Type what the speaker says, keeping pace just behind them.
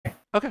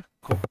Okay,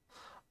 cool.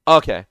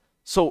 Okay,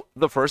 so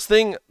the first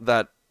thing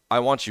that I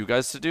want you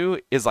guys to do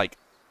is like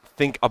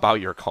think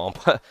about your comp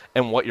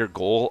and what your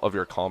goal of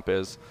your comp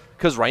is.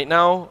 Because right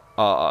now,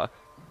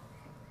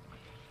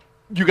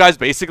 you guys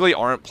basically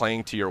aren't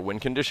playing to your win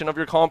condition of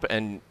your comp,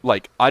 and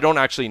like I don't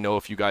actually know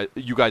if you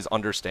guys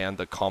understand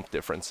the comp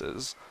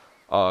differences.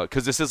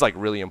 Because this is like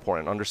really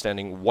important,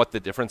 understanding what the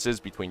difference is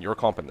between your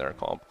comp and their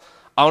comp.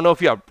 I don't know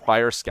if you have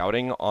prior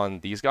scouting on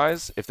these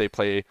guys, if they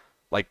play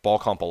like ball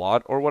comp a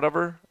lot or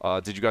whatever.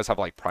 Did you guys have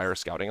like prior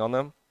scouting on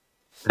them?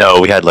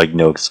 No, we had like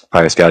no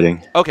prior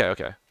scouting. Okay,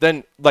 okay.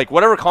 Then like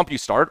whatever comp you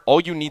start,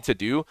 all you need to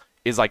do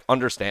is like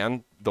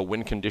understand the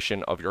win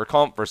condition of your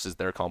comp versus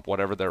their comp,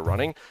 whatever they're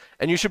running,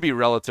 and you should be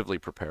relatively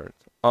prepared.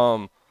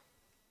 So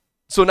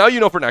now you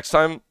know for next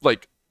time,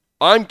 like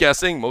I'm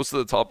guessing most of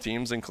the top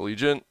teams in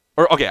Collegiate,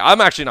 or okay,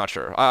 I'm actually not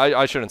sure.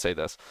 I shouldn't say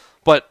this,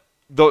 but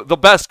the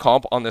best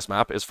comp on this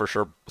map is for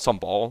sure some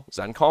ball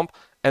Zen comp,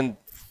 and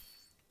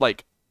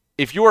like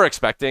if you are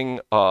expecting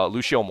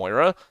Lucio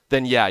Moira,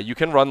 then yeah, you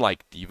can run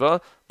like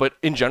Diva. But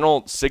in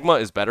general, Sigma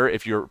is better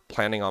if you're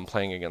planning on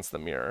playing against the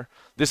mirror.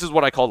 This is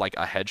what I call like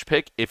a hedge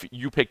pick. If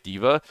you pick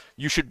Diva,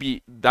 you should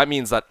be. That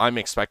means that I'm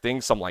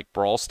expecting some like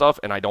brawl stuff,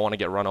 and I don't want to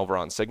get run over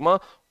on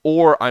Sigma,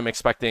 or I'm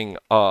expecting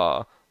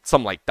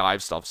some like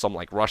dive stuff, some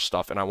like rush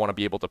stuff, and I want to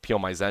be able to peel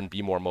my Zen,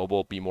 be more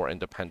mobile, be more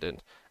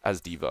independent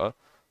as Diva.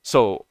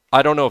 So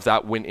I don't know if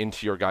that went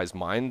into your guys'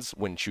 minds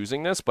when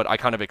choosing this, but I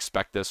kind of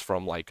expect this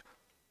from like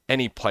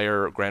any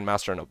player,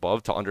 grandmaster and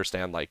above, to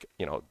understand like,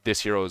 you know,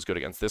 this hero is good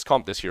against this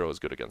comp, this hero is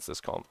good against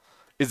this comp.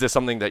 Is this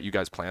something that you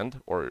guys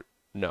planned or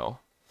no?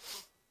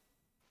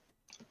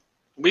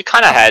 We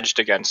kind of hedged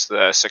against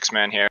the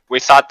 6-man here. We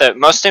thought that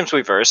most teams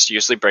we versed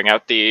usually bring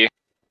out the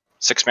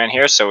 6-man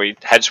here, so we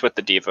hedged with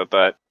the Diva,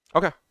 but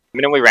Okay. the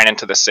minute we ran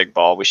into the Sig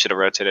Ball, we should have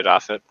rotated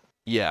off it.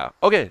 Yeah.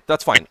 Okay,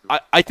 that's fine.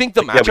 I think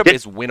the Yeah, we matchup did.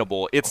 is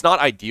winnable. It's not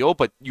ideal,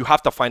 but you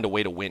have to find a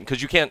way to win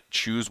because you can't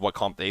choose what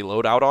comp they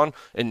load out on,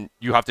 and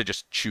you have to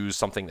just choose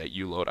something that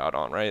you load out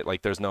on, right?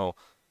 Like there's no,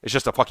 it's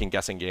just a fucking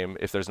guessing game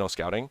if there's no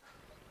scouting.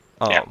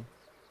 Yeah.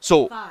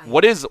 So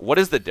what is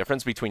the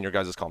difference between your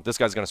guys' comp? This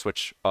guy's gonna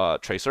switch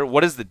Tracer.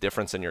 What is the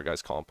difference in your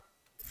guys' comp?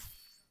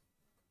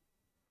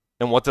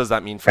 And what does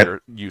that mean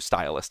for you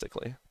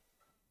stylistically?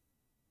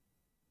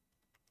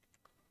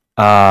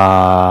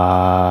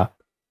 Uh,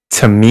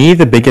 to me,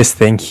 the biggest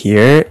thing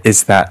here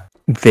is that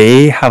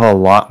they have a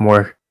lot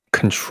more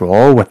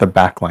control with the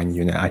backline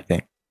unit, I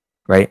think,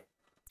 right?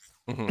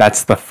 Mhm.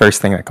 That's the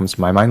first thing that comes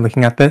to my mind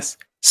looking at this.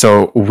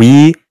 So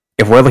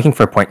if we're looking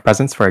for point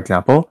presence, for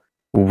example,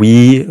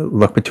 we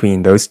look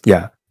between those,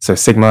 yeah. So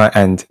Sigma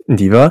and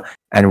Diva,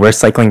 and we're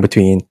cycling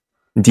between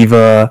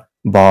Diva,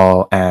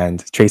 Ball,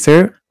 and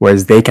Tracer,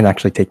 whereas they can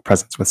actually take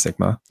presence with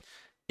Sigma.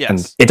 And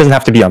Yes. it doesn't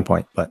have to be on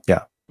point, but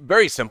yeah.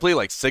 Very simply,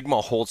 like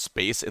Sigma holds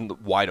space in the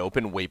wide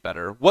open way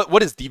better.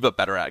 What is Diva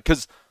better at?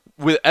 Because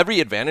with every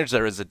advantage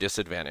there is a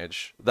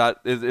disadvantage.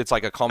 It's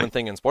like a common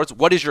thing in sports.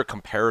 What is your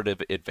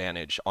comparative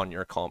advantage on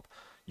your comp?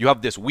 You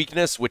have this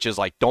weakness, which is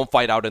like don't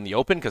fight out in the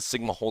open because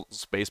Sigma holds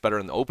space better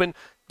in the open.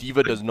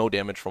 Diva does no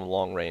damage from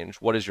long range.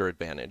 What is your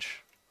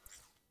advantage?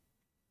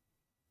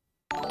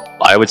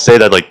 I would say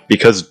that like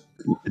because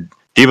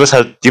Diva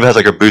has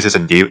like her boosters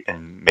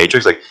and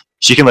Matrix, like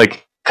she can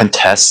like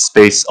contest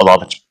space a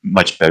lot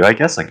much better, I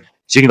guess. Like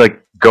she can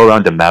like go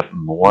around the map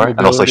more, and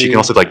also like she can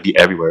also like be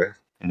everywhere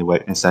in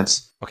a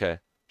sense. Okay,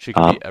 she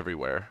can be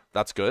everywhere.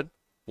 That's good.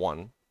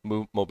 One,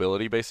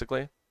 mobility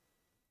basically.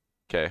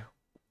 Okay,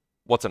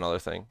 what's another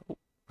thing? Ooh,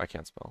 I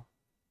can't spell.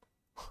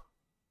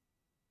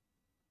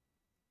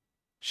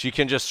 She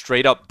can just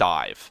straight up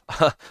dive.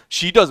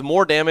 She does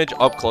more damage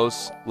up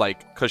close,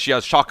 like, because she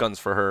has shotguns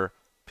for her.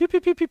 Pew,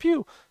 pew, pew, pew,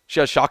 pew. She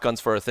has shotguns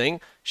for her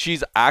thing.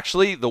 She's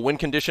actually, the win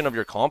condition of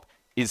your comp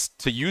is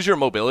to use your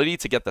mobility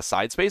to get the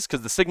side space,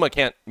 because the Sigma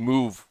can't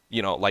move,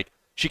 you know, like,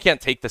 she can't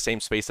take the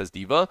same space as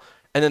Diva.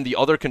 And then the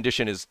other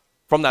condition is,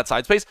 from that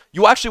side space,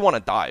 you actually want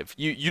to dive.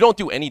 You don't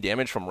do any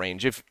damage from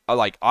range. If,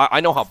 like, I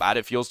know how bad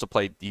it feels to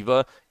play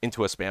Diva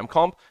into a spam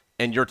comp,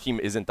 and your team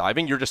isn't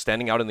diving, you're just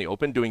standing out in the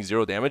open doing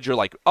 0 damage. You're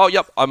like, oh,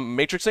 yep, I'm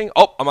matrixing.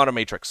 Oh, I'm out of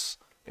matrix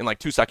in like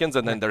 2 seconds,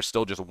 and then they're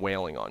still just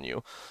wailing on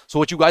you. So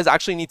what you guys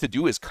actually need to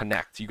do is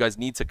connect. You guys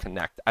need to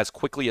connect as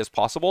quickly as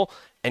possible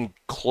and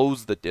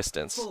close the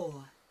distance.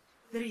 4,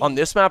 3, On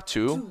this map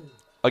too, 2,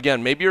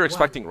 again, maybe you're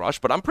expecting rush,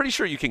 but I'm pretty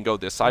sure you can go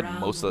this side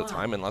most of the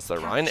time unless they're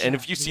Rhine. And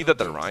if you see that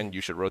they're Rhine,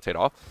 you should rotate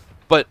off.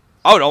 But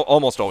I would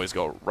almost always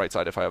go right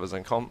side if I have a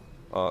Zencom.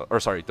 Or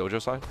sorry, Dojo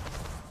side.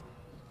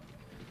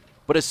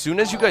 But as soon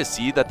as you guys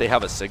see that they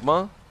have a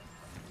Sigma,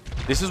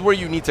 this is where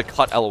you need to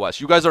cut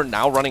LOS. You guys are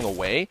now running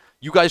away.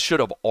 You guys should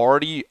have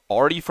already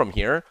from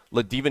here,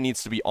 Diva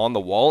needs to be on the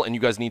wall, and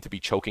you guys need to be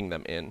choking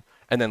them in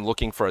and then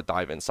looking for a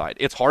dive inside.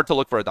 It's hard to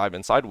look for a dive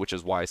inside, which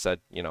is why I said,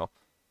 you know,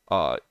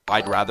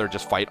 I'd rather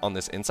just fight on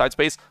this inside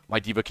space. My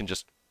Diva can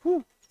just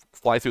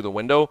fly through the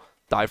window,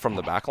 dive from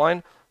the back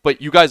line.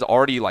 But you guys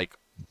already, like,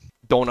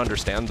 don't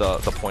understand the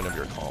point of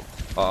your comp,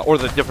 or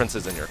the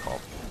differences in your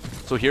comp.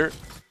 So here,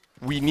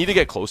 we need to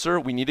get closer.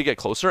 We need to get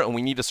closer, and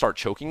we need to start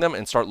choking them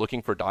and start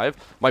looking for dive.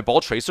 My ball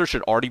tracer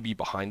should already be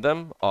behind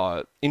them.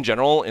 In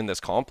general, in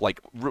this comp, like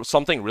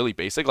something really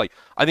basic. Like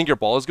I think your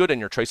ball is good and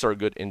your tracer are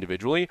good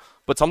individually,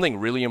 but something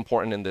really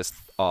important in this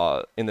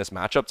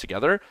matchup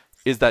together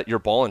is that your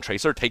ball and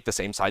tracer take the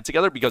same side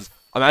together. Because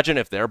imagine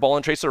if their ball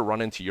and tracer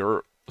run into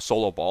your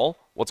solo ball,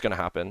 what's gonna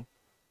happen?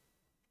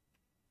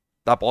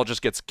 That ball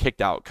just gets kicked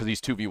out because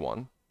he's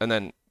 2v1, and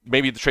then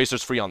maybe the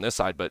tracer's free on this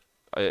side, but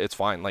it's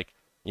fine. Like.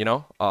 You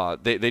know,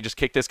 they just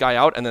kick this guy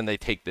out and then they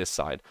take this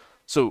side.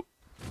 So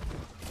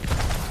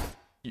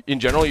in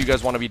general, you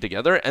guys want to be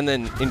together. And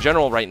then in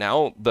general right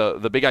now,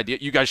 the big idea,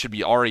 you guys should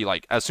be already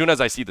like, as soon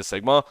as I see the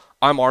Sigma,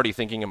 I'm already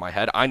thinking in my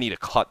head, I need to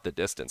cut the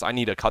distance. I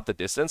need to cut the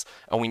distance,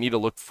 and we need to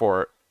look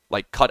for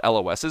like cut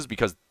LOSs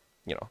because,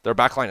 you know, their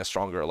backline is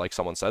stronger. Like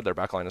someone said, their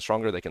backline is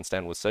stronger. They can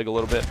stand with Sig a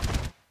little bit.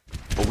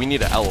 But we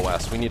need a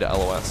LOS. We need a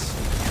LOS.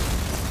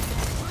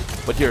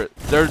 But here,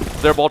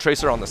 their ball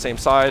tracer on the same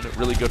side.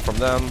 Really good from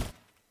them.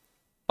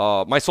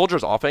 My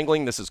soldier's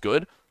off-angling, this is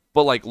good,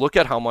 but like look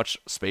at how much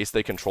space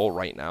they control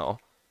right now.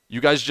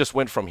 You guys just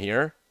went from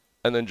here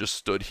and then just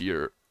stood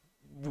here,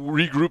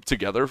 regrouped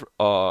together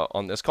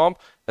on this comp,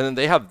 and then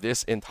they have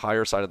this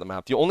entire side of the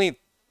map. The only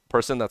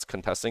person that's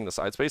contesting the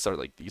side space are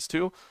like these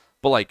two,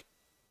 but like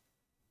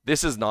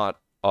this is not,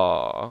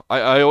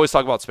 I always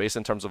talk about space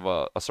in terms of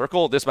a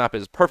circle. This map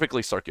is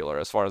perfectly circular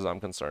as far as I'm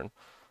concerned.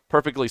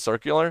 Perfectly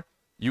circular.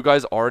 You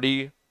guys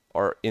already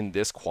are in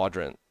this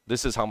quadrant.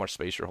 This is how much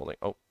space you're holding.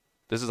 Oh.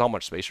 This is how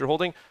much space you're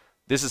holding.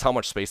 This is how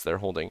much space they're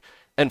holding.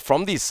 And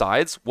from these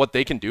sides, what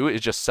they can do is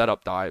just set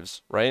up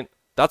dives, right?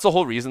 That's the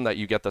whole reason that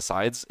you get the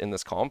sides in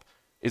this comp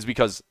is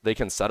because they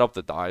can set up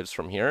the dives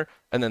from here.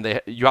 And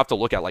then you have to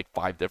look at like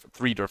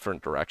three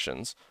different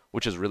directions,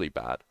 which is really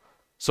bad.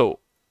 So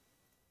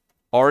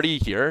already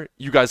here,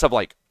 you guys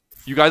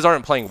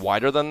aren't playing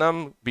wider than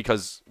them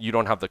because you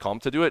don't have the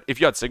comp to do it. If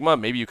you had Sigma,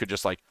 maybe you could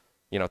just like,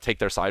 you know, take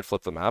their side,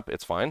 flip the map,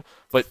 it's fine.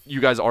 But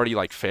you guys already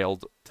like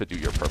failed to do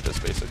your purpose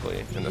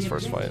basically in this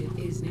first fight.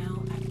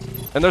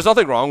 And there's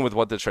nothing wrong with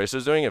what the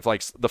tracer's doing. If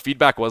like the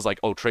feedback was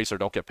like, oh, tracer,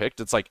 don't get picked,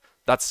 it's like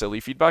that's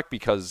silly feedback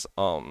because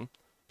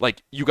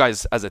like you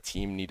guys as a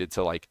team needed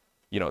to like,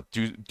 you know,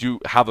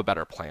 have a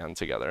better plan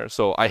together.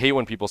 So I hate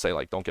when people say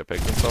like don't get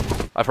picked and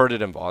stuff. I've heard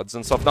it in VODs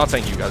and stuff. Not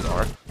saying you guys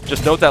are.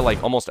 Just note that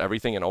like almost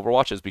everything in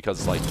Overwatch is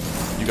because like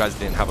you guys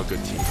didn't have a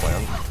good team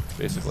plan,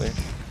 basically.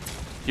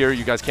 Here,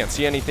 you guys can't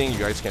see anything. You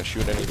guys can't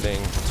shoot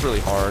anything. It's really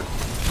hard.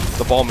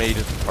 The ball made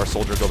our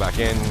soldier go back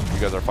in. You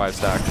guys are 5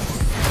 stacked.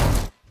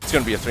 It's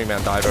going to be a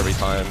 3-man dive every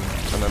time.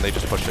 And then they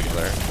just push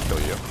together and kill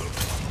you.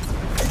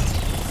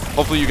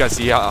 Hopefully you guys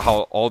see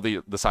how all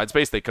the side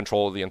space, they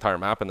control the entire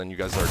map. And then you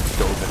guys are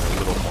dove in a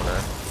little corner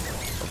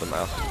of the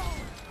map.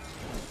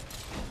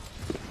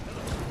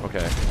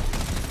 Okay.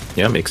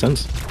 Yeah, makes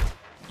sense.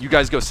 You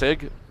guys go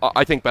Sig.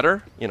 I think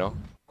better, you know.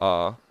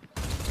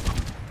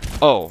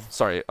 Oh,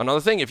 sorry. Another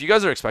thing, if you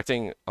guys are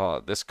expecting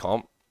this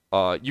comp,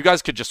 you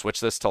guys could just switch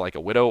this to like a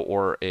Widow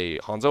or a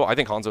Hanzo. I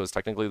think Hanzo is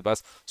technically the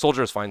best.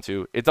 Soldier is fine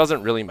too. It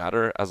doesn't really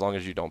matter as long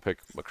as you don't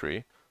pick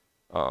McCree.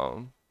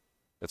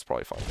 It's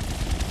probably fine.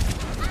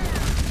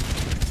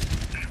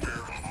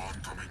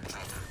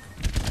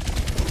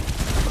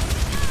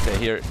 Okay,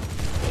 here.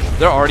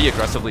 They're already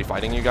aggressively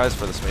fighting you guys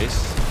for the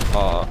space.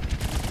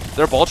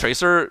 Their ball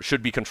tracer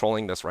should be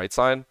controlling this right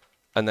side.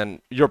 And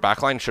then your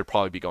backline should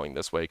probably be going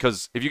this way.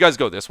 Because if you guys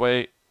go this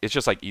way, it's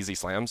just like easy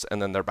slams.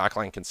 And then their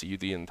backline can see you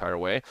the entire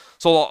way.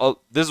 So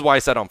this is why I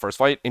said on first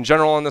fight. In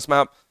general on this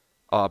map,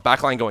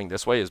 backline going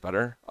this way is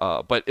better.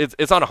 But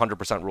it's not a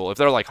 100% rule. If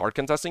they're like hard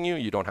contesting you,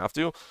 you don't have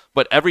to.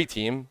 But every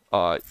team,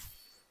 I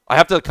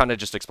have to kind of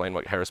just explain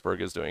what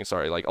Harrisburg is doing.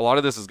 Sorry. Like a lot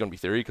of this is going to be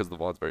theory because the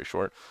VOD's very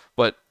short.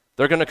 But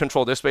they're going to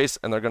control this space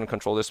and they're going to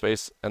control this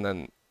space. And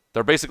then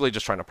they're basically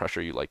just trying to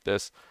pressure you like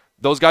this.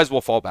 Those guys will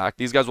fall back.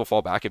 These guys will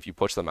fall back if you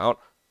push them out,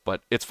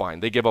 but it's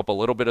fine. They give up a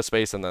little bit of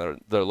space and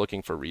they're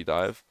looking for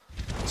redive.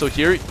 So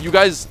here, you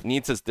guys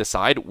need to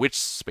decide which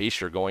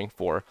space you're going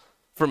for.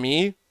 For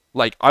me,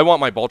 like, I want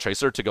my ball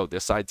tracer to go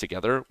this side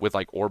together with,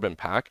 like, orb and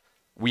pack.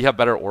 We have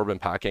better orb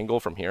and pack angle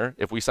from here.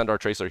 If we send our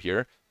tracer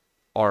here,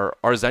 our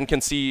Zen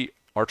can see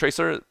our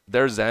tracer.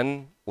 Their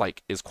Zen,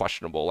 like, is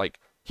questionable. Like,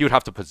 he would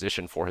have to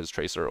position for his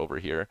tracer over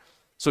here.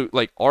 So,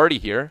 like, already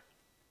here,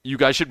 you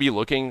guys should be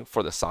looking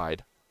for the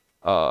side.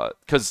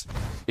 Because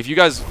if you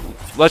guys,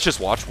 let's just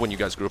watch when you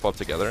guys group up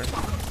together.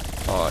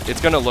 It's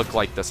gonna look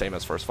like the same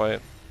as first fight,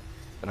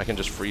 and I can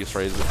just freeze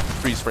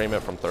frame it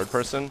from third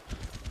person.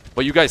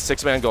 But you guys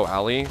 6-man go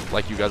alley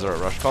like you guys are a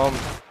rush comm.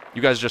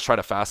 You guys just try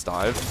to fast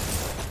dive,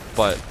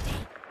 but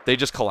they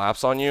just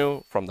collapse on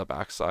you from the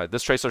backside.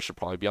 This tracer should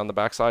probably be on the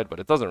backside, but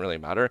it doesn't really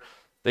matter.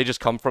 They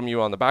just come from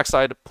you on the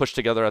backside, push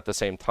together at the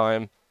same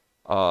time,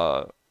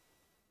 and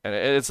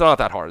it's not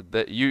that hard.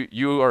 That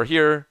you are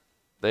here,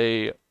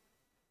 they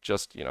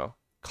just, you know,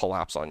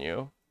 collapse on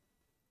you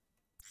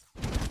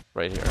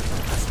right here.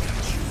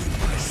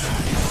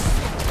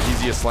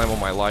 Easiest slam of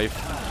my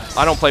life.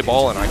 I don't play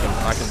ball and I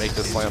can make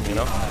this slam, you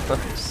know.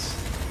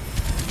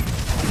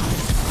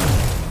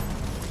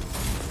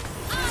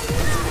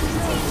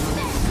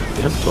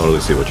 Yeah, totally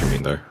see what you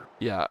mean there.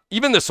 Yeah,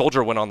 even the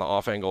soldier went on the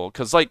off angle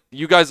because like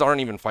you guys aren't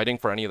even fighting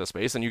for any of the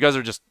space, and you guys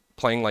are just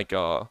playing like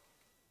a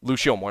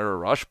Lucio Moira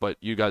rush, but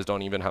you guys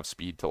don't even have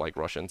speed to like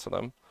rush into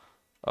them.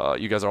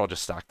 You guys are all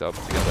just stacked up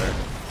together.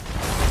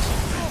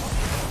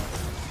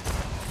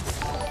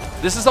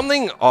 This is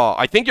something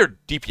I think your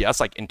DPS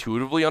like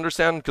intuitively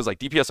understand, because like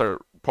DPS are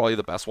probably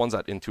the best ones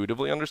at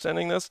intuitively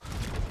understanding this,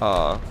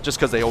 just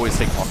because they always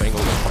take off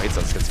angles in fights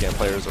as skid scan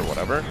players or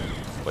whatever.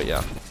 But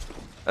yeah.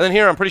 And then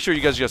here, I'm pretty sure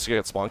you guys just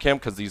get spawn camp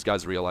because these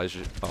guys realize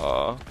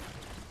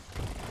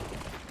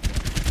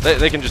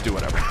they can just do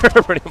whatever,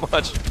 pretty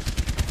much.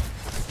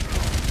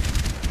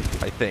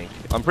 I think.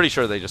 I'm pretty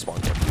sure they just spawn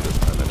camp this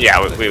time.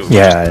 Yeah,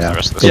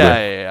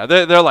 Yeah.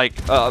 They're like,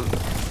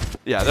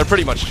 yeah, they're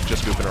pretty much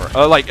just goofing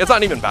around. Like, it's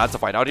not even bad to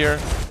fight out here.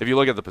 If you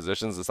look at the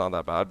positions, it's not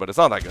that bad, but it's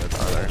not that good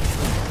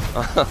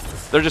either.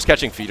 They're just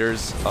catching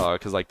feeders,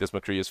 because like this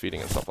McCree is feeding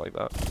and stuff like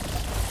that.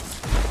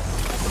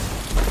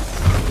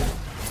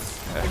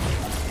 Okay.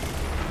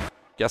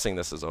 Guessing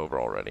this is over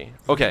already.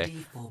 Okay,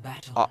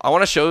 I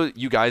want to show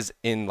you guys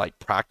in like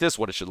practice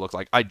what it should look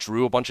like. I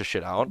drew a bunch of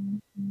shit out,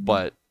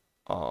 but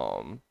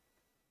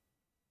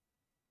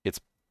it's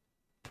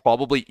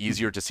probably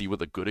easier to see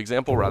with a good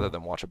example rather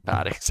than watch a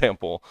bad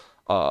example.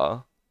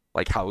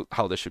 Like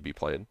how this should be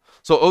played.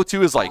 So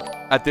O2 is like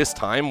at this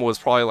time was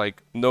probably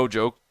like no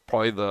joke,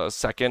 probably the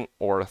second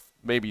or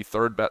maybe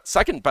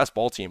second best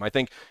ball team. I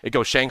think it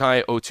goes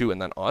Shanghai, O2, and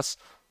then us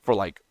for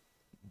like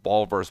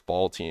ball versus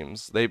ball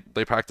teams. They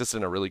practiced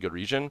in a really good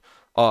region,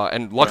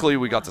 and luckily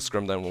we got to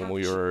scrim them when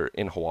we were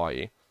in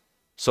Hawaii.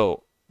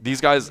 So these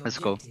guys, let's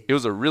go. It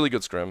was a really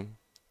good scrim.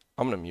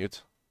 I'm gonna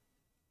mute.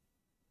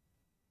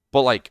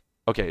 But like,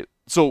 okay,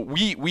 so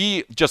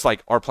we just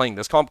like are playing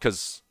this comp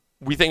because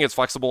we think it's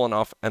flexible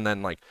enough, and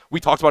then like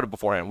we talked about it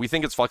beforehand. We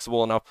think it's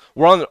flexible enough.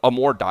 We're on a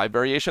more dive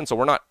variation, so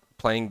we're not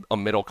playing a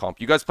middle comp.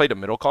 You guys played a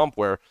middle comp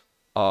where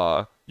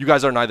you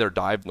guys are neither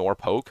dive nor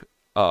poke.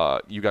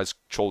 You guys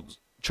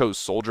chose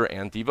Soldier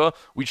and Diva.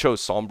 We chose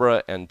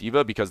Sombra and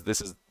Diva because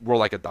we're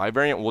like a dive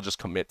variant. We'll just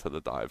commit to the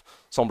dive.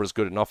 Sombra's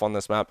good enough on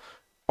this map.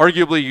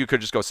 Arguably, you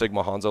could just go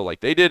Sigma Hanzo like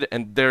they did,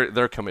 and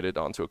they're committed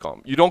onto a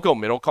comp. You don't go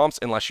middle comps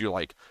unless you're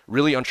like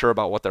really unsure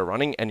about what they're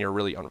running and you're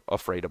really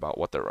afraid about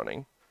what they're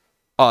running.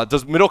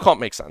 Does middle comp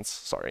make sense?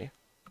 Sorry.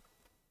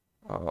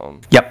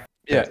 Yep.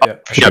 Yeah,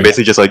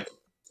 basically just like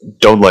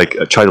don't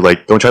try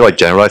to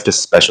generalize,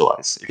 just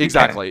specialize.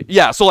 Exactly.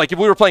 Yeah, so like if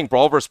we were playing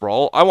Brawl versus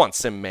Brawl, I want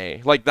Sim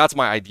Mei. Like that's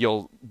my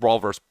ideal Brawl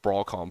versus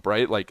Brawl comp,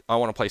 right? Like I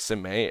want to play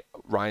Sim Mei,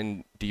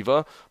 Ryan,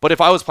 Diva. But if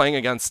I was playing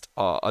against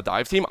a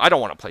dive team, I don't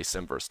want to play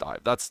Sim versus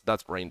dive. That's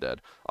brain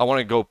dead. I want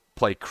to go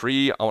play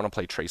Kree, I want to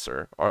play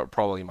Tracer, are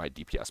probably my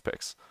DPS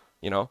picks.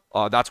 You know?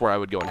 That's where I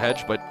would go and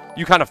hedge, but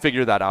you kind of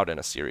figure that out in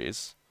a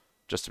series,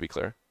 just to be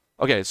clear.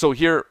 Okay, so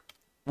here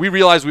we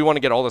realize we want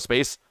to get all the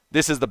space.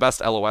 This is the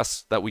best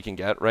LOS that we can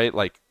get, right?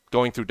 Like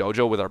going through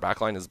Dojo with our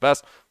backline is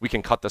best. We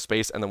can cut the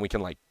space and then we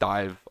can like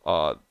dive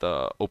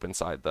the open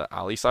side, the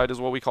alley side is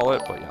what we call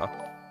it. But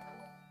yeah.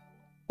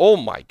 Oh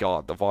my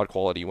god, the VOD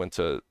quality went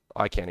to,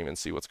 I can't even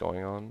see what's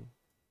going on.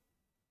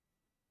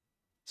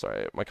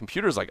 Sorry, my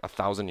computer's like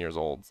 1,000 years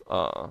old.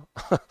 So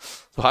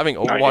having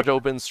Overwatch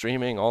open,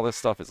 streaming, all this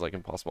stuff is like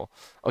impossible.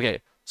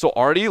 Okay, so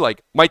already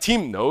like my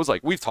team knows,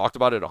 like we've talked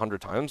about it 100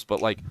 times, but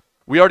like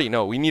we already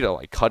know we need to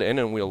like cut in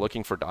and we're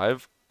looking for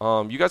dive.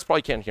 You guys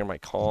probably can't hear my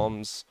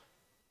comms,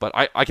 but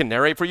I can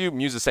narrate for you.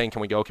 Muse is saying, can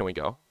we go? Can we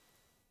go?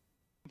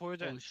 Can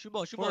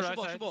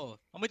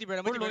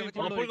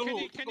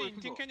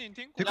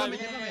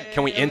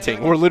we inting?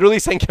 We're literally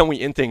saying, can we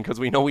inting? Because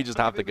we know we just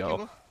have to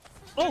go.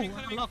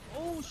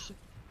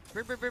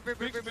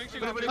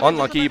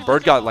 Unlucky,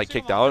 Bird got like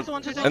kicked out,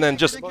 and then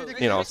just,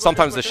 you know,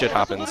 sometimes this shit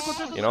happens,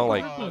 you know,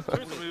 like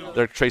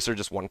their Tracer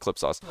just one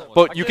clips us.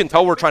 But you can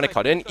tell we're trying to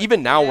cut in.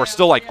 Even now, we're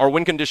still like, our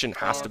win condition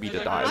has to be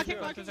to dive.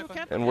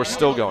 And we're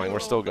still going, we're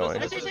still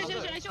going.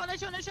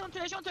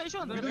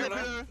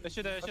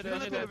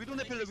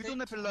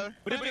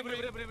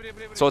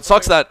 So it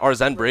sucks that our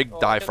Zen Brig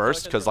die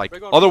first, because like,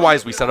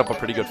 otherwise we set up a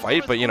pretty good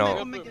fight, but you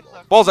know,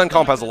 Ball Zen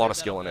comp has a lot of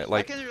skill in it.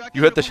 Like,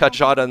 you hit the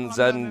headshot on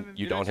Zen,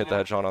 you don't hit the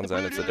headshot on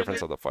Zen, it's the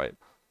difference of the fight.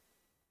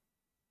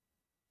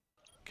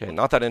 Okay,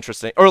 not that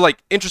interesting. Or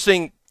like,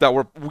 interesting that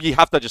we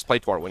have to just play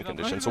to our win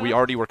condition, so we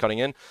already were cutting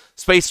in.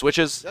 Space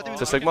switches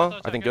to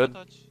Sigma, I think good.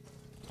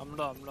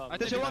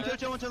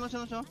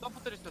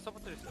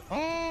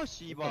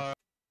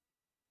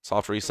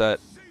 Soft reset.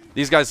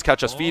 These guys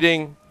catch us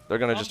feeding. They're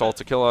gonna just ult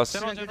to kill us.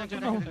 It's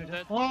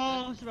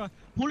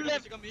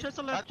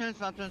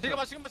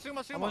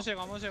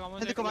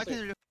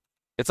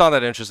not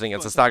that interesting.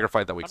 It's a stagger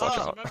fight that we clutch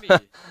out.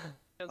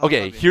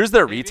 Okay, here's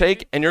their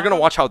retake, and you're gonna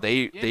watch how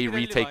they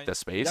retake the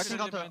space.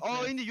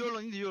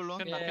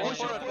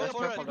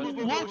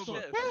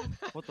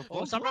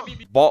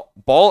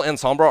 Ball and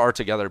Sombra are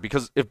together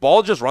because if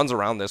Ball just runs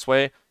around this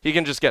way, he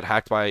can just get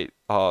hacked by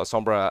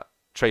Sombra,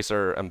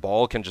 Tracer, and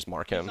Ball can just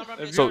mark him.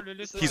 So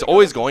he's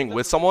always going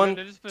with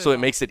someone, so it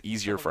makes it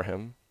easier for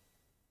him.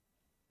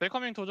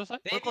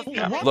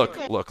 Look.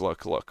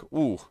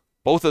 Ooh.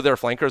 Both of their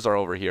flankers are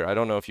over here. I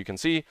don't know if you can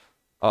see.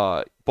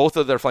 Both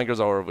of their flankers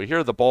are over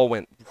here. The ball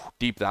went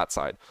deep that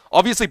side.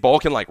 Obviously, ball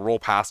can like roll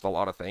past a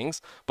lot of things,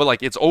 but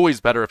like it's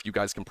always better if you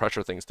guys can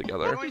pressure things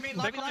together.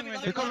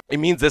 It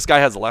means this guy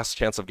has less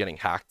chance of getting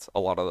hacked a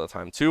lot of the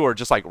time too, or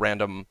just like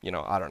random, you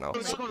know, I don't know,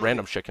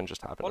 random shit can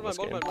just happen in this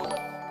game.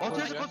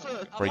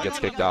 Or he gets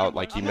kicked out,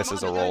 like he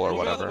misses a roll or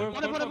whatever.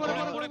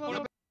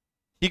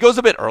 He goes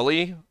a bit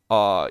early.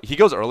 He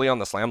goes early on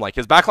the slam. Like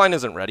his backline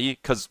isn't ready,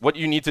 because what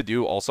you need to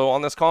do also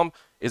on this comp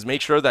is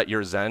make sure that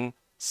your Zen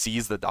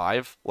sees the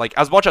dive, like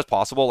as much as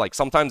possible. Like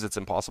sometimes it's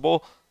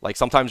impossible. Like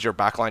sometimes your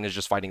backline is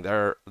just fighting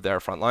their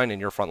front line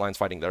and your front line's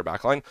fighting their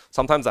backline.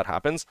 Sometimes that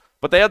happens,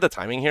 but they had the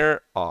timing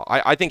here.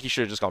 I think he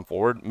should have just gone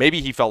forward.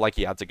 Maybe he felt like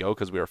he had to go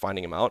because we were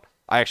finding him out.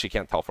 I actually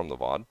can't tell from the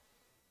VOD.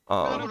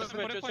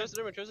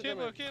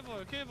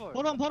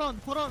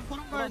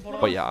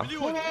 But yeah,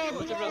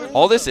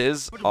 all this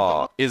is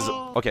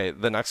okay.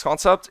 The next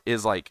concept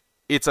is like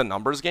it's a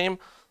numbers game.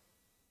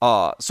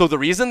 So the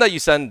reason that you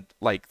send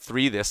like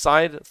 3 this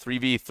side,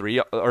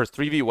 3v3 or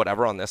 3v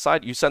whatever on this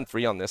side, you send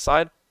 3 on this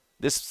side.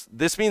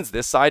 This means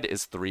this side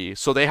is 3.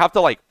 So they have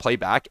to like play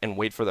back and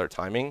wait for their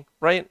timing,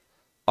 right?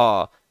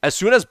 As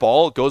soon as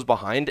ball goes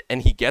behind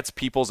and he gets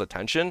people's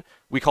attention,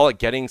 we call it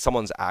getting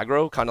someone's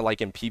aggro, kind of like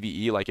in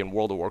PvE, like in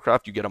World of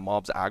Warcraft, you get a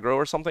mob's aggro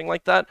or something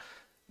like that.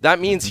 That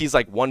means he's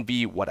like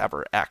 1v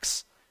whatever,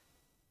 X.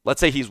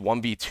 Let's say he's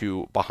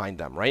 1v2 behind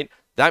them, right?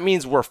 That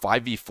means we're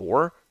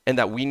 5v4 and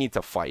that we need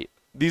to fight.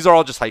 These are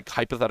all just like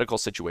hypothetical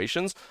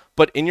situations,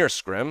 but in your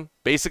scrim,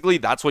 basically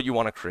that's what you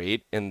want to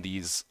create in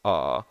these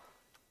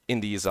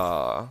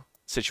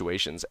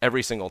situations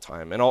every single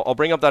time. And I'll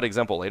bring up that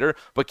example later,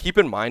 but keep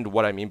in mind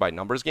what I mean by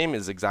numbers game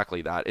is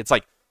exactly that. It's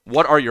like,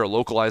 what are your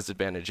localized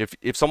advantage?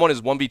 If someone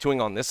is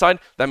 1v2ing on this side,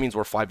 that means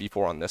we're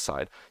 5v4 on this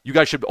side. You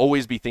guys should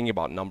always be thinking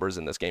about numbers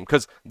in this game,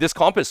 because this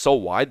comp is so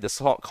wide,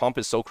 this comp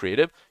is so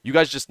creative. You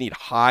guys just need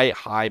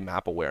high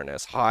map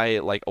awareness, high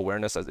like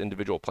awareness as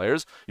individual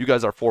players. You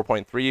guys are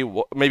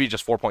 4.3, maybe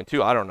just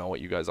 4.2. I don't know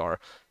what you guys are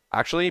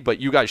actually, but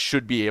you guys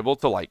should be able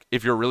to, like,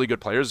 if you're really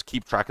good players,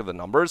 keep track of the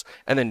numbers.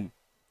 And then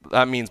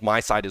that means my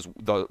side is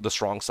the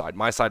strong side.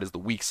 My side is the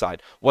weak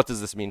side. What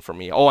does this mean for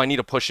me? Oh, I need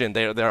to push in.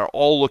 They're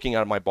all looking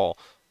at my ball.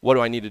 What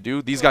do I need to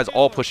do? These guys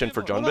all push in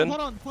for Junbin.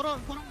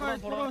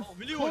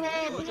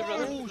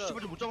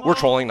 We're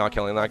trolling, not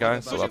killing that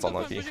guy, so that's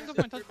unlucky.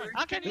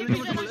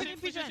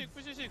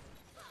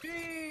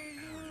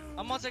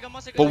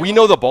 But we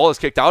know the ball is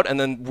kicked out, and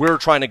then we're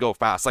trying to go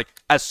fast. Like,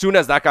 as soon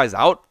as that guy's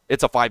out,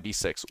 it's a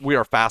 5v6. We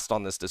are fast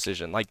on this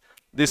decision. Like,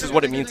 this is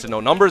what it means to know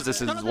numbers.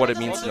 This is what it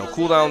means to know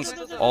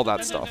cooldowns, all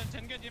that stuff.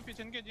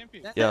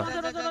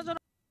 Yeah.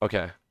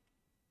 Okay.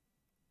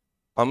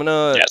 I'm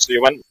gonna... Yeah, so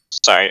you went...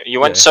 Sorry, you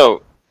went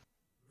so...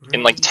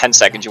 In like 10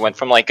 seconds, you went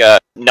from like a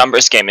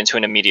numbers game into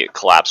an immediate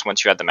collapse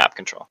once you had the map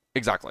control.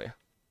 Exactly.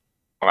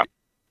 Okay.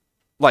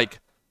 Like,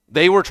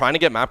 they were trying to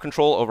get map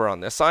control over on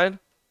this side.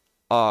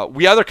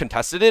 We either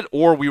contested it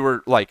or we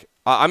were like...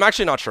 I'm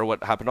actually not sure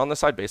what happened on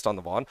this side based on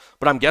the VOD,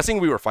 but I'm guessing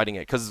we were fighting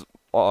it because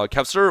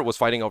Kevster was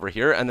fighting over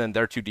here, and then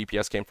their 2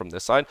 DPS came from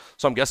this side.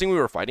 So I'm guessing we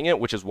were fighting it,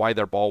 which is why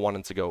their ball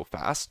wanted to go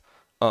fast.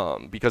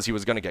 Because he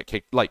was going to get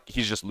kicked. Like,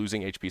 he's just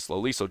losing HP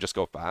slowly, so just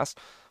go fast.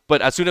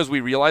 But as soon as we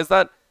realized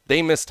that,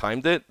 they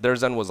mistimed it. Their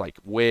Zen was like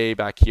way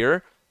back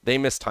here. They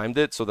mistimed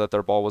it so that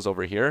their ball was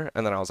over here.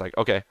 And then I was like,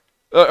 okay.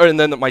 And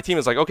then my team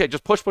is like, okay,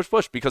 just push,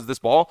 because this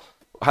ball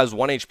has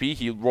 1 HP.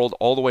 He rolled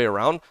all the way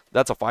around.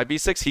 That's a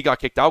 5v6. He got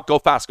kicked out. Go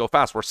fast. We're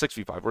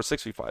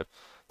 6v5.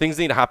 Things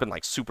need to happen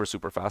like super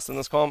fast in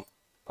this comp.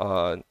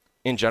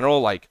 In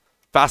general, like,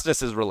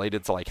 fastness is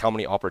related to like how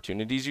many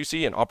opportunities you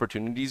see, and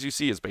opportunities you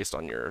see is based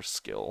on your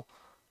skill.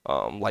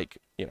 Like,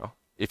 you know,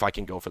 if I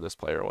can go for this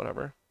player or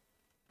whatever.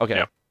 Okay.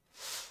 Yeah.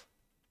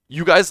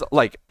 You guys,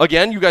 like,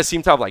 again, you guys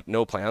seem to have, like,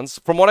 no plans.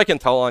 From what I can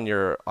tell on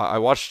your... I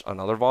watched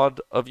another VOD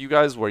of you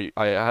guys where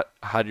I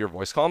had your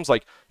voice comms.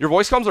 Like, your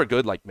voice comms are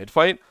good, like,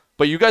 mid-fight.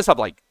 But you guys have,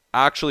 like,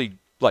 actually,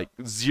 like,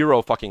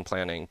 0 fucking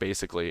planning,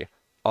 basically,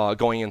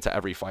 going into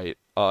every fight.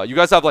 You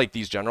guys have, like,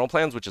 these general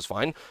plans, which is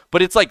fine.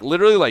 But it's, like,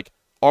 literally, like,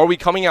 are we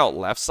coming out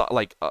left side?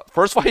 Like,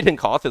 first fight in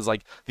Koth is,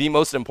 like, the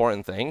most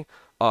important thing.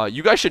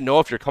 You guys should know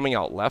if you're coming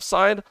out left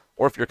side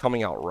or if you're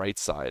coming out right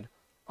side.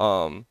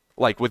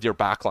 Like, with your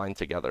backline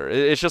together.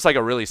 It's just like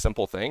a really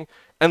simple thing.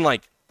 And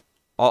like,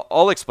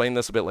 I'll explain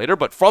this a bit later,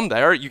 but from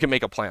there you can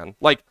make a plan.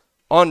 Like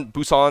on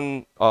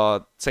Busan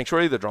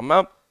Sanctuary, the drum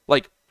map,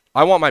 like,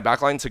 I want my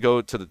backline to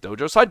go to the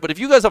dojo side, but if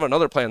you guys have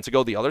another plan to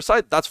go the other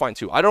side, that's fine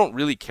too. I don't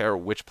really care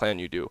which plan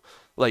you do.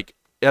 Like,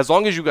 as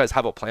long as you guys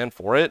have a plan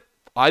for it,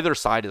 either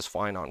side is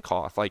fine on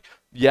Koth. Like,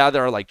 yeah,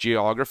 there are like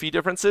geography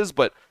differences,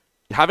 but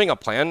having a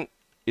plan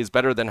is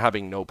better than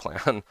having no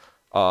plan.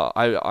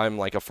 I'm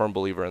like a firm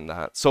believer in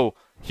that. So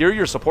here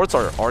your supports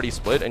are already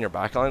split and your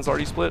backline's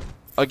already split.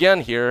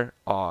 Again, here,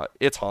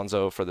 it's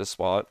Hanzo for this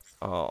spot.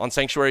 On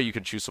Sanctuary, you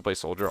could choose to play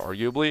Soldier,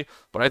 arguably,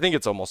 but I think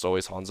it's almost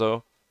always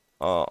Hanzo.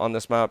 On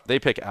this map, they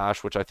pick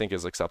Ashe, which I think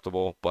is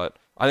acceptable, but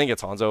I think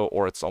it's Hanzo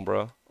or it's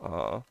Sombra.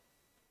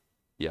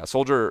 Yeah,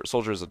 Soldier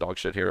is a dog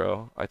shit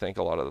hero, I think,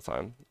 a lot of the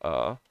time.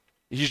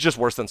 He's just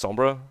worse than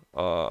Sombra.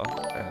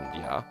 And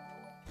yeah.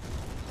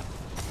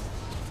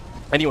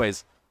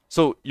 Anyways,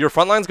 so your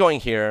front line's going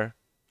here.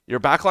 Your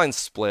back line's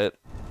split.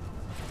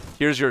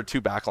 Here's your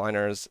 2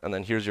 backliners, and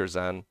then here's your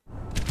Zen.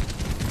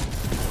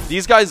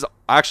 These guys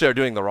actually are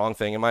doing the wrong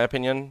thing, in my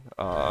opinion.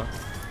 And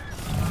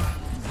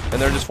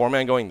they're just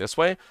 4-man going this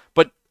way.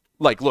 But,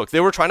 like, look, they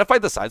were trying to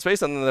fight the side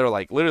space, and then they're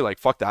like, literally like,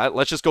 fuck that.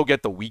 Let's just go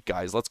get the weak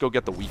guys. Let's go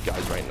get the weak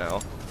guys right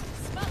now.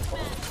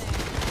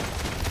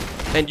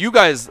 And you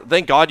guys,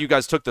 thank God you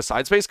guys took the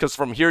side space, because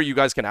from here you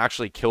guys can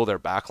actually kill their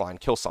backline,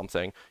 kill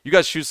something. You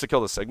guys choose to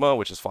kill the Sigma,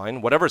 which is fine.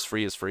 Whatever's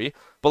free is free.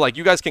 But like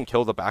you guys can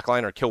kill the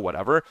backline or kill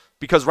whatever,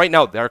 because right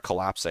now they're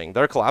collapsing.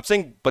 They're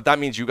collapsing, but that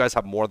means you guys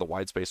have more of the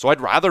wide space. So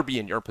I'd rather be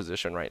in your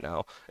position right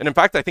now. And in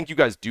fact, I think you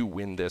guys do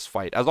win this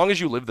fight. As long as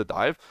you live the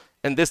dive,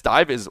 and this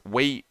dive is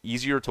way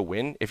easier to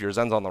win if your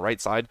Zen's on the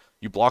right side.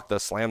 You block the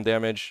slam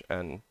damage,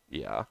 and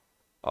yeah.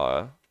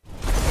 Your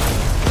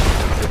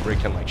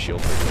Brig can like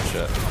shield for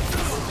good shit.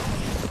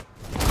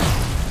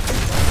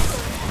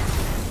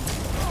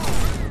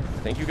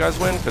 I think you guys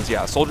win, because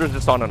yeah, Soldier's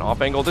just on an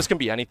off angle. This can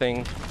be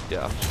anything.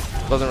 Yeah,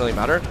 doesn't really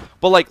matter.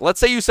 But like, let's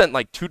say you sent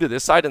like 2 to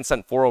this side and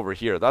sent 4 over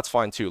here. That's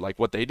fine too. Like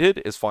what they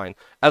did is fine.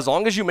 As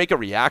long as you make a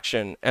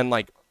reaction and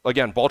like,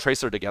 again, ball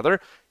tracer together,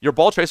 your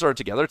ball tracer are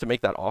together to make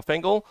that off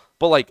angle.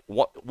 But like,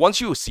 once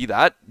you see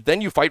that,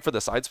 then you fight for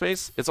the side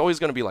space. It's always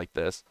going to be like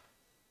this.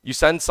 You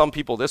send some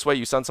people this way,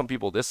 you send some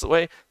people this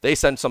way, they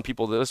send some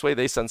people this way,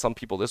 they send some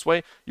people this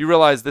way. You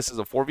realize this is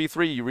a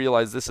 4v3, you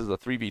realize this is a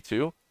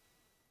 3v2.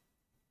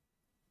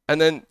 And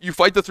then you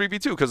fight the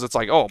 3v2 because it's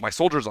like, oh, my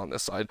soldier's on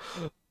this side.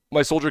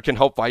 My soldier can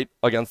help fight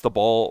against the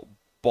ball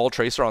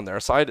tracer on their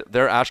side.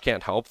 Their Ashe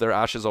can't help. Their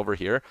Ashe is over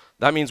here.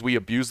 That means we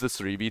abuse this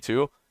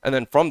 3v2. And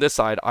then from this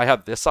side, I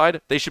have this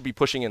side. They should be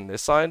pushing in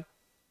this side.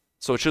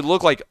 So it should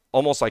look like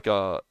almost like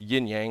a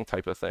yin-yang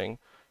type of thing.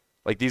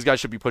 Like these guys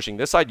should be pushing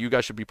this side. You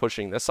guys should be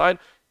pushing this side.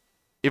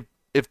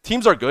 If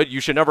teams are good, you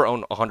should never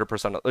own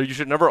 100%. You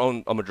should never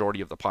own a majority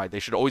of the pie.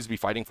 They should always be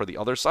fighting for the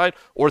other side,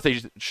 or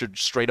they should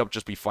straight up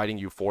just be fighting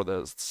you for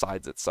the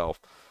sides itself.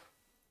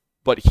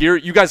 But here,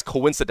 you guys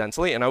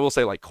coincidentally, and I will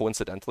say like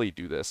coincidentally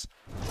do this,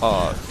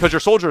 because your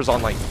soldier is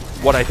on like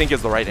what I think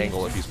is the right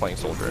angle if he's playing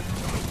soldier.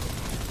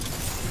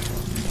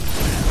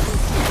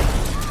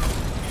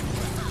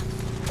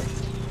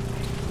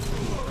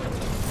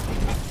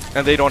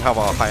 And they don't have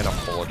a high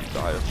enough quality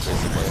dive,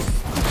 basically.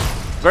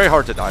 Very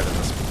hard to dive in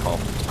this comp.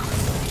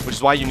 Which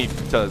is why you need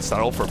to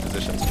settle for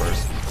positions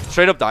first.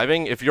 Straight up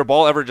diving, if your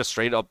ball ever just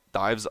straight up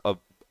dives a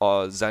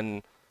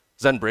Zen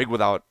Brig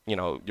without, you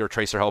know, your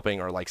tracer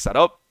helping or like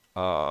setup,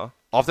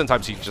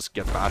 oftentimes he just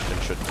gets bashed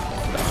and should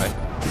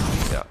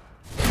die.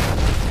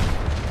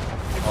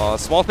 Yeah.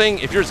 Small thing,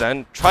 if you're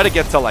Zen, try to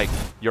get to like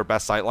your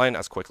best sightline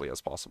as quickly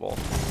as possible.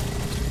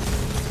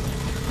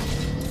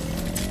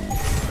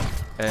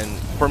 And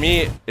for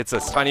me, it's a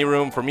tiny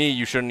room. For me,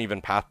 you shouldn't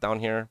even path down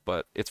here,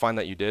 but it's fine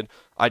that you did.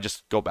 I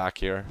just go back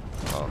here,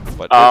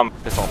 but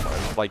it's all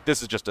fine. Like,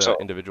 this is just an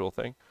individual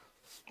thing.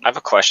 I have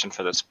a question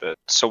for this bit.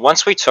 So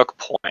once we took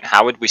point,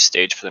 how would we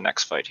stage for the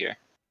next fight here?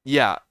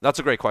 Yeah, that's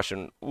a great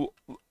question.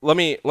 Let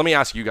me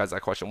ask you guys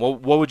that question.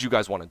 What would you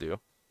guys want to do?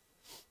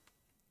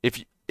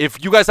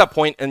 If you guys have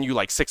point and you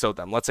like 6-0'd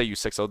them, let's say you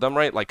 6-0'd them,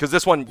 right? Like, because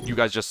this one, you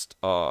guys just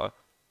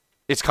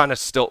it's kind of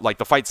still, like,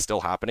 the fight's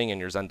still happening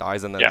and your Zen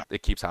dies and then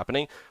it keeps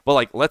happening. But,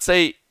 like, let's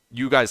say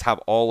you guys have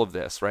all of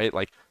this, right?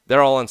 Like,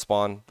 they're all in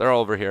spawn. They're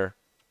all over here.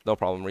 No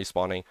problem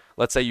respawning.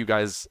 Let's say you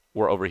guys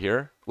were over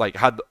here. Like,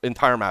 had the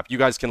entire map. You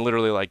guys can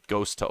literally, like,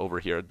 ghost to over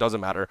here. It doesn't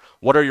matter.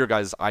 What are your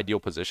guys' ideal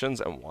positions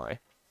and why?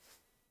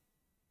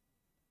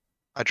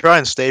 I try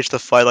and stage the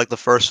fight like the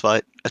first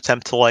fight.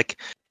 Attempt to, like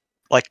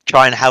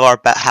try and have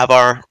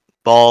our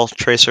ball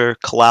tracer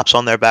collapse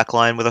on their back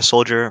line with a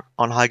soldier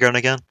on high ground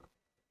again.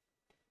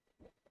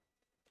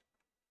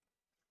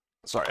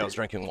 Sorry, I was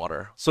drinking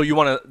water. So do you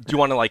want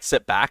to like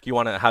sit back? You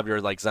want to have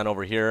your like Zen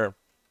over here,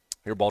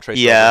 your ball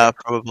tracer? Yeah,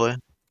 probably.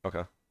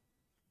 Okay.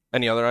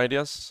 Any other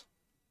ideas?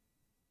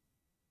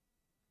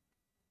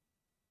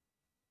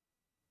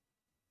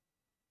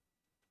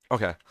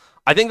 Okay.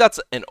 I think that's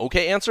an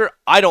okay answer.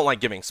 I don't like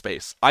giving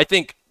space. I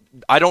think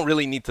I don't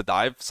really need to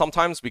dive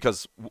sometimes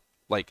because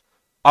like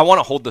I want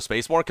to hold the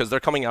space more because they're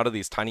coming out of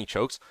these tiny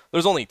chokes.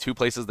 There's only 2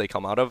 places they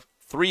come out of.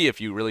 3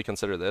 if you really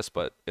consider this,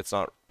 but it's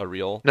not a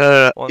real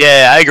one.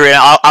 Yeah, I agree.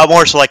 I'll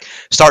more so like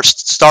start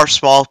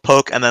small,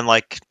 poke, and then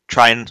like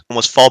try and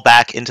almost fall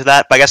back into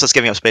that. But I guess that's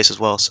giving up space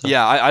as well. So.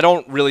 Yeah, I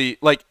don't really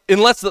like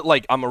unless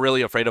like I'm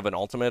really afraid of an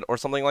ultimate or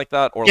something like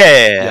that. Or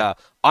yeah.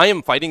 I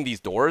am fighting these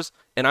doors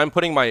and I'm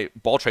putting my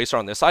ball tracer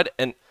on this side.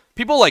 And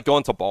people like go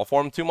into ball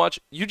form too much.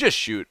 You just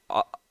shoot.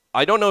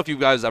 I don't know if you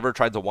guys ever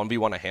tried to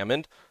 1v1 a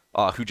Hammond,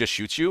 who just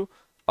shoots you.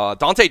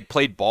 Dante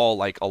played ball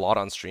like a lot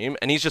on stream,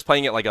 and he's just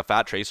playing it like a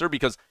fat tracer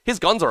because his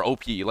guns are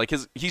OP. Like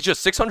he's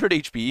just 600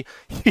 HP.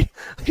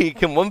 He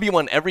can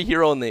 1v1 every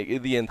hero in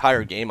the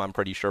entire game, I'm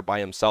pretty sure, by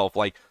himself.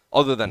 Like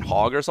other than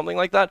Hog or something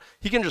like that,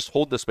 he can just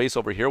hold the space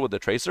over here with the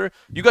tracer.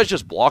 You guys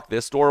just block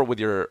this door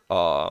with your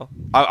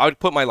I would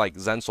put my like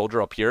Zen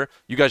soldier up here.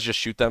 You guys just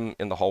shoot them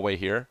in the hallway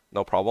here,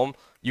 no problem.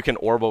 You can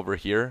orb over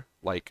here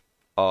like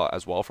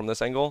as well from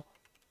this angle.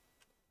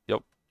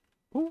 Yep.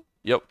 Ooh.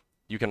 Yep.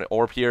 You can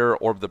orb here,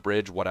 orb the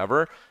bridge,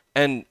 whatever.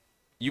 And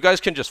you guys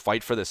can just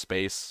fight for this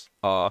space.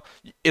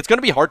 It's going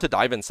to be hard to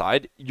dive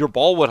inside. Your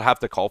ball would have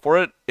to call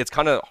for it. It's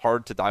kind of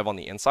hard to dive on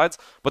the insides,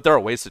 but there are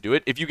ways to do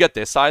it. If you get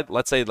this side,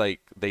 let's say like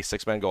they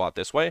 6-man go out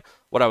this way,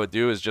 what I would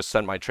do is just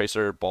send my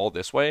tracer ball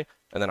this way,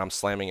 and then I'm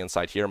slamming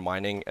inside here,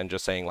 mining, and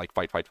just saying like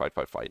fight, fight, fight,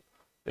 fight, fight.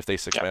 If they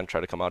 6-man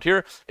try to come out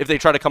here. If they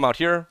try to come out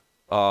here,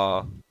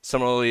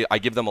 similarly, I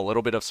give them a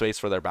little bit of space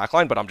for their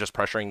backline, but I'm just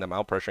pressuring them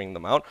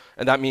out.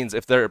 And that means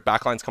if their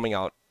backline's coming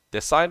out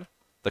this side,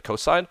 the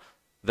coast side,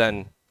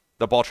 then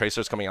the ball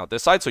tracer's coming out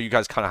this side, so you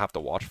guys kind of have to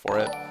watch for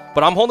it.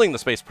 But I'm holding the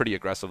space pretty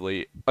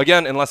aggressively.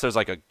 Again, unless there's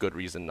like a good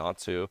reason not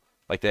to.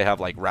 Like they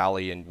have like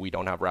rally and we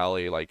don't have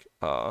rally, like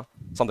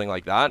something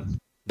like that.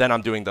 Then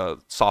I'm doing the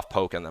soft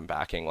poke and then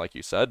backing, like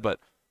you said. But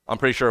I'm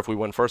pretty sure if we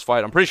win first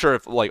fight, I'm pretty sure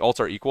if like ults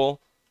are equal,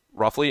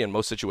 roughly in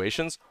most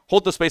situations,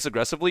 hold the space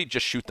aggressively,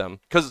 just shoot them.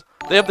 Because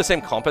they have the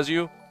same comp as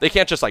you. They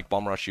can't just like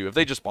bum rush you. If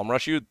they just bum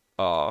rush you,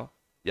 yeah,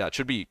 it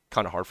should be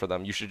kind of hard for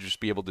them. You should just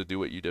be able to do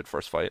what you did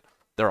first fight.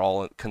 They're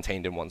all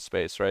contained in one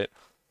space, right?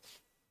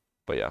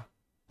 But yeah.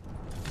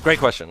 Great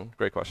question.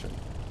 Great question.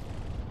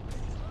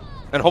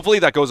 And hopefully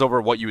that goes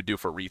over what you would do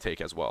for retake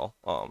as well.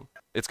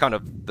 It's kind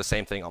of the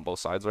same thing on both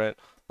sides, right?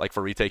 Like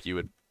for retake, you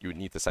would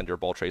need to send your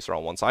ball tracer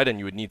on one side, and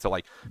you would need to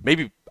like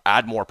maybe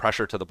add more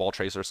pressure to the ball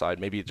tracer side.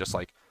 Maybe just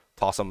like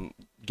toss him,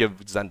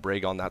 give Zen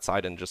Brig on that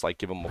side, and just like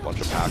give him a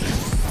bunch of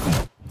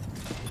packs.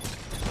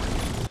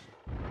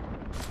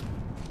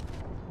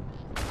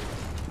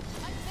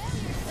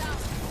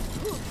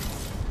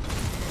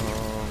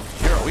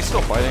 Are we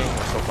still fighting?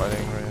 We're still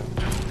fighting, right?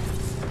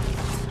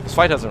 This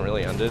fight hasn't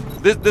really ended.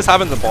 This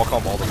happens in ball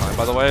comp all the time,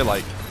 by the way.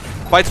 Like,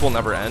 fights will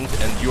never end,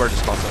 and you are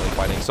just constantly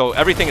fighting. So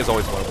everything is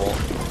always winnable.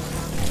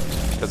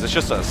 Because it's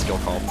just a skill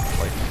comp.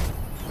 Like,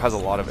 it has a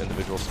lot of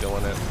individual skill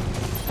in it.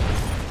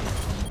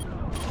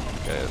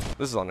 Okay,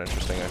 this is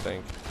uninteresting, I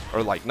think.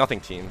 Or, like, nothing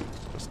team.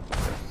 Just,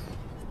 okay.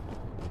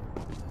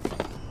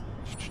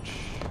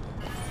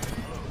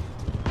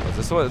 Is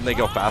this when they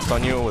go fast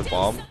on you with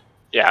bomb?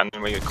 Yeah, and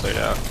then we get cleared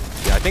out.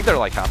 Yeah, I think they're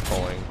like half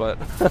pulling, but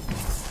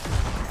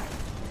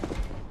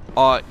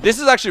this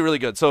is actually really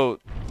good. So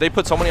they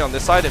put so many on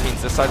this side, it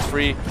means this side's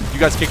free. You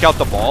guys kick out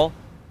the ball.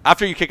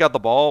 After you kick out the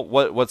ball,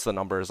 what's the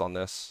numbers on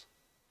this?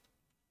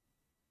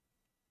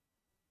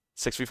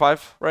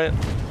 6v5, right?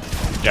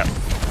 Yeah.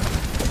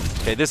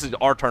 Okay, this is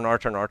our turn, our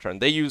turn, our turn.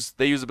 They use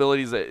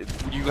abilities that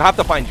you have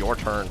to find your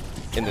turn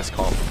in this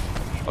comp.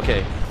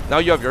 Okay, now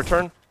you have your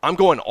turn. I'm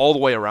going all the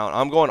way around.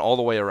 I'm going all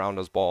the way around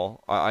as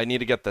ball. I need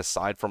to get this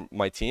side from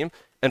my team.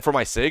 And for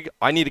my SIG,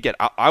 I need to get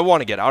out. I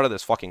want to get out of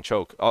this fucking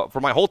choke. For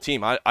my whole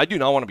team, I do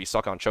not want to be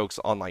stuck on chokes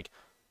on like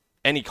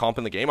any comp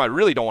in the game. I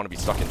really don't want to be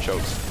stuck in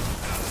chokes.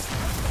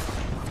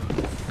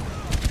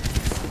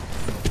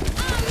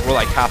 We're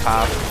like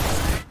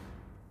half-half.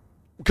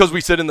 Because we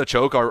sit in the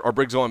choke, our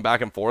Brig's going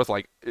back and forth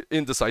like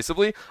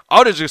indecisively. I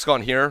would have just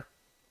gone here,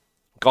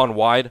 gone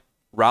wide,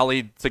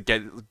 rallied to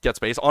get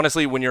space.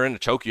 Honestly, when you're in a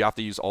choke, you have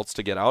to use ults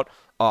to get out.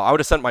 I would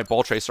have sent my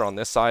ball tracer on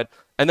this side.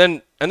 And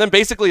then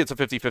basically it's a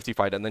 50-50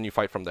 fight, and then you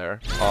fight from there.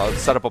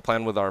 Set up a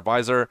plan with our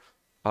visor,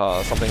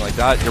 something like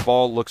that. Your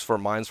ball looks for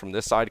mines from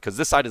this side, because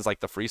this side is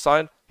like the free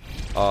side.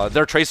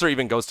 Their tracer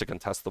even goes to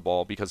contest the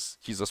ball because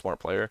he's a smart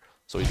player,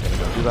 so he's going to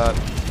go do that.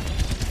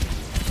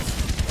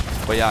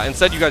 But yeah,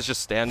 instead you guys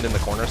just stand in the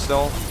corner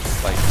still.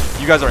 Like,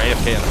 you guys are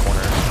AFK in the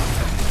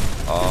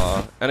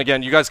corner. And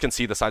again, you guys can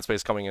see the side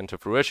space coming into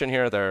fruition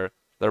here.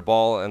 Their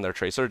ball and their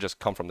tracer just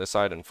come from this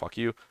side and fuck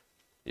you.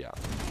 Yeah.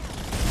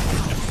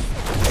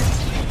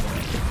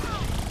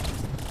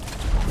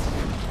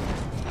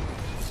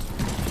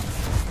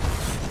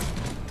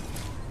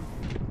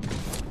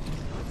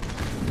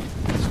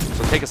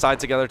 So take a side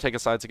together, take a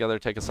side together,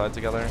 take a side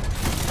together.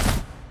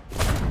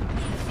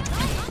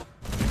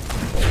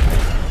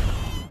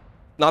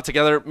 Not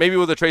together. Maybe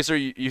with a tracer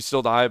you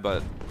still die,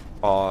 but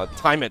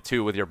time it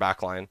too with your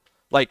backline.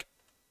 Like,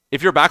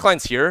 if your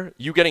backline's here,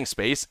 you getting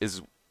space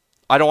is,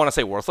 I don't want to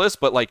say worthless,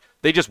 but like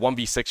they just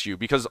 1v6 you,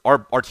 because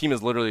our team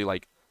is literally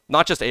like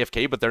not just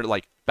AFK, but they're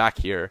like back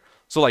here.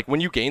 So like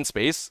when you gain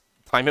space,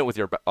 time it with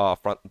your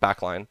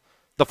backline.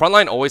 The front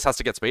line always has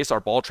to get space. Our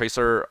ball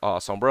tracer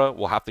Sombra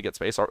will have to get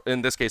space.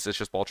 In this case, it's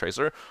just ball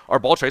tracer. Our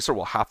ball tracer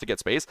will have to get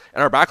space,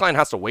 and our backline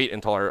has to wait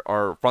until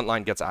our front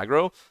line gets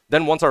aggro.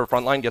 Then once our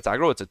front line gets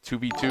aggro, it's a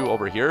 2v2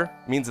 over here.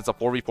 Means it's a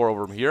 4v4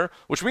 over here,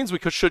 which means we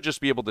should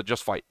just be able to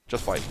just fight.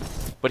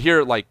 But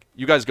here, like,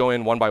 you guys go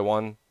in one by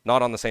one,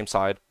 not on the same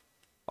side.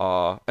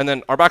 And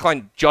then our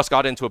backline just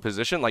got into a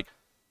position. Like,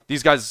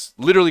 These guys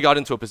literally got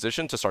into a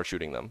position to start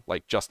shooting them,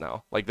 like just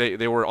now. Like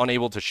they were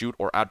unable to shoot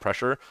or add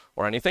pressure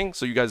or anything.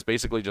 So you guys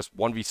basically just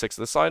 1v6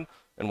 this side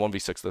and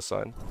 1v6 this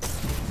side.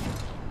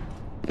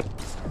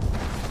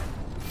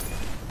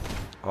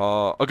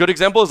 A good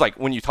example is like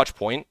when you touch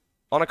point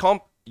on a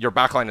comp, your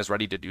backline is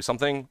ready to do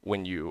something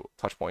when you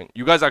touch point.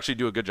 You guys actually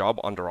do a good job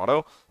on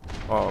Dorado.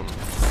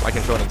 I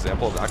can show an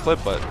example of that clip,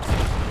 but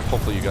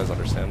hopefully you guys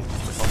understand the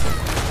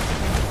concept.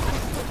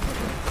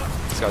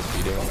 This guy's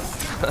feeding on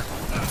it.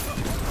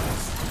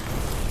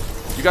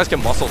 You guys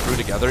can muscle through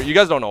together. You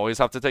guys don't always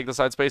have to take the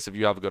side space. If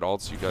you have good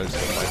ults, you guys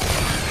can, like,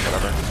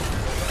 whatever.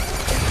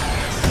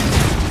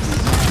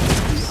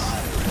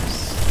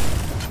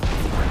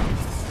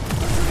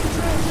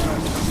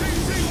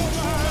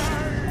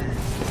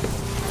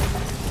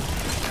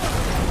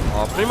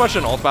 Pretty much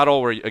an ult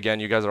battle where, again,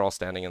 you guys are all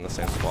standing in the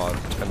same spot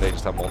and they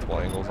just have multiple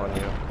angles on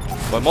you.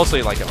 But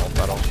mostly like an ult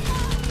battle.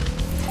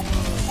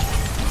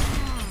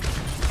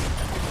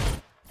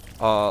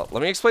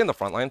 Let me explain the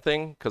frontline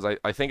thing, because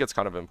I think it's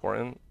kind of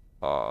important.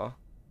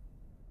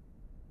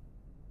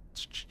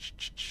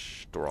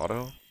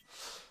 Dorado.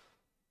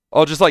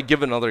 I'll just like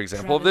give another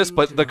example of this,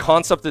 but the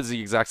concept is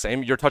the exact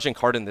same. You're touching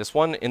card in this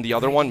one. In the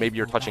other one, maybe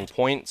you're touching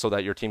point so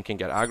that your team can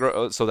get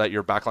aggro, so that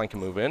your backline can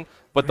move in.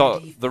 But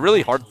the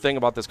really hard thing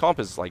about this comp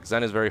is like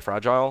Zen is very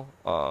fragile.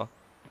 Oh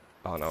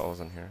no, it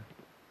wasn't here.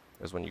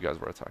 It was when you guys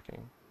were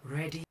attacking.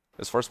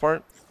 This first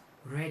part.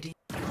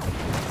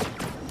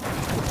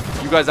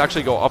 You guys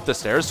actually go up the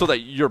stairs so that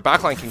your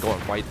backline can go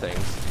and fight things.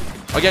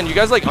 Again, you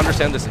guys like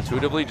understand this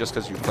intuitively just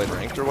because you played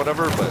ranked or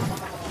whatever, but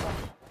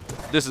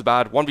this is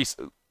bad.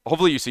 1v.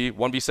 Hopefully you see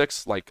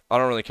 1v6. Like I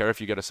don't really care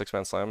if you get a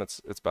 6-man slam.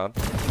 It's bad.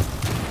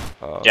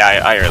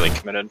 Yeah, I early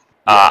committed.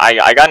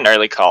 I got an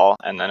early call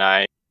and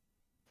then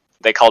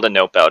they called a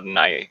nope out and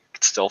I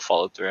still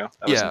followed through.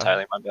 That was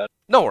entirely my bad.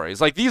 No worries.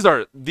 Like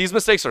these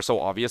mistakes are so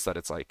obvious that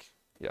it's like,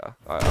 yeah,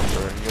 I'm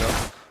sure, you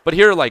know. But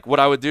here, like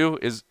what I would do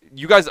is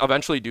you guys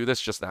eventually do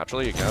this just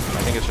naturally again.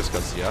 I think it's just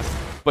because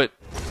but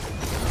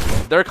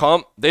their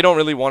comp, they don't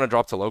really want to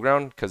drop to low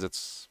ground because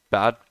it's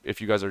bad if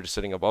you guys are just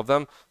sitting above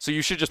them. So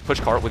you should just push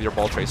cart with your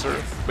ball tracer,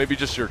 maybe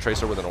just your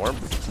tracer with an orb,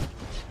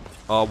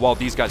 while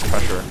these guys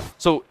pressure.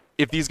 So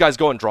if these guys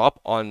go and drop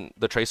on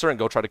the tracer and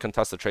go try to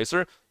contest the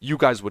tracer, you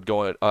guys would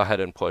go ahead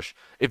and push.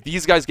 If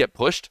these guys get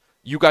pushed,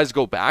 you guys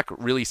go back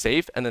really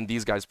safe, and then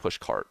these guys push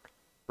cart,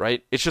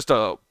 right? It's just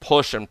a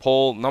push and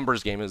pull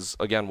numbers game is,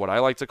 again, what I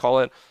like to call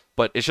it,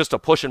 but it's just a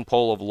push and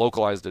pull of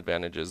localized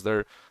advantages.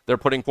 They're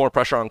putting more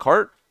pressure on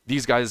cart.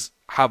 These guys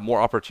have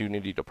more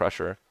opportunity to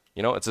pressure.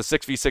 You know, it's a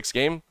 6v6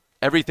 game.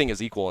 Everything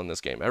is equal in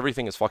this game.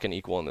 Everything is fucking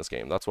equal in this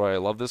game. That's why I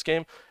love this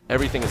game.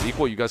 Everything is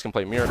equal. You guys can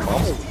play mirror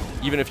comps.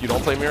 Even if you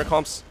don't play mirror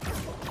comps,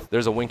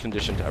 there's a win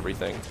condition to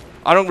everything.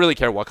 I don't really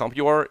care what comp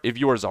you are. If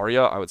you are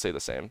Zarya, I would say the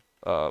same.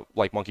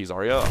 Like Monkey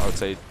Zarya, I would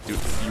say you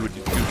would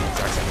do the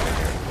exact same thing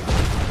here.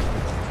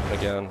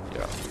 Again,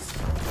 yeah.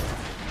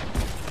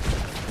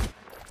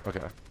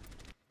 Okay.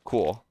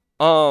 Cool.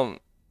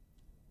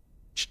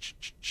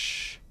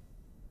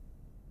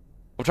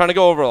 I'm trying to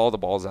go over all the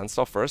balls and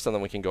stuff first, and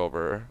then we can go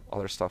over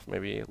other stuff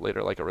maybe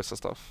later, like Orisa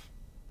stuff.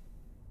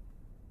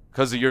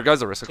 Because your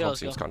guys' Orisa comp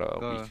seems kind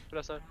of weak.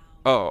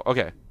 Oh,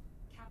 okay.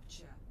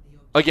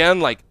 Again,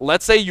 like,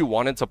 let's say you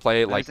wanted to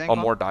play like a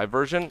more dive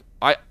version.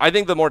 I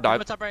think the more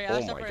dive. Oh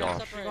my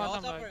gosh.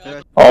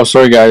 Oh,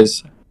 sorry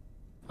guys.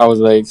 I was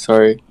late.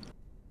 Sorry.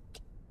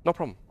 No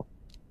problem.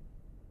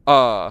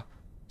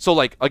 So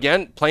like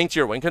again, playing to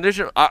your win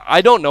condition,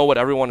 I don't know what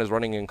everyone is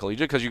running in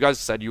Collegiate because you guys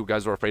said you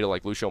guys were afraid of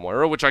like Lucio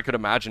Moira, which I could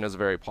imagine is a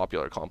very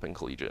popular comp in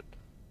Collegiate.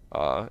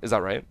 Is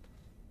that right?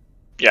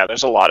 Yeah,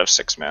 there's a lot of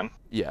 6-man.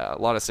 Yeah, a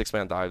lot of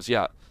 6-man dives.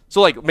 Yeah. So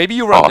like maybe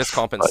you run this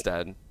comp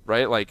instead,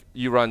 right? Like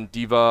you run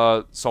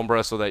Diva,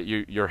 Sombra so that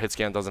your hit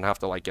scan doesn't have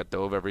to like get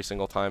dove every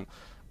single time.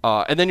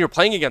 And then you're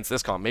playing against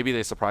this comp. Maybe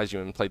they surprise you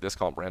and play this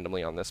comp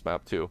randomly on this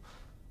map too.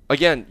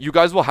 Again, you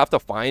guys will have to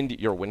find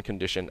your win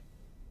condition.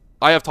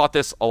 I have taught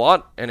this a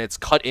lot, and it's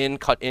cut in,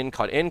 cut in,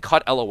 cut in,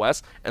 cut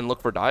LOS, and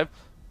look for dive.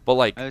 But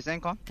like,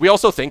 we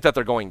also think that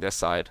they're going this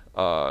side,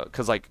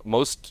 because like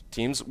most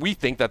teams, we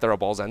think that they're a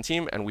balls end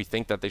team, and we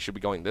think that they should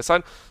be going this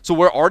side. So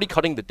we're already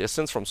cutting the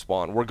distance from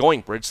spawn. We're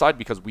going bridge side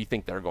because we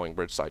think they're going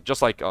bridge side,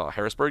 just like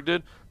Harrisburg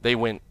did. They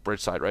went bridge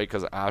side, right?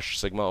 Because Ash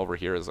Sigma over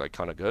here is like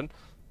kind of good.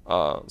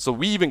 So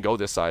we even go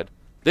this side.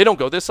 They don't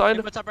go this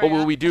side, but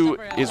what we do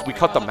is we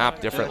cut the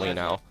map differently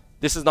now.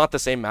 This is not the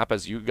same map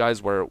as you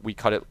guys where we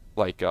cut it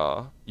like,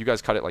 you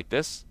guys cut it like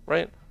this,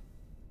 right?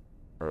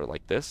 Or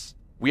like this.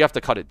 We have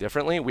to cut it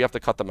differently. We have to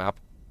cut the map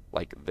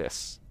like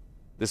this.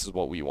 This is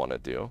what we want to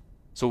do.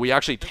 So we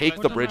actually take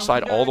the bridge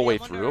side all the way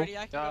through.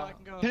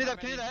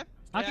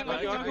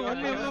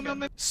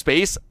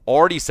 Space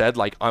already said,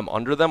 like, I'm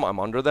under them,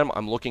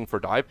 I'm looking for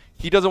dive.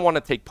 He doesn't want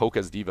to take poke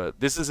as Diva.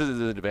 This is his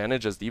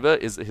advantage as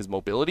Diva, is his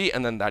mobility,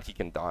 and then that he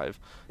can dive.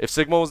 If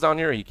Sigma was down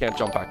here, he can't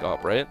jump back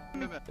up, right?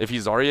 If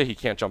he's Zarya, he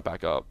can't jump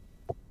back up.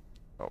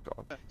 Oh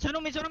god.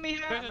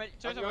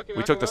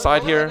 We took the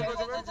side here.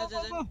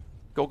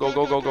 Go.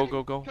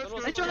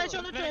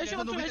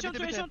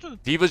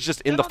 Diva's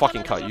just in the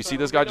fucking cut. You see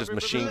this guy just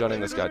machine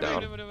gunning this guy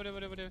down.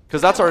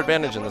 Because that's our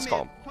advantage in this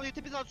comp.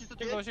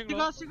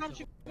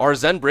 Our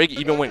Zen Brig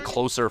even went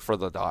closer for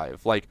the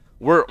dive. Like,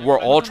 we're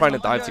all trying to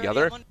dive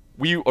together.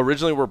 We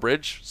originally were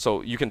bridge,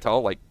 so you can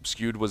tell, like,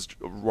 Skewed was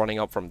running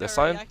up from this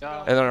side.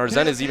 And then our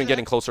Zen is even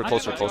getting closer.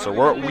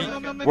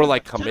 We're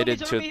like,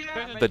 committed to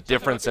the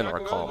difference in our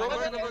comp.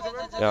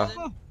 Yeah.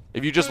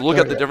 If you just look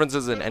at the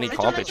differences in any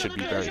comp, it should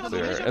be very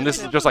clear. And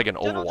this is just like an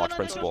Overwatch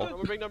principle,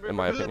 in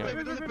my opinion.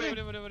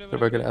 If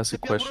I could ask a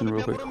question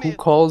real quick, who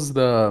calls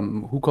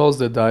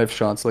the dive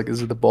shots? Like,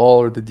 is it the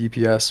ball or the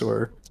DPS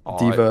or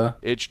Diva?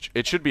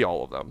 It should be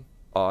all of them.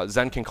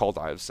 Zen can call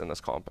dives in this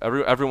comp.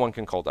 Everyone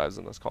can call dives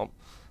in this comp.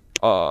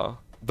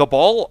 The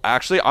ball,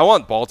 actually, I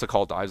want ball to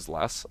call dives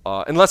less.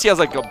 Unless he has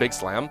like a big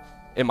slam.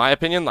 In my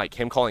opinion, like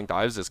him calling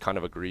dives is kind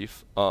of a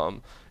grief.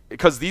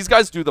 Because these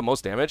guys do the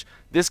most damage.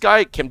 This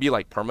guy can be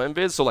like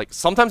perma-invis, so like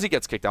sometimes he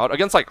gets kicked out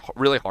against like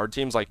really hard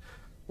teams. Like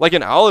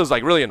an Owl is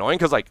like really annoying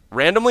because like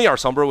randomly our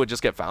Sombra would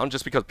just get found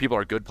just because people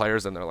are good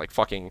players and they're like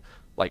fucking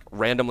like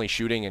randomly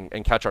shooting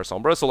and catch our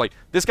Sombra. So like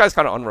this guy's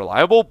kind of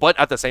unreliable, but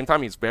at the same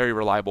time he's very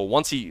reliable.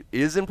 Once he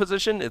is in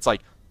position, it's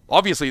like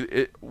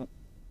obviously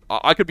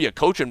I could be a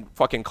coach and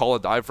fucking call a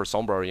dive for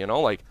Sombra, you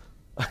know, like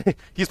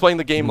he's playing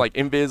the game like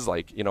invis,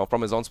 like, you know,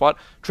 from his own spot.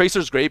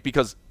 Tracer's great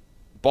because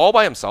Ball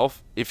by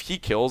himself, if he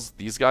kills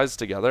these guys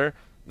together,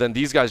 then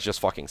these guys just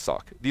fucking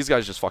suck. These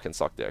guys just fucking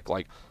suck dick.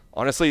 Like,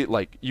 honestly,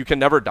 like, you can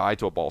never die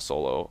to a Ball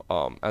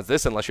solo as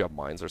this unless you have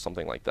mines or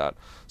something like that.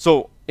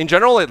 So, in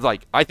general,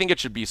 like, I think it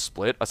should be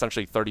split,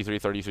 essentially 33,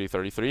 33,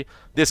 33.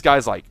 This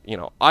guy's like, you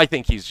know, I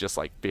think he's just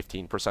like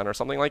 15% or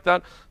something like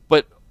that.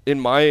 But on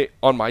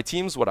my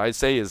teams, what I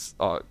say is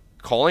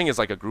calling is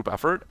like a group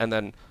effort, and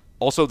then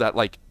also that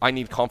like I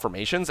need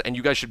confirmations, and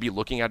you guys should be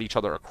looking at each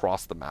other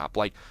across the map.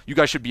 Like, you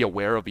guys should be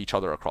aware of each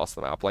other across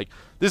the map. Like,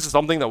 this is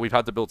something that we've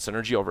had to build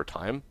synergy over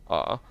time.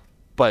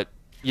 But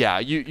yeah,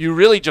 you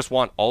really just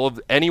want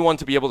anyone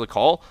to be able to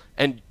call,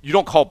 and you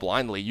don't call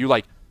blindly. You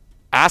like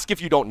ask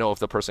if you don't know if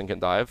the person can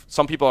dive.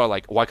 Some people are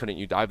like, why couldn't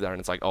you dive there? And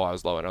it's like, oh, I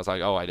was low. And I was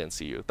like, oh, I didn't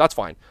see you. That's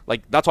fine.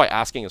 Like, that's why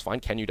asking is fine.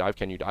 Can you dive?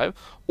 Can you dive?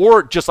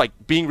 Or just like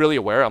being really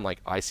aware. I'm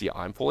like, I see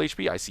I'm full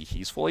HP. I see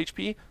he's full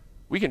HP.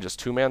 We can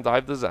just 2-man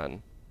dive the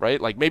Zen. Right?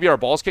 Like, maybe our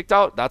ball's kicked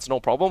out. That's no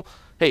problem.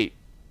 Hey,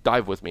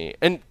 dive with me.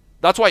 And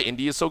that's why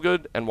Indy is so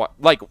good. And why,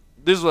 like,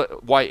 this is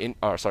why,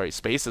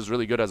 Space is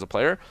really good as a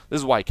player. This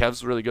is why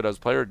Kev's really good as a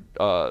player.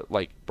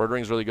 Like,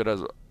 Birdring's really good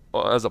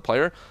as a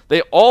player. They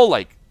all,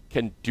 like,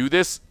 can do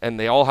this, and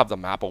they all have the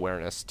map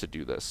awareness to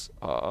do this.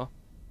 To,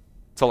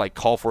 like,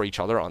 call for each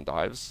other on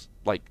dives.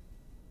 Like,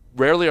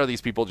 rarely are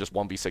these people just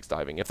 1v6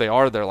 diving. If they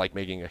are, they're, like,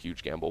 making a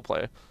huge gamble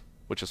play,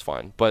 which is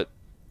fine. But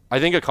I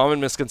think a common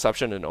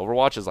misconception in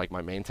Overwatch is like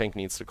my main tank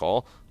needs to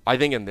call. I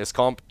think in this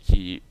comp,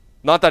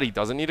 not that he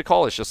doesn't need to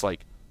call, it's just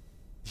like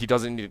it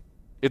doesn't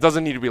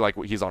need to be like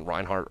he's on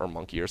Reinhardt or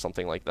Monkey or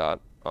something like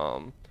that.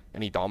 And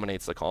he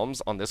dominates the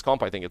comms. On this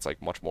comp, I think it's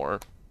like much more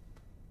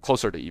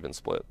closer to even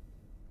split.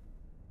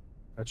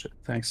 Gotcha.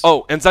 Thanks.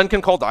 Oh, and Zen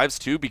can call dives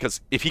too, because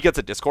if he gets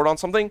a Discord on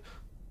something,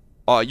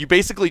 you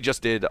basically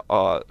just did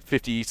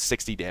 50,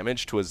 60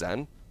 damage to a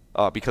Zen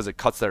because it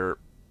cuts their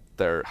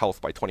health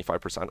by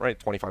 25%, right?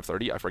 25,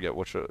 30, I forget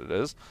which it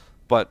is.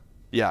 But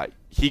yeah,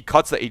 he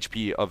cuts the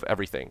HP of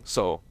everything.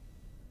 So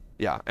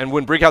yeah, and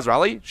when Brig has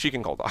rally, she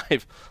can call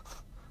dive.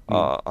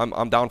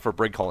 I'm down for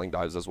Brig calling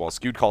dives as well.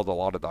 Skewed called a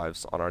lot of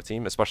dives on our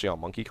team, especially on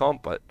Monkey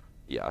comp, but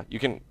yeah,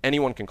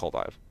 anyone can call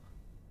dive.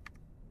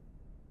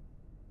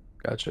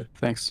 Gotcha.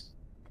 Thanks.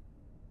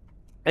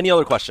 Any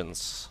other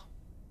questions?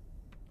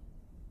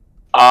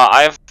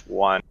 I have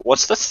one.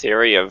 What's the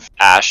theory of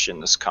Ashe in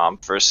this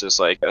comp versus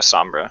like a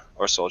Sombra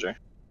or Soldier?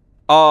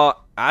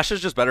 Ashe is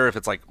just better if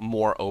it's like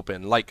more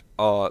open. Like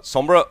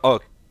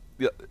Sombra,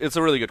 it's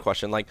a really good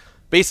question. Like,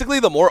 basically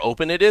the more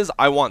open it is,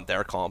 I want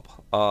their comp.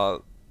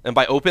 And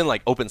by open,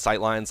 like open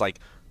sightlines, like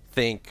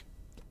think,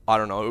 I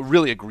don't know, a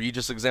really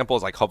egregious example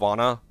is like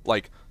Havana.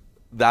 Like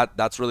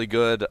that's really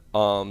good.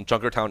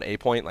 Junkertown A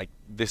point, like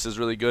this is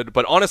really good.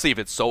 But honestly, if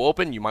it's so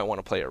open, you might want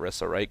to play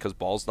Orisa, right? Because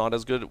ball's not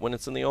as good when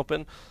it's in the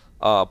open.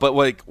 But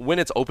like when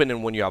it's open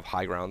and when you have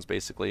high grounds,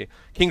 basically.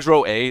 King's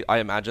Row A, I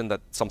imagine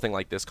that something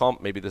like this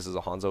comp, maybe this is a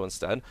Hanzo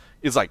instead,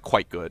 is like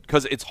quite good.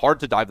 Because it's hard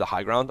to dive the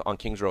high ground on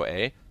King's Row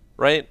A,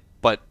 right?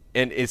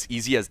 And it's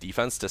easy as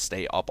defense to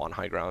stay up on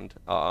high ground.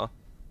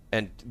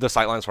 And the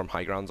sightlines from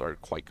high grounds are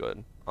quite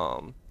good.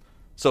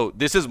 So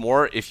this is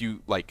more if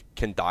you like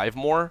can dive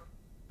more.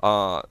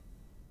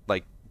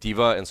 Like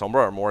Diva and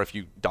Sombra are more if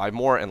you dive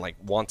more and like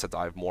want to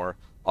dive more.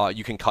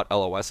 You can cut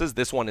LOSs.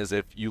 This one is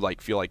if you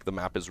like feel like the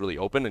map is really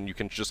open and you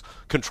can just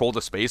control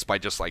the space by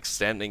just like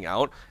standing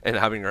out and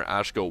having your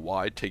Ashe go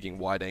wide, taking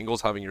wide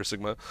angles, having your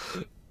Sigma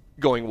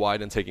going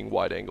wide and taking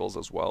wide angles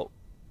as well.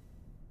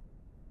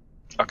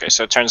 Okay,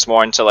 so it turns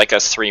more into like a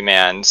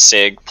 3-man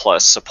Sig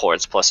plus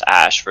supports plus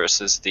Ashe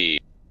versus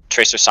the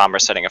Tracer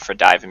Sombra setting up for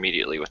dive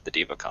immediately with the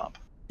Diva comp.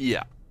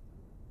 Yeah.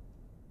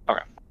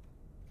 Okay.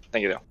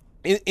 Thank you though.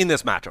 In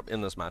this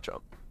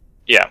matchup.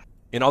 Yeah.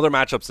 In other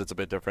matchups, it's a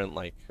bit different.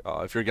 Like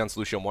if you're against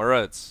Lucio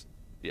Moira, it's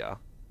a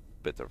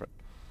bit different.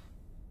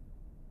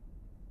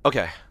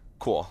 Okay,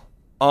 cool.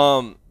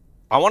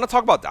 I want to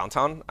talk about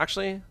downtown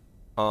actually,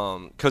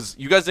 because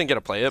you guys didn't get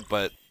to play it,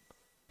 but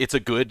it's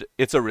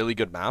a really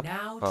good map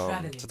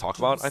to talk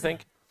about. I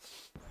think.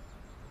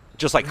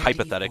 Just like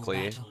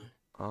hypothetically.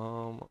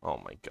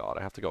 Oh my god,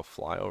 I have to go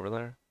fly over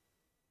there.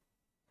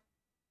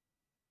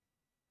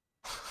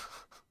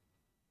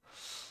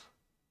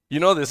 You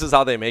know, this is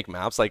how they make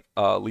maps, like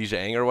Li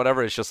Jiang or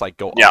whatever. It's just like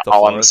go up the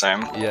all on forest.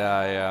 the same.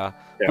 Yeah.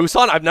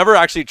 Busan, I've never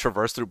actually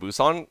traversed through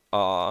Busan.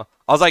 I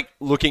was like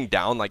looking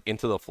down like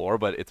into the floor,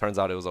 but it turns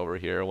out it was over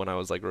here when I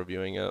was like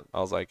reviewing it.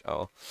 I was like,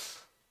 oh,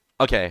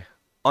 okay.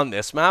 On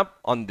this map,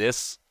 on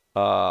this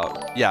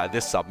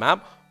this sub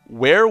map,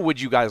 where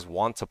would you guys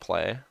want to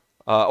play?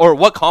 Or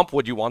what comp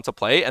would you want to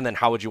play, and then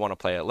how would you want to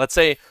play it? Let's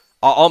say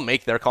I'll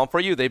make their comp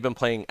for you. They've been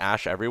playing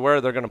Ashe everywhere.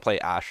 They're gonna play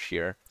Ashe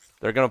here.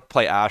 They're going to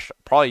play Ashe,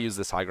 probably use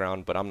this high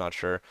ground, but I'm not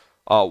sure.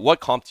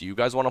 What comp do you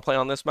guys want to play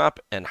on this map,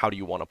 and how do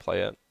you want to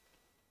play it?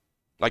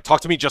 Like,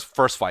 talk to me just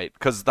first fight,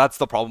 because that's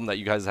the problem that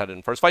you guys had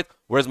in first fight.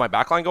 Where's my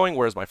backline going?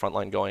 Where's my front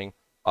line going?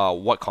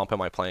 What comp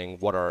am I playing?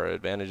 What are our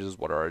advantages?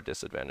 What are our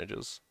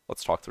disadvantages?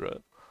 Let's talk through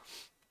it.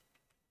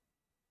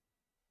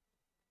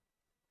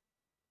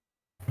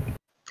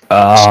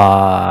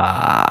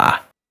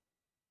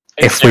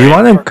 If we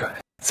want to...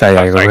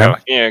 Sorry, go.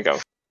 Yeah, go.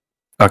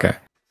 Okay.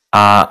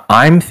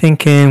 I'm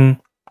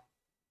thinking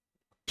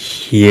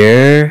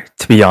here,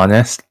 to be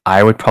honest,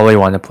 I would probably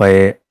want to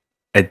play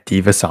a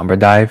D.Va Sombra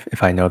dive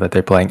if I know that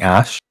they're playing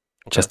Ashe,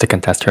 just to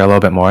contest her a little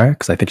bit more,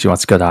 because I think she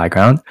wants to go to high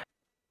ground.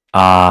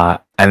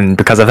 And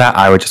because of that,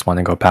 I would just want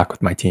to go back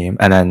with my team,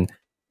 and then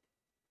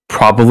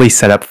probably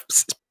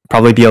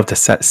be able to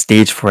set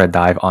stage for a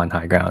dive on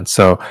high ground.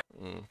 So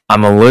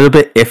I'm a little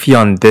bit iffy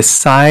on this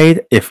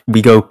side if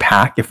we go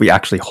pack, if we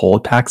actually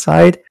hold pack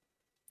side,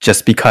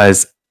 just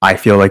because I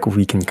feel like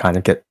we can kind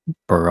of get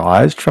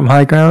barraged from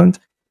high ground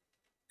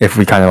if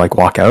we kind of like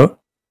walk out,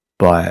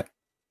 but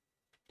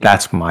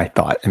that's my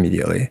thought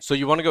immediately. So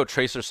you want to go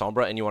Tracer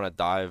Sombra and you want to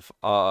dive.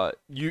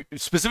 You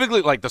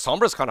specifically, like, the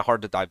Sombra is kind of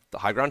hard to dive the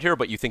high ground here,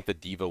 but you think the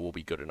D.Va will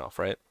be good enough,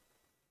 right?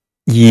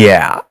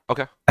 Yeah.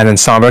 Okay. And then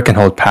Sombra can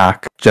hold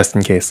pack just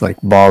in case like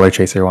Ball or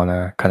Tracer want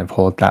to kind of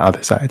hold that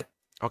other side.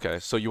 Okay,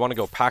 so you want to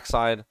go pack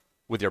side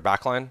with your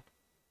backline.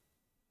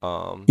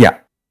 Yeah.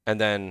 And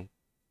then,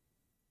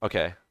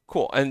 okay.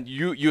 Cool. And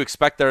you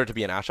expect there to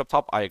be an Ashe up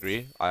top? I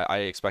agree. I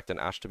expect an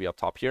Ashe to be up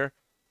top here,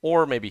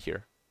 or maybe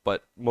here,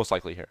 but most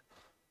likely here.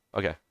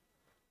 Okay.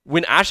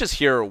 When Ashe is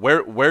here,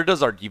 where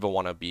does our D.Va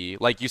want to be?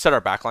 Like you said,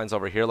 our backline's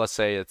over here. Let's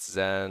say it's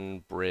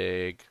Zen,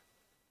 Brig,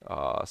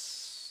 not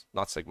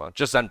Sigma,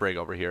 just Zen, Brig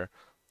over here.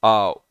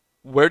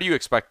 Where do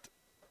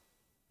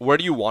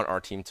you want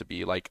our team to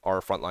be? Like our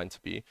front line to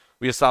be?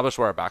 We established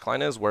where our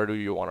backline is. Where do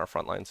you want our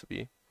front line to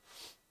be?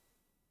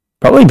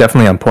 Probably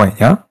definitely on point.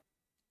 Yeah.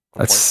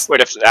 Wait,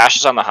 if Ashe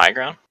is on the high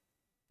ground?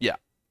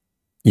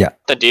 Yeah.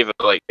 The D.Va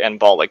and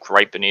Ball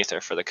right beneath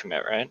her for the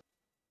commit, right?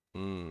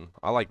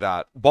 I like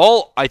that.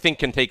 Ball, I think,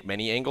 can take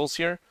many angles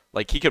here.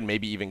 Like he could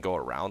maybe even go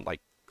around. Like,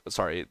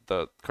 sorry,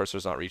 the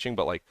cursor's not reaching,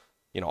 but like,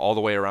 you know, all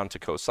the way around to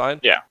coast side.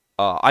 Yeah.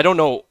 I don't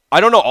know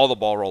all the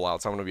ball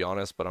rollouts. I'm gonna be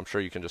honest, but I'm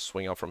sure you can just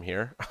swing up from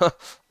here.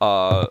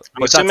 I'm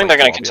assuming they're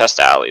gonna contest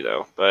alley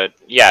though. But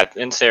yeah,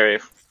 in theory.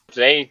 If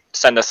they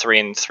send a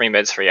 3 and 3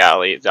 mids for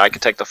Yali, I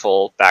could take the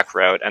full back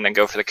route and then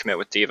go for the commit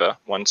with D.Va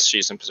once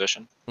she's in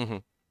position.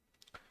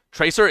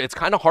 Tracer, it's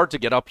kind of hard to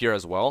get up here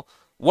as well.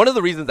 One of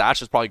the reasons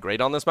Ashe is probably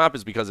great on this map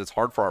is because it's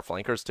hard for our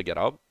flankers to get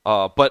up.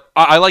 But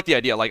I like the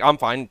idea. Like, I'm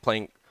fine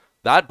playing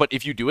that, but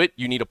if you do it,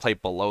 you need to play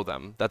below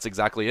them. That's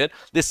exactly it.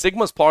 This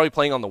Sigma's probably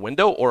playing on the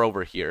window or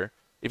over here.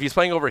 If he's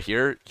playing over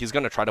here, he's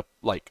going to try to,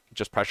 like,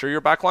 just pressure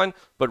your backline.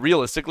 But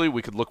realistically,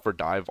 we could look for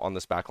dive on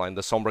this backline.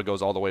 The Sombra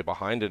goes all the way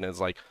behind and is,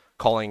 like,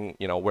 calling,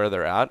 you know, where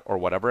they're at or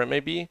whatever it may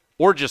be.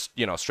 Or just,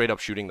 you know, straight up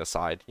shooting the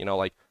side. You know,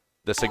 like,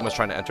 the Sigma's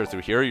trying to enter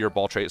through here. Your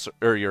Ball Tracer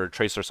or your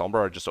Tracer Sombra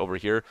are just over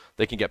here.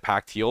 They can get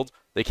packed, healed.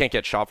 They can't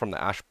get shot from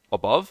the Ashe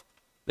above.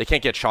 They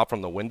can't get shot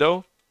from the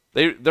window.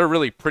 They're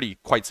really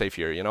quite safe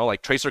here, you know?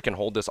 Like, Tracer can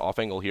hold this off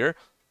angle here.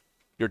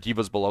 Your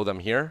D.Va's below them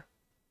here.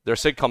 Their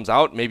Sig comes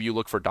out, maybe you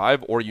look for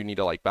dive, or you need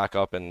to like back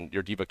up and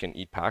your D.Va can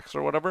eat packs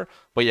or whatever.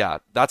 But yeah,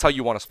 that's how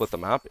you want to split the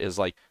map, is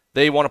like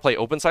they want to play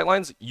open sight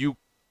lines, you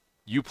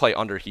play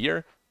under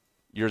here.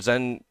 Your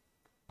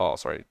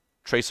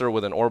Tracer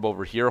with an orb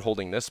over here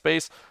holding this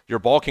space. Your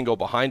Ball can go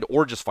behind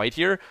or just fight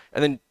here.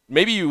 And then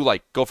maybe you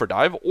like go for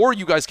dive, or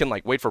you guys can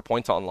like wait for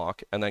point to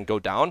unlock and then go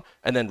down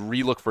and then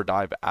re-look for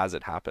dive as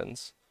it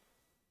happens.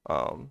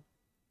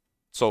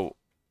 So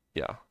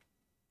yeah.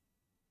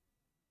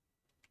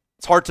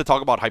 It's hard to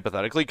talk about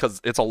hypothetically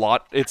because it's a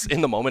lot. It's in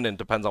the moment and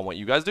depends on what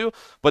you guys do.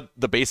 But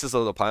the basis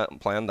of the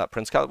plan that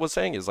Prince Cat was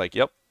saying is like,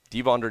 yep,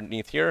 D.Va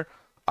underneath here.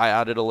 I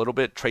added a little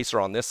bit. Tracer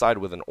on this side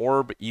with an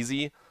orb,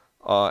 easy.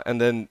 And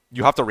then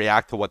you have to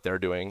react to what they're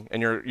doing,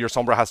 and your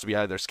Sombra has to be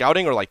either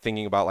scouting or like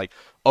thinking about like,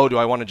 oh, do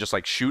I want to just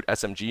like shoot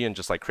SMG and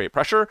just like create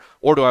pressure,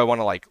 or do I want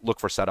to like look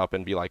for setup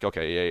and be like,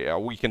 okay, yeah,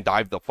 we can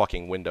dive the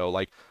fucking window.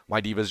 Like my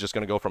D.Va's just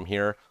gonna go from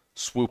here,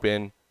 swoop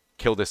in,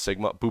 kill this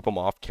Sigma, boop him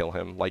off, kill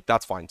him. Like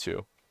that's fine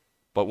too.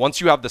 But once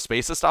you have the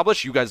space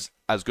established, you guys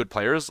as good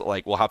players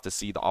like will have to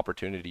see the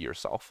opportunity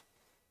yourself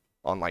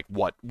on like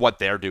what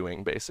they're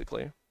doing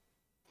basically.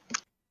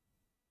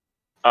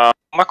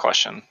 My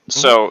question.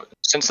 So,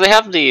 since they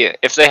have the,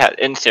 if they had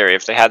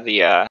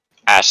the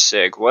Ash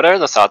Sig, what are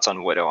the thoughts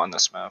on Widow on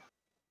this map?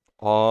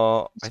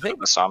 I think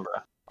the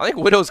Sombra. I think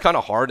Widow's kind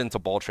of hard into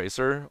Ball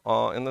Tracer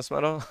in this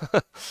meta.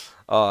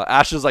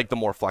 Ash is like the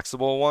more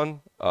flexible one.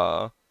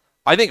 I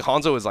think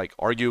Hanzo is like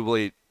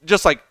arguably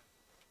just like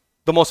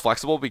the most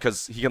flexible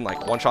because he can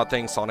like one-shot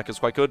things. Sonic is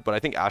quite good, but I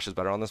think Ash is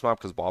better on this map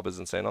because Bob is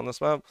insane on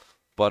this map.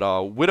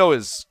 But Widow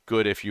is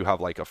good if you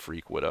have like a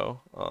freak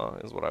Widow,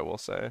 is what I will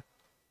say.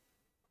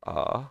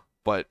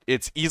 But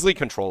it's easily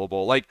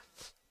controllable. Like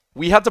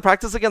we had to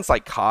practice against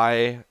like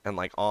Kai and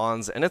like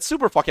Ons, and it's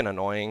super fucking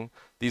annoying.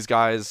 These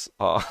guys,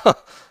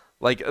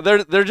 like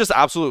they're just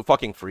absolute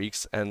fucking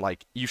freaks, and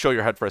like you show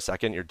your head for a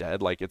second, you're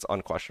dead. Like it's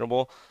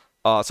unquestionable.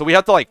 So we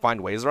have to like find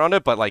ways around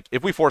it. But like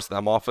if we force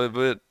them off of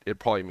it, it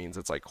probably means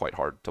it's like quite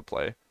hard to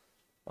play.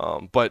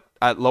 But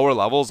at lower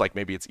levels, like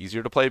maybe it's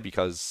easier to play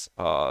because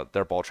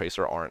their Ball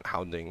Tracer aren't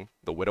hounding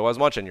the Widow as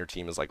much, and your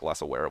team is like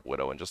less aware of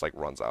Widow and just like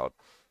runs out.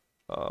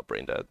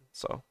 Brain dead.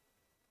 So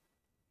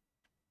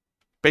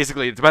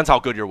basically, it depends how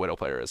good your Widow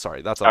player is.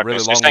 Sorry, that's a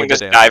really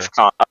long-winded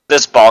answer.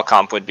 This ball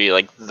comp would be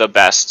like the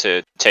best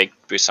to take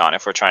Busan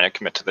if we're trying to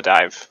commit to the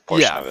dive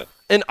portion of it.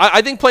 And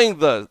I think playing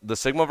the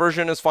Sigma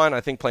version is fine.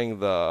 I think playing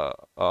the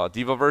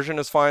D.Va version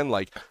is fine.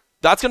 Like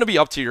that's gonna be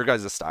up to your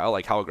guys' style,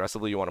 like how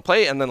aggressively you want to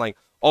play, and then like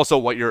also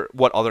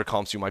what other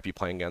comps you might be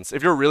playing against.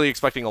 If you're really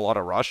expecting a lot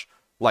of rush,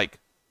 like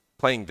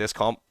playing this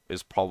comp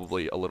is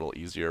probably a little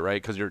easier,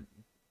 right? Because your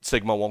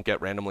Sigma won't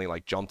get randomly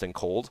like jumped and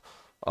cold.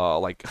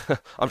 Like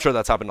I'm sure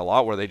that's happened a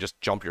lot where they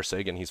just jump your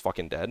Sig and he's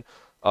fucking dead.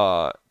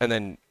 And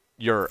then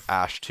your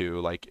Ash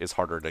too, like is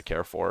harder to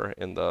care for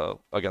in the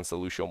against the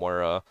Lucio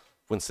Moira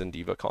Winston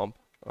D.Va comp.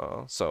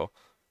 So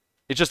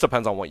it just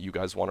depends on what you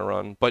guys want to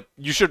run. But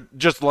you should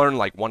just learn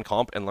like one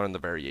comp and learn the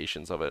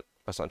variations of it,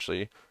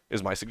 essentially,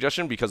 is my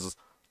suggestion, because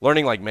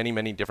learning like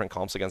many different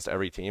comps against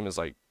every team is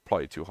like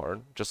probably too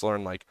hard. Just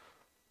learn like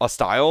a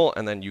style,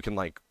 and then you can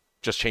like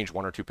just change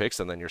one or two picks,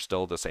 and then you're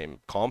still the same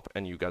comp,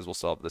 and you guys will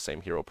still have the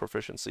same hero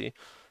proficiency.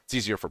 It's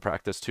easier for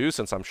practice too,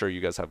 since I'm sure you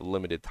guys have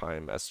limited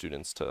time as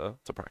students to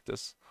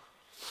practice.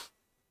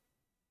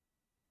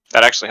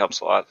 That actually helps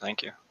a lot.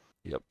 Thank you.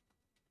 Yep.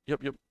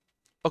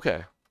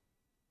 Okay.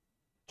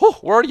 Oh,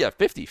 we're already at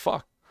 50.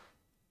 Fuck.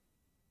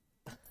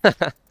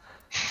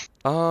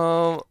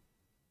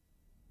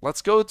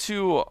 Let's go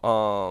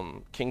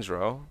to King's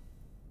Row.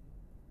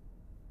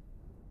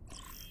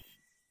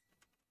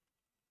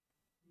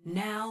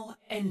 Now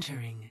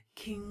entering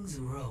King's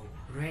Row,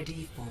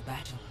 ready for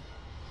battle.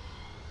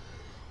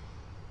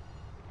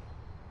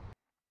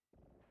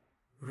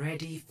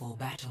 Ready for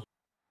battle.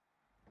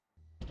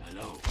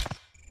 Hello.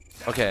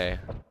 Okay.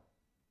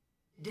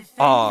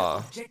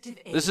 Objective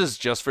A. This is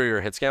just for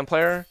your hitscan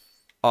player.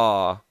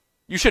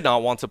 You should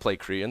not want to play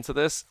Kree into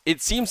this.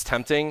 It seems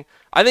tempting.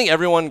 I think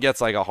everyone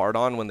gets like a hard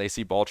on when they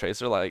see Ball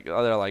Tracer. Like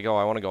they're like, oh,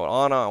 I want to go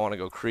Ana, I want to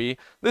go Kree.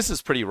 This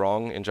is pretty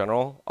wrong in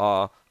general.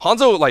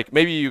 Hanzo, like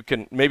maybe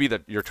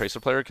your Tracer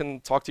player can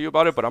talk to you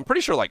about it, but I'm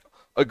pretty sure like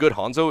a good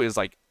Hanzo is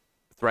like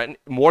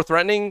more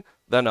threatening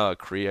than a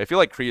Kree. I feel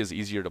like Kree is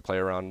easier to play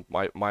around,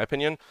 my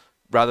opinion,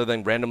 rather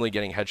than randomly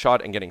getting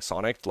headshot and getting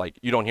sonicked. Like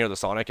you don't hear the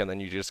sonic and then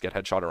you just get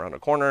headshot around a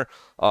corner.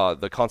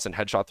 The constant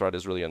headshot threat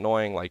is really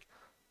annoying. Like,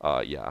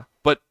 yeah,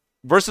 but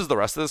versus the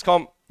rest of this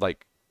comp,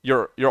 like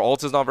your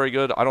ult is not very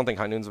good. I don't think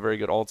High Noon's a very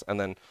good ult, and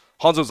then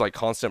Hanzo's like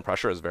constant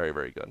pressure is very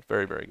good,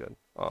 very good.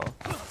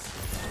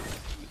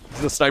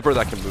 He's a sniper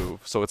that can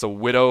move, so it's a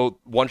Widow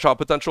one-shot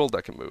potential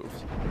that can move,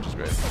 which is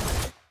great.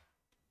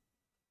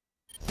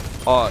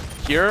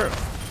 Here,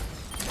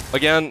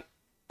 again,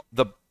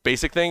 the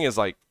basic thing is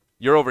like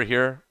you're over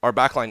here. Our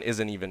backline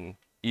isn't even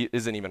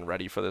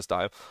ready for this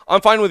dive. I'm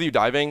fine with you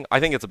diving.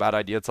 I think it's a bad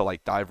idea to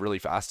like dive really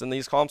fast in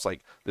these comps,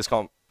 like this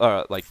comp,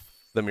 like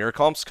the mirror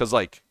comps, because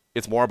like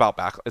it's more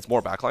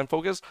backline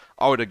focused.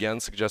 I would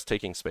again suggest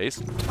taking space,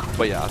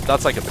 but yeah,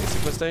 that's like a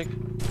basic mistake.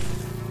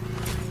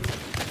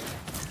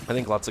 I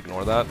think let's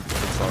ignore that.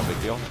 It's not a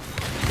big deal.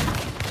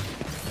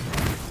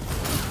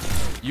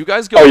 You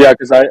guys go. Oh yeah,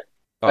 because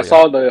I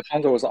saw the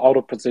Hanzo was out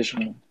of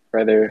position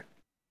right there.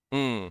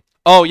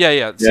 Oh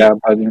yeah. See, yeah,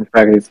 but in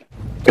fact,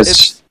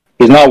 because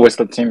he's not with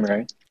the team,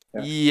 right?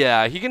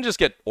 Yeah, he can just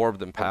get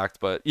orbed and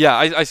packed, but yeah,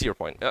 I see your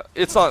point.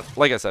 It's not,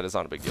 like I said, it's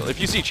not a big deal. If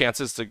you see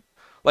chances to,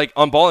 like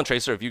on Ball and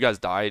Tracer, if you guys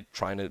died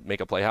trying to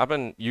make a play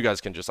happen, you guys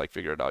can just like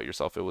figure it out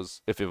yourself.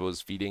 If it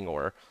was feeding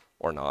or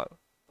not.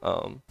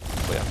 But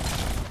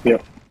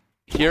yeah.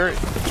 Here,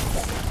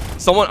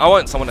 I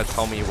want someone to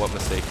tell me what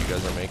mistake you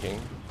guys are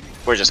making.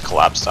 We're just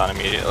collapsed on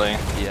immediately.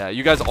 Yeah,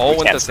 you guys all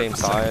went the same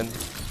side.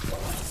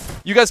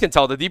 You guys can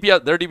tell the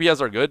DPS, their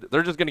DPS are good.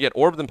 They're just gonna get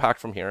orbed and packed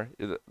from here.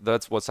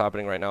 That's what's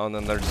happening right now, and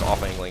then they're just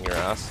off angling your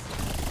ass.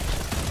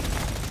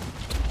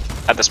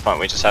 At this point,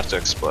 we just have to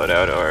explode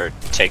out or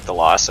take the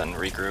loss and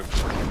regroup.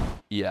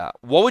 Yeah.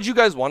 What would you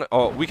guys want?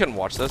 Oh, we can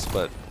watch this,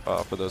 but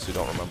for those who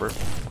don't remember,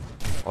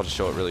 I'll just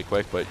show it really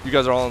quick. But you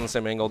guys are all on the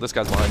same angle. This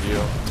guy's behind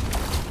you.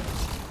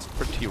 It's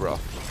pretty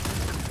rough.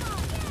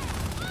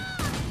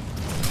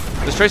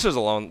 This Tracer's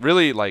alone.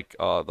 Really, like,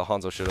 the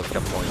Hanzo should have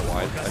kept going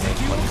wide, I think.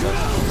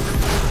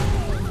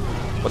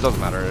 But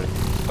doesn't matter.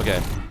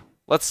 Okay.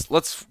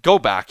 Let's go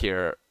back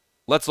here.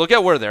 Let's look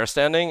at where they're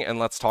standing, and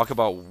let's talk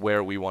about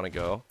where we want to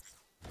go.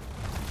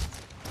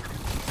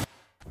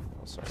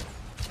 Oh, sorry.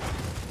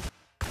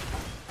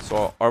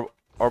 So,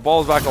 our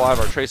ball's back alive,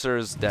 our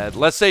Tracer's dead.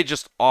 Let's say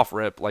just off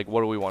rip, like,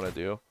 what do we want to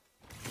do?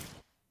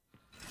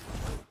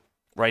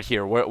 Right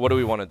here, what do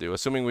we want to do?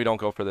 Assuming we don't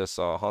go for this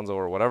Hanzo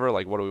or whatever,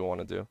 like, what do we want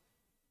to do?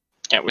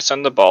 Yeah, we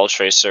send the ball,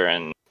 Tracer,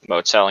 and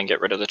Motel and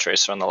get rid of the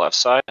Tracer on the left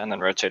side, and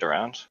then rotate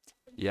around.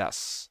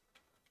 Yes.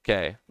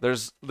 Okay.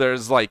 There's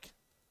like,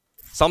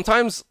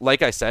 sometimes,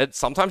 like I said,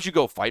 sometimes you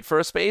go fight for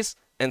a space,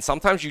 and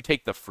sometimes you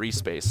take the free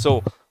space.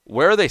 So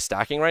where are they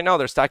stacking right now?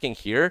 They're stacking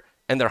here,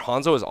 and their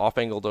Hanzo is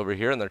off-angled over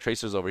here, and their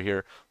Tracer's over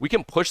here. We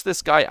can push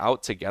this guy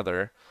out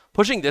together.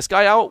 Pushing this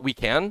guy out, we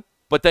can,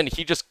 but then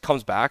he just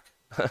comes back.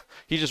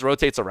 He just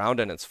rotates around,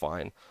 and it's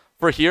fine.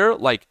 For here,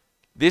 like,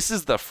 this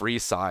is the free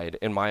side,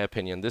 in my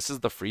opinion. This is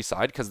the free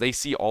side because they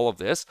see all of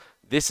this.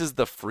 This is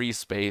the free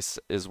space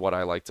is what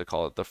I like to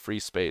call it, the free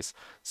space.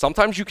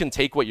 Sometimes you can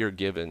take what you're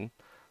given.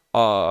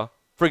 For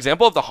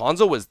example, if the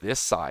Hanzo was this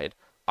side,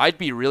 I'd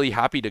be really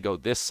happy to go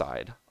this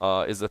side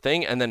is the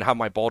thing, and then have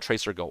my ball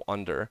Tracer go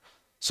under.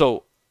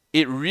 So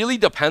it really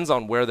depends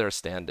on where they're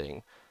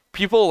standing.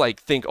 People like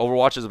think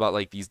Overwatch is about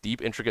like these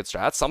deep intricate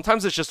strats.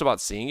 Sometimes it's just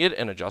about seeing it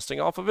and adjusting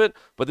off of it,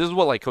 but this is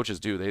what like coaches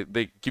do.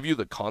 They give you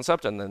the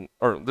concept, and then,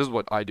 or this is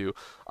what I do,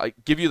 I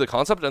give you the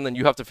concept and then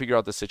you have to figure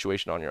out the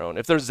situation on your own.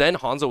 If there's Zen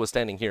Hanzo was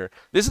standing here,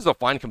 this is a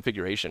fine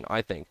configuration.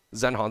 I think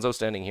Zen Hanzo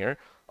standing here,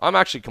 I'm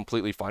actually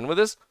completely fine with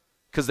this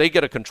because they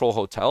get a control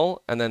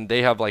hotel, and then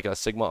they have like a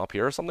Sigma up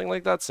here or something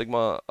like that,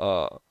 Sigma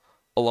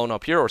alone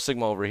up here, or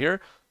Sigma over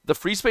here. The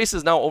free space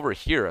is now over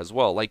here as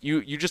well. Like,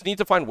 you just need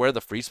to find where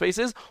the free space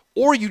is,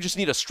 or you just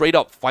need a straight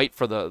up fight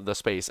for the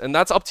space. And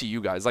that's up to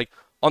you guys. Like,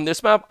 on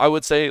this map, I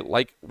would say,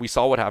 like, we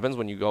saw what happens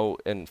when you go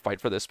and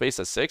fight for this space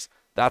as 6.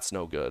 That's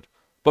no good.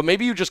 But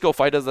maybe you just go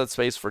fight as that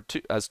space for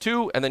as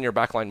 2, and then your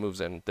backline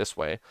moves in this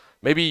way.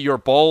 Maybe your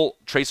ball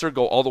Tracer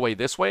go all the way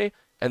this way,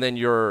 and then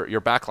your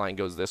backline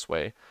goes this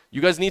way.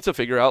 You guys need to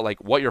figure out,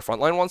 like, what your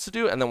frontline wants to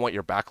do, and then what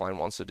your backline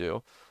wants to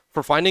do.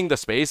 For finding the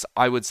space,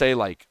 I would say,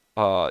 like,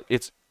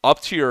 it's up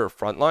to your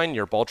front line,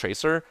 your ball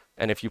Tracer,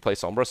 and if you play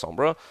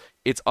Sombra,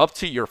 it's up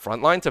to your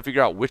front line to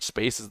figure out which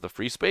space is the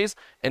free space,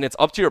 and it's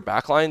up to your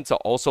back line to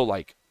also,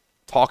 like,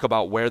 talk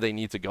about where they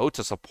need to go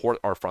to support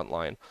our front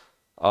line.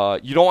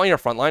 You don't want your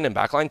front line and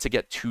back line to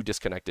get too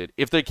disconnected.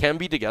 If they can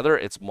be together,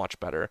 it's much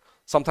better.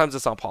 Sometimes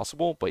it's not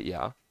possible, but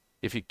yeah,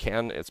 if you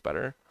can, it's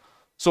better.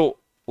 So,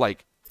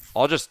 like,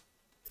 I'll just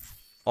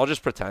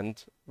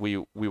pretend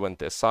we went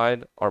this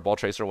side, our ball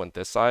Tracer went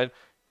this side,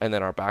 and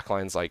then our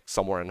backline's, like,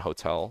 somewhere in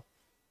hotel.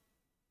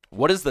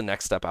 What is the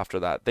next step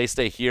after that? They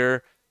stay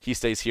here, he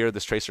stays here,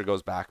 this Tracer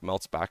goes back,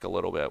 melts back a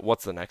little bit.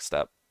 What's the next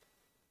step?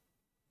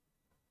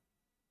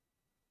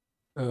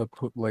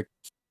 Put, like,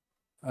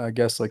 I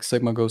guess, like,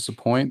 Sigma goes to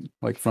point,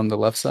 like, from the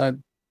left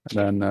side,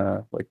 and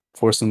then like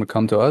force them to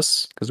come to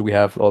us because we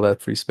have all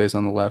that free space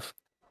on the left.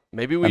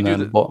 Maybe we do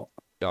the ball.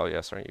 Oh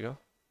yeah, sorry, you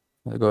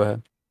go. Go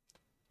ahead.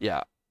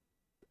 Yeah,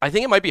 I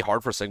think it might be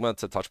hard for Sigma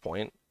to touch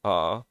point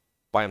by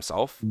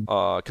himself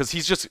because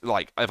he's just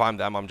like, if I'm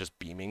them, I'm just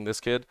beaming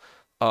this kid.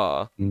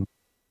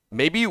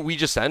 Maybe we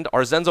just send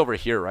our Zen's over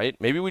here, right?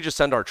 Maybe we just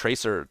send our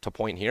Tracer to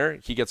point here.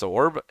 He gets a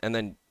orb, and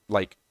then,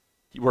 like,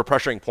 we're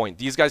pressuring point.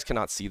 These guys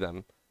cannot see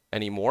them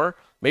anymore.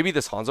 Maybe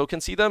this Hanzo can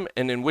see them,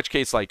 and in which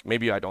case, like,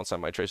 maybe I don't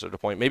send my Tracer to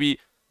point. Maybe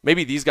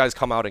these guys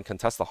come out and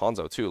contest the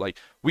Hanzo too. Like,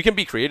 we can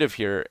be creative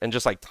here and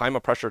just, like, time a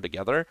pressure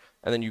together,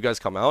 and then you guys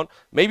come out.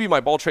 Maybe my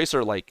ball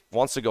Tracer, like,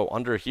 wants to go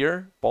under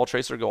here. Ball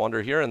Tracer go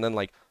under here, and then,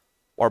 like,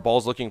 our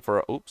ball's looking for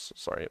a,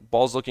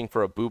 ball's looking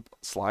for a boop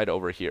slide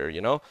over here,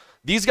 you know?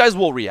 These guys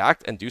will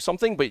react and do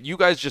something, but you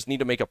guys just need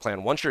to make a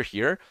plan. Once you're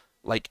here,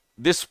 like,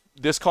 this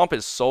comp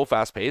is so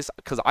fast-paced,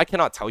 because I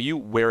cannot tell you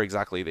where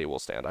exactly they will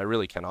stand. I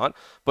really cannot.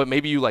 But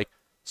maybe you, like,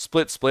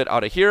 split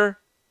out of here.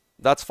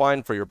 That's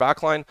fine for your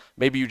backline.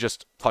 Maybe you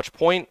just touch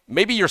point.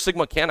 Maybe your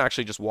Sigma can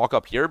actually just walk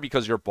up here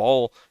because your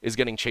ball is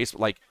getting chased.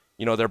 Like,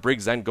 you know, their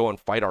Briggs then go and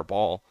fight our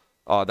ball.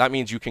 That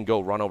means you can go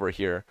run over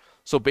here.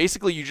 So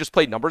basically, you just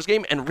play numbers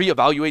game and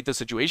reevaluate the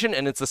situation,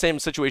 and it's the same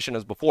situation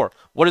as before.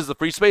 What is the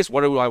free space?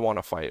 What do I want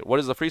to fight? What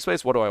is the free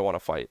space? What do I want to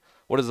fight?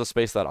 What is the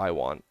space that I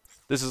want?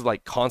 This is,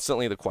 like,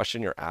 constantly the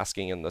question you're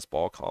asking in this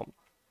ball comp.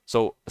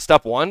 So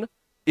step 1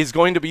 is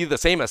going to be the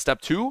same as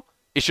step 2.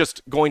 It's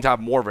just going to have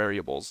more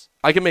variables.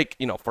 I can make,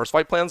 you know, first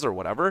fight plans or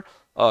whatever,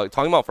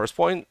 talking about first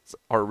points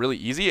are really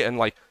easy. And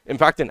like, in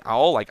fact, in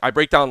Owl, like I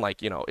break down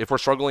like, you know, if we're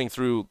struggling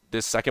through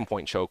this second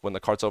point choke when the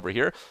cart's over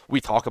here,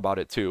 we talk about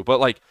it too. But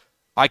like,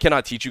 I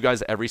cannot teach you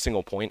guys every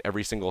single point,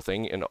 every single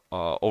thing in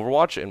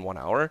Overwatch in 1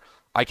 hour.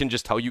 I can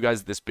just tell you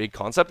guys this big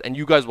concept, and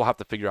you guys will have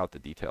to figure out the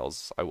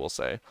details, I will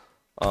say.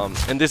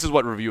 And this is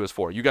what review is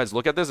for. You guys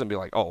look at this and be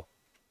like, oh,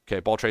 okay,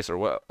 ball tracer,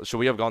 what, should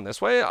we have gone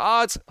this way?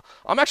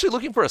 I'm actually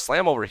looking for a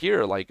slam over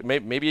here. Like,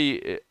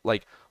 maybe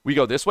like, we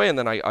go this way, and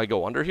then I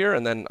go under here,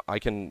 and then I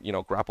can, you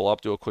know, grapple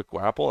up, do a quick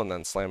grapple, and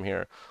then slam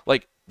here.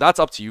 Like, that's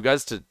up to you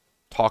guys to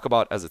talk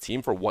about as a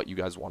team for what you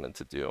guys wanted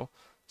to do.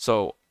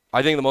 So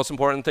I think the most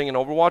important thing in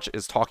Overwatch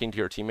is talking to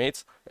your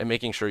teammates and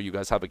making sure you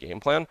guys have a game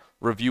plan.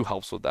 Review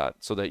helps with that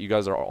so that you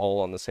guys are all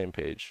on the same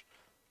page.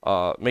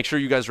 Make sure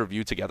you guys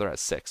review together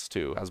as 6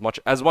 too, as much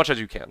as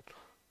you can.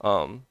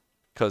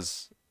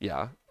 Because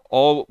yeah,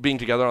 all being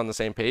together on the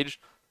same page.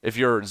 If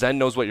your Zen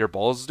knows what your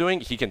ball is doing,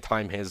 he can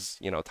time his,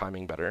 you know,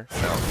 timing better.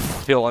 You know?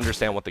 He'll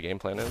understand what the game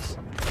plan is.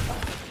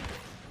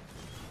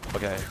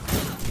 Okay.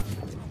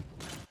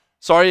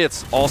 Sorry,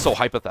 it's also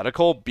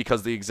hypothetical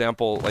because the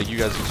example, like, you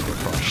guys just get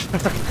crushed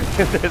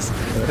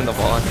in the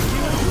ball.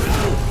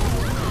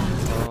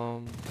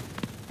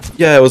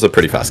 Yeah, it was a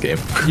pretty fast game.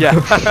 Yeah.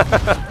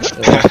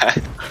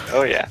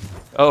 Oh yeah.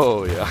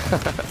 Oh yeah.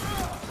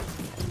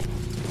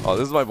 Oh,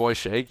 this is my boy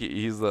Shake.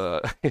 He's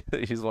the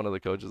he's one of the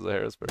coaches of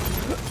Harrisburg.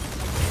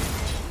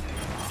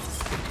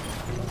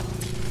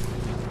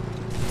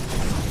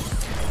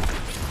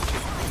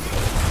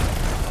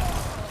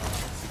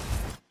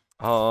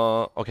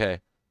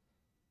 Okay.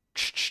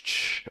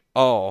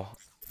 Oh,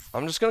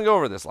 I'm just gonna go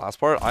over this last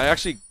part. I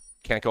actually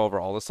can't go over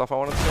all the stuff I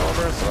wanted to go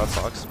over, so that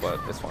sucks, but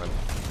it's fine.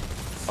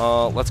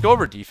 Let's go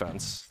over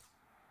defense.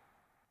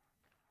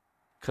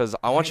 Because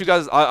I want you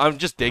guys, I'm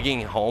just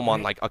digging home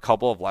on like a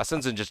couple of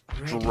lessons and just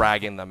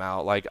dragging them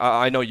out. Like,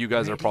 I know you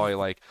guys are probably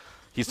like,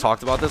 he's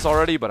talked about this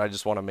already, but I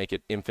just want to make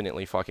it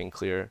infinitely fucking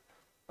clear.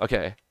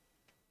 Okay.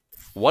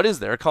 What is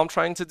their comp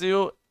trying to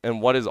do,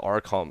 and what is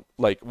our comp?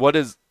 Like, what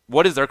is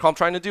their comp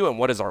trying to do, and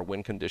what is our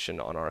win condition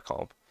on our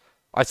comp?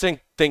 I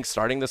think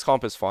starting this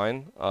comp is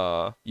fine.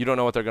 You don't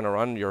know what they're going to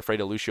run. You're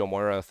afraid of Lucio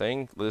Moira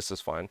thing. This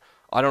is fine.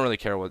 I don't really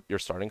care what your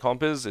starting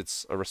comp is.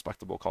 It's a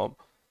respectable comp.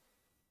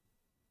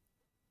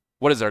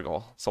 What is their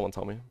goal? Someone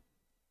tell me.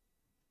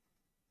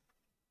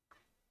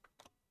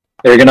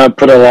 They're going to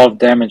put a lot of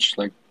damage,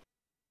 like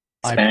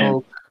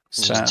spam.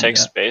 Just take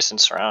space and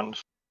surround.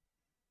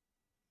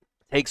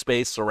 Take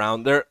space,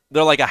 surround. They're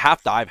like a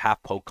half dive,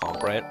 half poke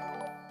comp, right?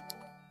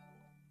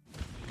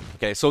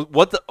 Okay, so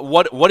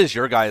what is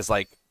your guys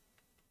like?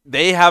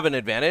 They have an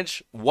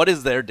advantage. What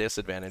is their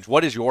disadvantage?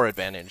 What is your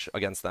advantage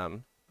against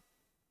them?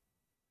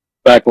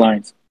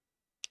 Backlines.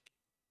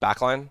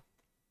 Backline?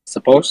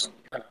 Suppose.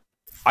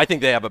 I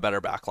think they have a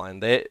better backline.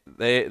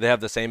 They have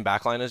the same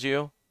backline as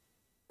you.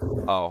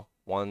 Oh,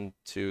 1,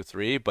 2,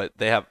 3. But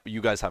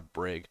you guys have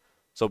Brig.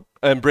 So,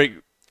 and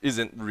Brig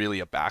isn't really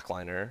a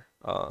backliner.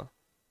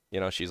 You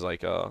know, she's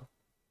like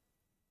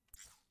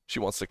she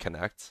wants to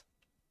connect.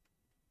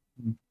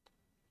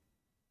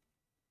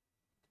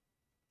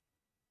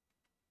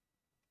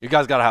 You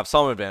guys gotta have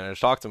some advantage.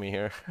 Talk to me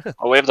here.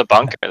 Well, we have the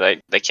bunker.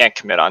 They can't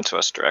commit onto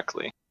us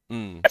directly.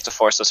 They have to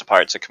force us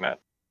apart to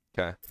commit.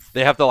 Okay.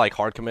 They have to like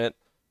hard commit.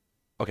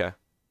 Okay.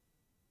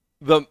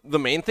 The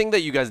main thing that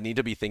you guys need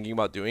to be thinking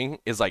about doing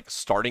is like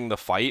starting the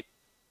fight.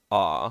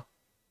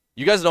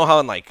 You guys know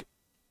how in like,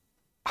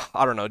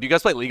 I don't know, do you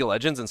guys play League of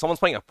Legends and someone's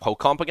playing a poke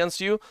comp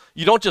against you?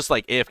 You don't just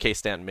like AFK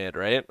stand mid,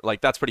 right?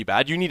 Like that's pretty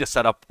bad. You need to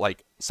set up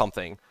like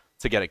something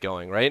to get it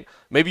going, right?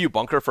 Maybe you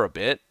bunker for a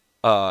bit.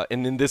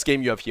 And in this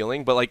game you have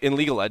healing, but like in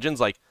League of Legends,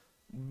 like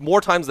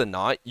more times than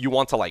not, you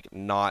want to like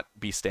not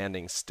be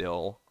standing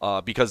still,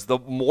 because the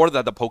more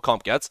that the poke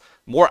comp gets,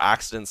 more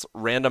accidents,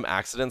 random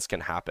accidents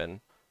can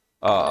happen.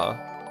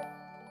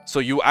 So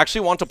you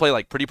actually want to play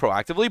like pretty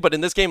proactively, but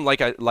in this game,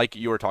 like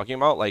you were talking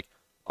about, like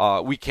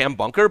we can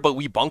bunker, but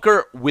we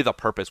bunker with a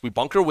purpose. We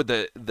bunker with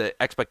the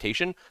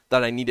expectation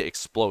that I need to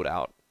explode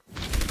out.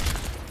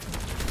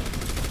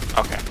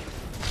 Okay.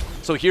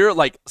 So here,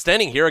 like,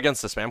 standing here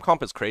against the spam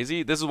comp is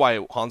crazy. This is why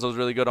Hanzo's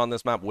really good on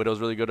this map, Widow's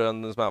really good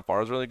on this map,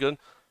 Pharah's really good.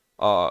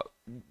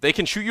 They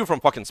can shoot you from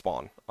fucking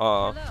spawn.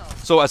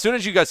 So as soon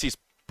as you guys see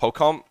poke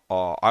comp,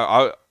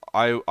 I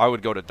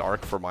would go to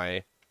dark for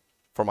my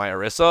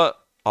Orisa.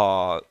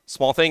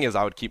 Small thing is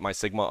I would keep my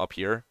Sigma up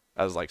here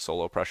as, like,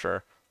 solo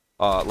pressure.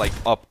 Like,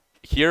 up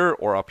here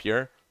or up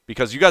here.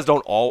 Because you guys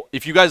don't all...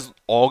 If you guys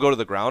all go to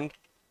the ground,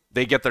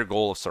 they get their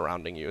goal of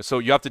surrounding you. So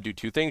you have to do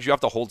two things. You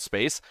have to hold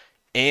space,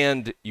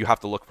 and you have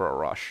to look for a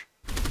rush.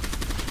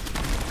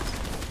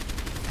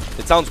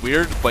 It sounds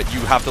weird, but you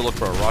have to look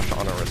for a rush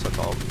on Orisa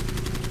comp.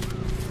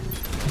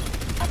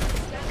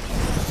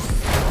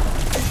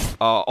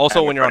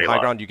 Also, when you're on high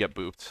ground, you get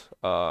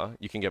booped.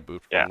 You can get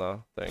booped from the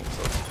thing,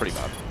 so it's pretty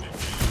bad.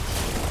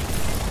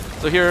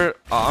 So here,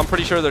 I'm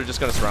pretty sure they're just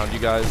going to surround you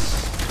guys.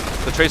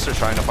 The Tracer's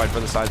trying to fight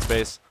for the side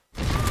space,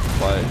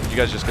 but you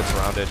guys just get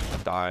surrounded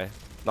and die.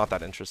 Not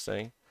that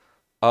interesting.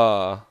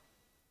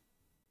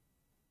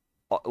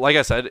 Like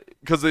I said,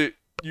 because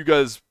you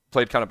guys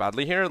played kind of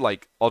badly here.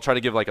 Like, I'll try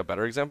to give like a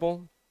better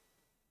example.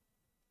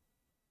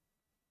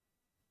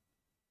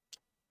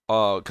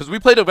 Because we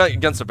played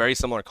against a very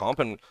similar comp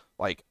and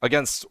like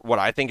against what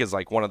I think is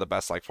like one of the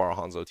best like Farah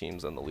Hanzo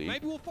teams in the league.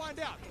 Maybe we'll find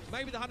out.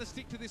 Maybe the Hunters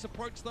stick to this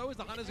approach though, as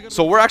the Hunters are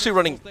So we're actually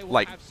running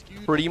like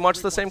pretty much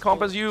the same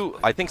comp as you.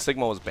 I think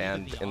Sigma was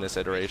banned in this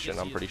iteration,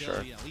 I'm pretty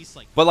sure.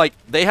 But like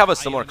they have a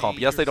similar comp.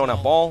 Yes, they don't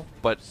have ball,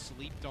 but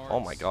oh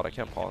my god, I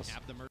can't pause.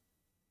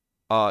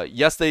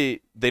 Yes, they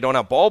don't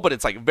have ball, but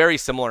it's like very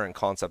similar in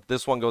concept.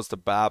 This one goes to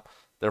BAP.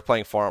 They're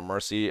playing Farah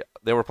Mercy.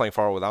 They were playing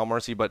Farah without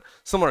Mercy, but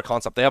similar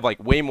concept. They have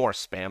like way more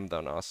spam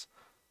than us.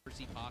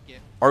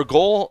 Our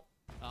goal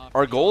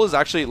is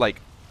actually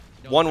like,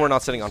 one, we're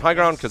not sitting on high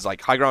ground because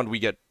like high ground we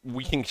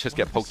can just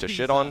get poked to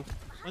shit on.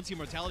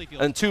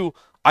 And two,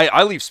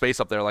 I leave space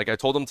up there. Like I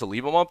told them to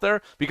leave him up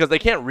there because they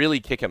can't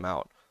really kick him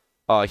out.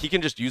 He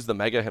can just use the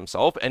mega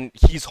himself, and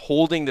he's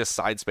holding this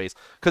side space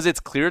because it's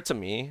clear to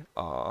me.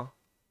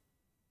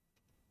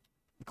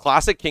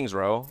 Classic King's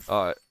Row.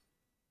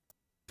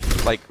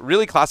 Like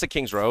really classic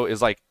King's Row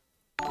is like,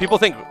 people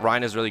think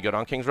Ryan is really good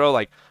on King's Row.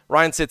 Like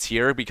Ryan sits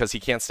here because he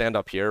can't stand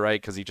up here,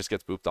 right? Because he just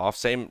gets booped off.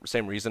 Same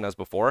reason as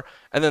before.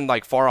 And then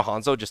like Farah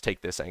Hanzo just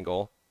take this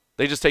angle.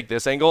 They just take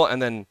this angle,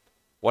 and then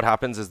what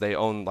happens is they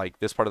own like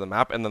this part of the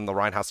map, and then the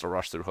Ryan has to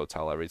rush through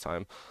hotel every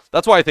time.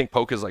 That's why I think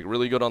Poke is like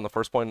really good on the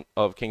first point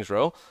of King's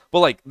Row. But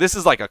like this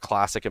is like a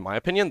classic in my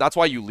opinion. That's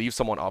why you leave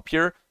someone up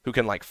here who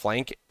can like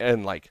flank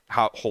and like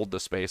hold the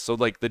space. So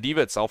like the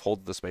D.Va itself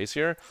holds the space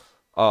here.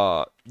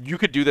 You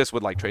could do this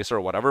with like Tracer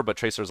or whatever, but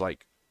Tracer's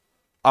like,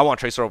 I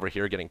want Tracer over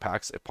here getting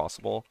packs if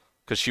possible,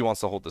 because she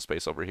wants to hold the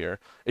space over here.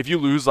 If you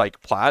lose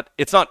like Plat,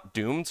 it's not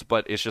doomed,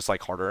 but it's just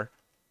like harder.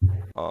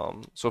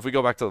 So if we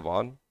go back to the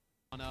VOD,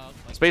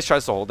 Space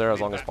tries to hold there as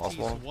long as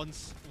possible.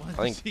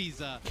 I think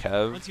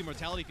Kev,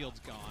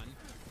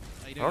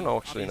 I don't know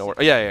actually know where.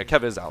 Oh, yeah,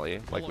 Kev is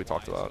alley, like we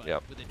talked about. Yeah.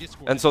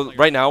 And so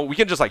right now we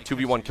can just like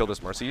 2v1 kill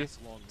this Mercy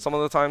some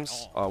of the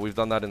times. We've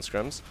done that in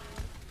scrims.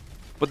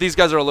 But these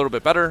guys are a little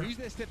bit better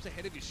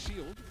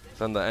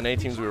than the NA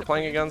teams we were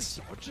playing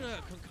against.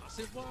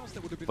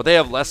 But they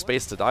have less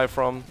space to dive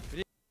from.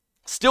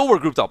 Still, we're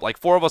grouped up. Like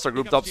 4 of us are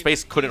grouped up.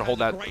 Space couldn't hold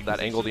that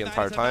angle the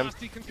entire time.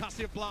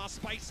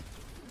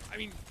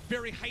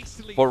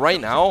 But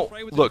right now,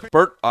 look,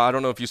 Bert, I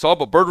don't know if you saw,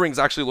 but Birdring's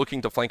actually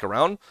looking to flank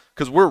around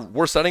because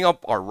we're setting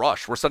up our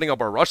rush. We're setting up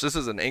our rush. This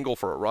is an angle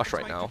for a rush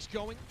right now.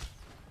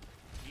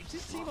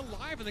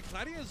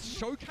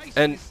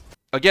 And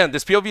again,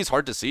 this POV is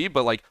hard to see,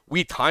 but like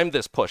we timed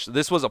this push.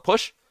 This was a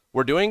push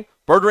we're doing.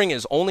 Birdring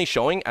is only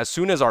showing as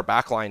soon as our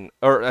backline,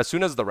 or as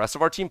soon as the rest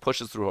of our team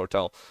pushes through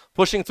hotel.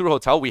 Pushing through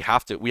hotel, we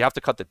have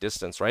to cut the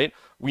distance, right?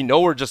 We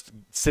know we're just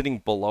sitting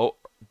below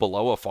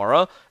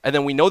Afara, and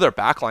then we know their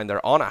backline,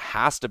 their Ana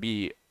has to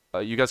be.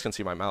 You guys can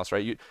see my mouse,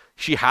 right?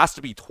 She has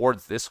to be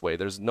towards this way.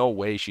 There's no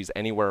way she's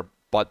anywhere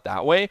but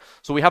that way.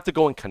 So we have to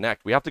go and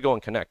connect.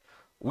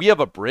 We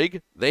have a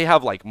brig. They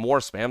have like more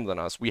spam than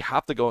us. We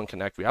have to go and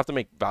connect. We have to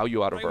make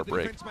value out of our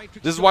brig.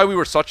 This is why we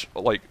were such,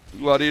 like,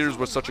 Gladiators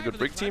was such a good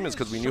brig team, is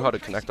because we knew how to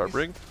connect our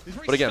brig.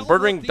 But again,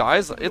 Birdring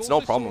dies, it's no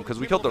problem, because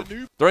we killed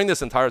during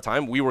this entire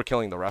time, we were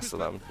killing the rest of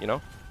them, you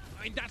know?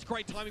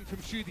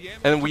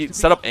 And we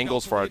set up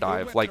angles for our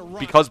dive. Like,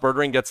 because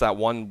Birdring gets that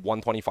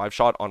 125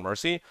 shot on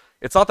Mercy,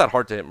 it's not that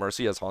hard to hit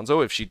Mercy as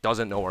Hanzo if she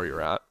doesn't know where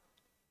you're at.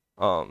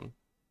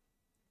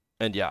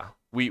 And yeah,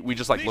 we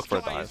just like look for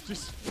a dive.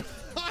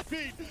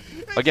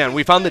 Again,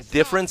 we found the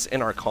difference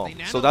in our comp.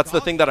 So that's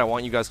the thing that I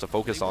want you guys to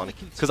focus on,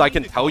 because I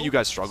can tell you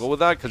guys struggle with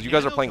that, because you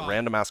guys are playing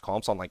random ass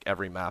comps on like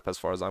every map as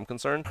far as I'm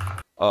concerned.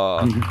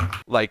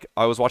 Like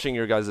I was watching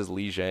your guys'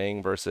 Li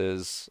Zhang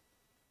versus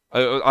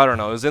I don't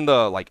know, it was in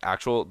the like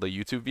actual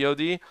YouTube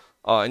VOD,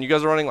 and you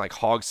guys are running like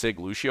Hog Sig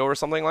Lucio or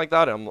something like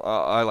that, and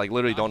I like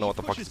literally don't know what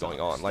the fuck is going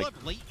on. Like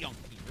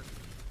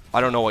I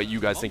don't know what you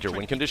guys think your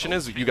win condition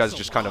is. You guys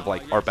just kind of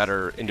like are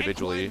better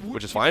individually,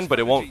 which is fine, but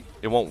it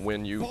won't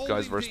win you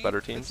guys versus better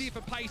teams.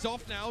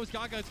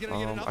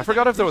 I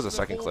forgot if there was a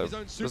second clip.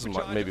 This is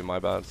maybe my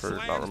bad for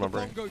not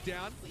remembering.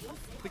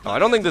 I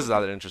don't think this is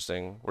that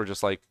interesting. We're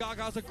just like,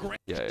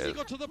 yeah.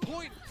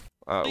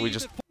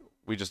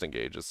 We just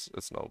engage. It's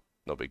no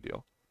big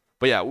deal.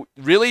 But yeah,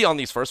 really on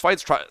these first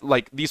fights,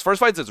 these first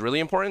fights is really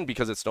important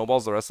because it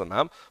snowballs the rest of the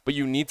map. But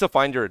you need to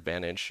find your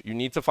advantage. You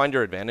need to find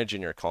your advantage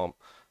in your comp.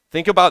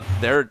 Think about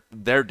their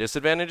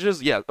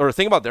disadvantages, yeah, or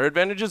think about their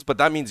advantages, but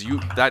that means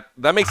that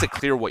makes it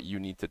clear what you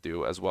need to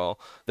do as well.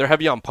 They're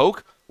heavy on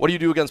poke. What do you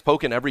do against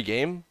poke in every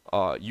game?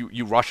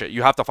 You rush it.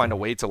 You have to find a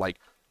way to like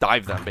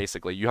dive them,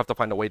 basically. You have to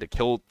find a way to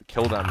kill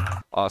them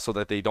so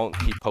that they don't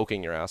keep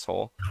poking your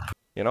asshole.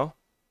 You know?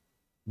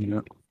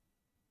 Yeah.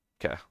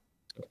 Okay.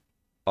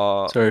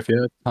 Sorry, if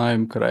you have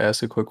time, could I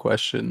ask a quick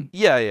question?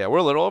 Yeah, we're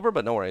a little over,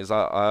 but no worries.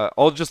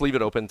 I'll just leave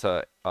it open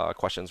to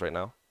questions right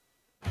now.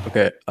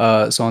 Okay,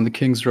 so on the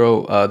King's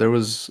Row, there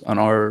was on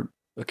our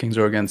King's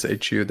Row against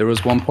HU, there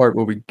was one part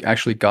where we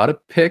actually got a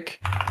pick,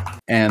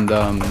 and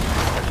I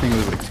think it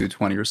was like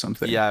 220 or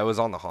something. Yeah, it was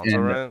on the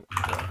Hanzo, right?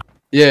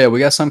 Yeah, we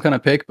got some kind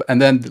of pick,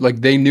 and then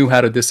like they knew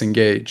how to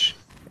disengage,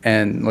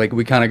 and like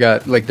we kind of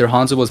got like their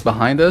Hanzo was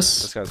behind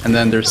us, and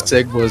then their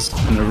Sig was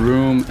in the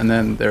room, and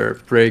then their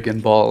Brig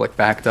and Ball like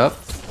backed up,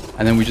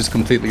 and then we just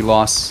completely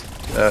lost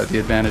the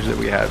advantage that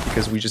we had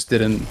because we just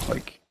didn't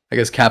like, I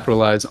guess,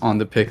 capitalize on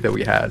the pick that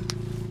we had.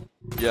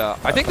 Yeah,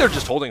 I think they're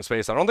just holding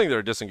space. I don't think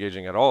they're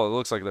disengaging at all. It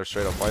looks like they're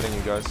straight up fighting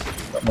you guys.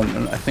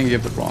 I think you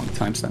have the wrong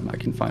timestamp. I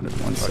can find it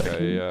one second.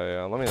 Okay,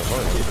 yeah. Let me It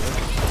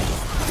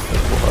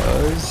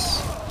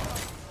was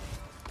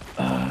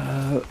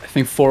I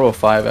think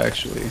 405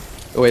 actually.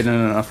 Oh wait,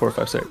 no, not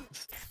 405. Sorry.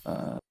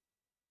 God,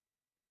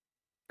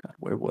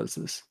 where was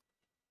this?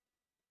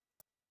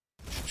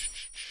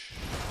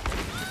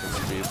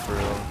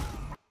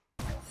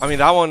 I mean,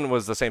 that one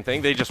was the same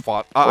thing. They just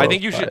fought. I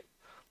think you should,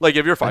 like,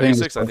 if you're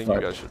 5v6, I think you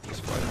guys should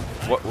just fight.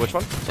 Which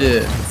one?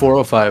 Yeah,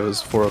 405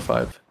 was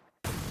 405.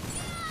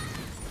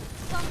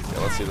 Yeah,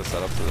 let's see the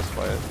setup for this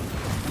fight.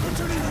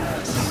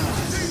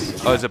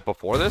 Oh, is it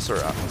before this or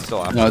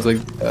still after? No, it's like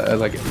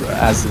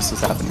as this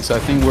is happening. So I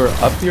think we're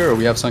up here, or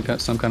we have some kind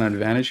of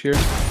advantage here.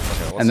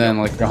 Okay, and then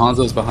like their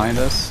Hanzo's behind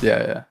us.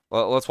 Yeah.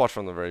 Well, let's watch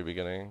from the very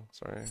beginning.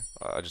 Sorry,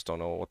 I just don't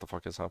know what the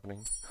fuck is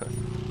happening.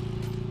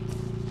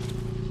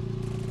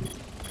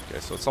 Okay,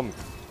 so it's some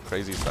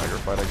crazy stagger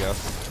fight, I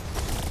guess.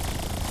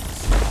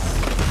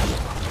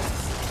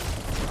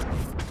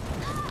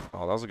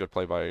 Oh, that was a good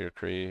play by your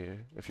Kree.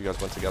 If you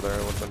guys went together,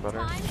 it would have been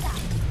better.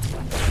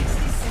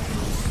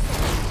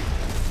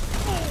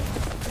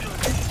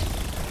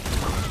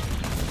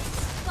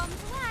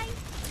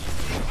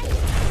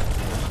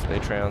 They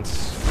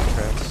trans.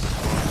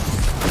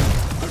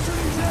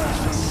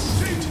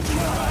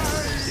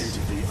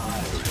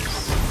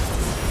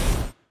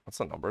 What's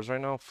the numbers right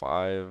now?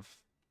 5.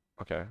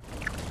 Okay.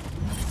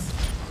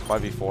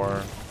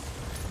 5v4.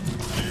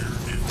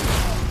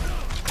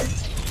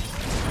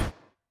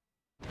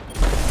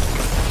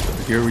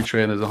 Here we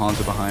trade, there's a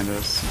Hanzo behind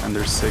us, and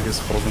their Sig is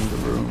holding the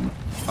room.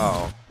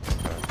 Oh.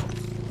 Okay.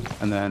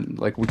 And then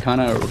like we're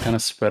kind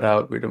of spread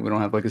out. We don't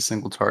have like a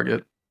single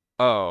target.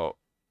 Oh.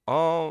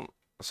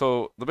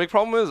 So the big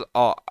problem is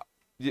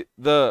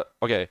the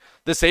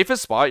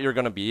safest spot you're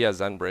gonna be as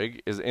Zen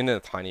Brig is in a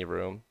tiny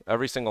room.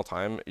 Every single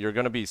time you're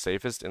gonna be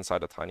safest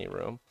inside a tiny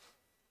room.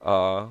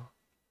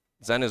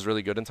 Zen is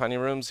really good in tiny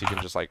rooms. He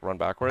can just like run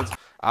backwards.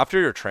 After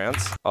your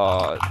trance,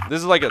 this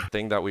is like a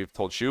thing that we've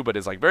told Shu, but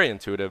it's like very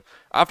intuitive.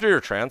 After your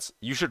trance,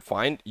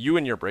 you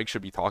and your Brig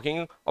should be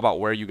talking about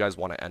where you guys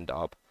want to end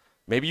up.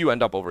 Maybe you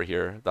end up over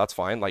here. That's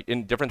fine. Like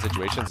in different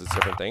situations, it's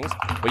different things.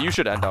 But you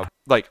should end up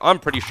like I'm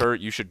pretty sure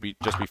you should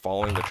just be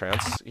following the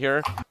trance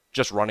here,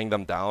 just running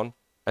them down,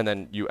 and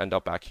then you end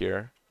up back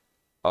here.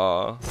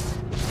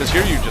 Because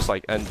here you just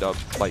like end up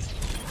like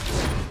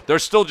they're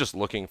still just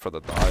looking for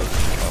the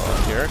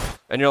dive here,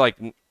 and you're like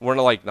we're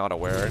like not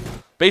aware.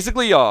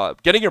 Basically,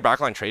 getting your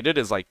backline traded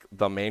is like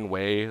the main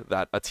way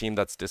that a team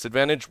that's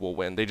disadvantaged will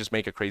win. They just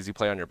make a crazy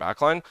play on your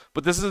backline,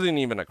 but this isn't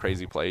even a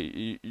crazy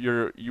play.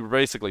 You're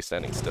basically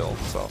standing still.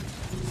 So,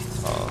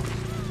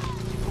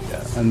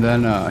 yeah. And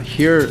then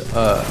here,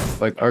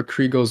 like our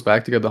Kree goes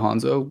back to get the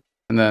Hanzo,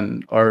 and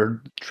then our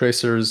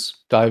Tracers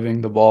diving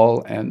the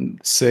ball,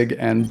 and Sig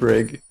and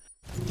Brig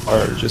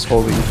are just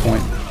holding the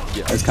point.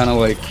 Yeah. It's kind of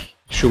like,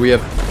 should we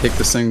have picked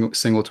the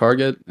single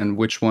target, and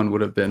which one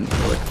would have been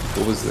like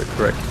what was the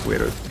correct way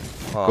to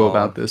go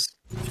about this?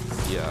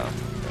 Yeah.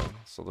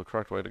 So the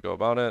correct way to go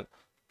about it.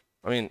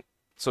 I mean,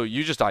 so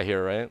you just die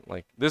here, right?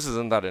 Like this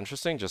isn't that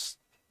interesting. Just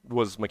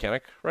was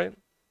mechanic, right?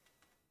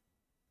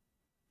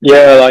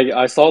 Yeah, like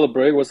I saw the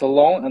Brig was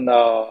alone, and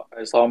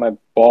I saw my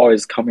ball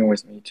is coming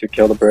with me to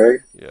kill the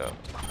Brig. Yeah.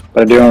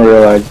 But I didn't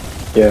realize.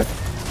 Yeah.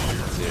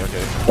 See,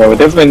 okay. Yeah, we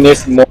definitely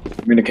need more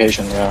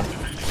communication. Yeah.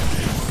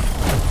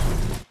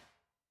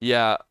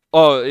 Yeah.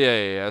 Oh,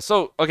 yeah.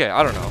 So, okay,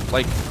 I don't know.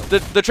 Like,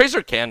 the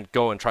Tracer can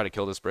go and try to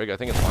kill this Brig. I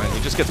think it's fine.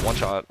 He just gets one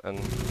shot, and,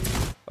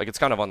 like, it's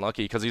kind of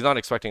unlucky, because he's not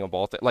expecting a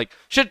ball. Like,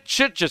 shit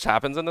just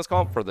happens in this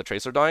comp for the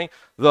Tracer dying.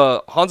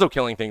 The Hanzo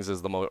killing things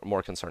is the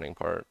more concerning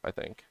part, I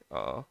think.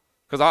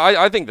 Because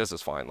I think this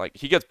is fine. Like,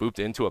 he gets booped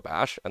into a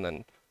bash, and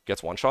then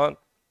gets one shot.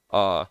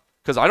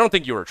 Because I don't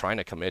think you were trying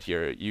to commit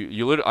here.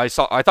 You literally,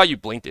 I thought you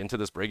blinked into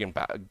this Brig and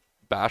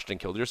bashed and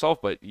killed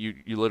yourself, but you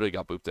literally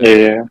got booped in.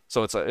 Yeah.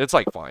 So it's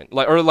like fine,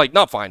 like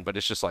not fine, but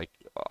it's just like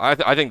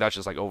I think that's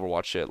just like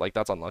Overwatch shit. Like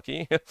that's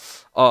unlucky.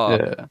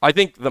 Yeah. I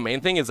think the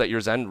main thing is that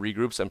your Zen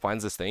regroups and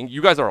finds this thing.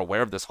 You guys are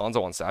aware of this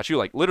Hanzo on statue.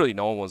 Like literally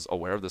no one was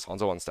aware of this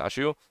Hanzo on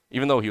statue,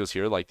 even though he was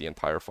here like the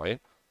entire fight.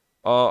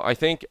 I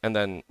think, and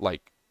then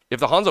like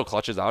if the Hanzo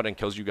clutches out and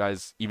kills you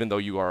guys, even though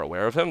you are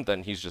aware of him,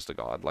 then he's just a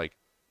god. Like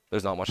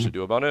there's not much to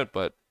do about it,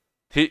 but.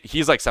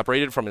 He's like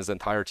separated from his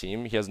entire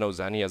team. He has no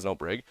Zen. He has no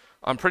Brig.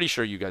 I'm pretty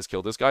sure you guys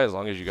killed this guy as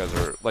long as you guys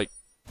are like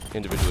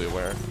individually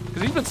aware.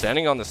 Because he's been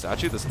standing on the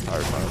statue this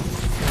entire time.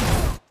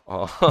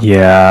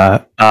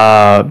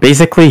 Yeah.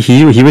 Basically,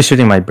 he was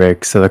shooting my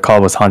Brig, so the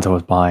call was Hanzo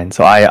was behind.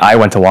 So I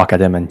went to walk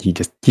at him, and he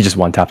just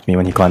one tapped me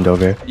when he climbed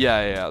over.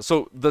 Yeah.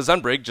 So the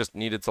Zen Brig just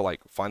needed to like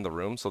find the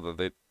room so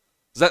that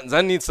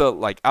Zen needs to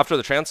like after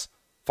the trance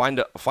find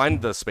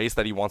the space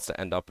that he wants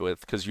to end up with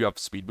because you have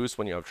speed boost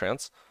when you have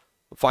trance.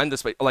 find the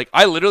space. Like,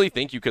 I literally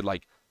think you could,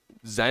 like,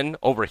 Zen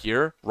over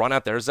here, run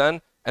at their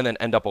Zen, and then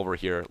end up over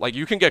here. Like,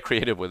 you can get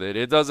creative with it.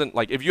 It doesn't,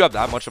 like, if you have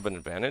that much of an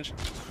advantage.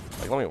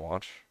 Like, let me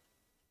watch.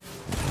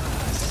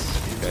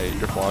 Okay,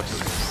 your flux.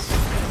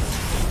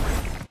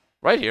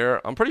 Right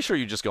here, I'm pretty sure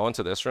you just go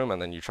into this room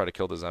and then you try to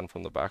kill the Zen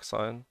from the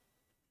backside.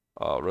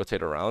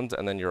 Rotate around,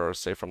 and then you're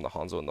safe from the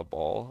Hanzo and the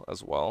ball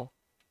as well.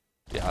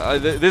 Yeah,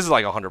 this is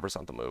like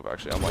 100% the move,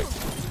 actually. I'm like,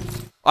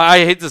 I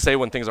hate to say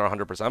when things are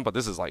 100%, but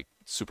this is like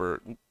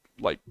super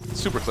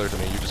clear to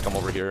me. You just come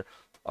over here,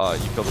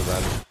 you kill the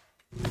Zen,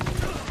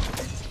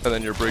 and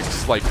then your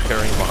Brig's like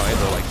carrying behind,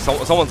 or like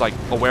someone's like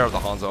aware of the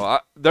Hanzo.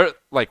 They're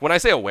like, when I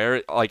say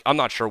aware, like I'm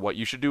not sure what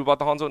you should do about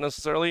the Hanzo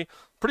necessarily.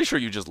 Pretty sure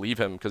you just leave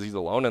him because he's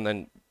alone, and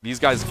then these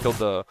guys killed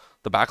the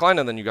backline,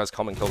 and then you guys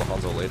come and kill the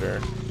Hanzo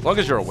later. As long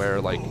as you're aware,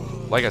 like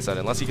I said,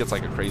 unless he gets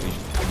like a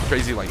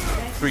crazy like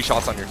 3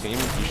 shots on your team,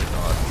 you should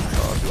not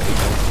do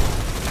anything.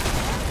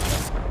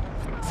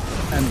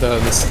 And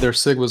their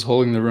Sig was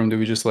holding the room. Do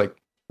we just like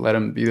let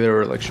him be there,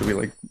 or like should we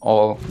like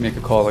all make a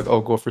call like,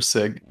 oh, go for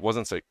Sig?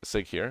 Wasn't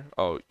Sig here?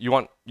 Oh, you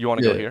want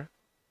to go here?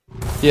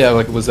 Yeah,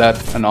 like was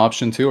that an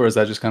option too, or is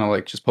that just kind of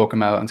like just poke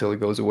him out until he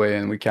goes away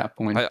and we cap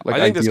point? I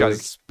think this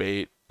guy's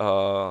bait.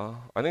 I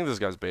think this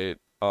guy's bait.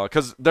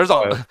 Cause there's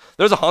a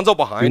Hanzo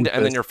behind,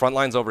 and then your front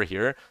line's over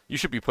here. You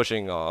should be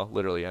pushing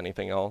literally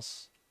anything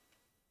else.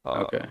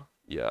 Okay.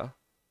 Yeah.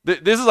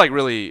 This is like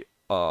really.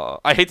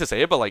 I hate to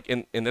say it, but like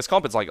in this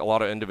comp, it's like a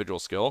lot of individual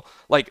skill.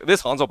 Like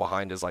this Hanzo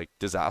behind is like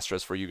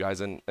disastrous for you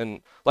guys, and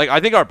like I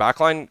think our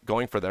backline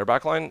going for their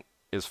backline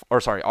is,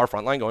 or sorry, our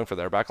front line going for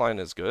their backline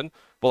is good.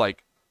 But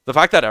like the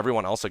fact that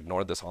everyone else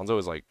ignored this Hanzo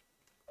is like,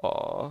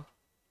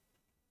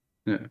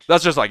 yeah.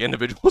 That's just like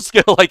individual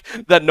skill, like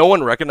that no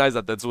one recognized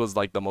that this was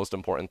like the most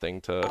important thing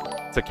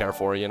to care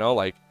for, you know,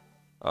 like.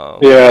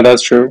 Yeah,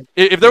 that's true.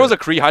 If there was a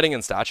Kree hiding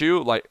in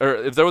statue, like, or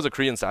if there was a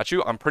Kree in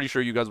statue, I'm pretty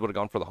sure you guys would have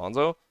gone for the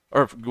Hanzo,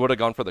 or would have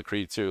gone for the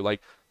Kree too.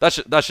 Like, that's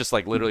just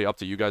like literally up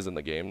to you guys in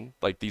the game.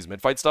 Like these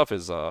mid-fight stuff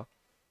is, yeah,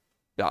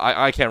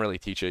 I can't really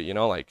teach it, you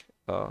know, like,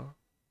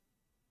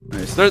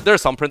 nice.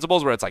 There's some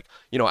principles where it's like,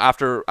 you know,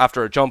 after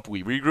a jump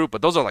we regroup,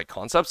 but those are like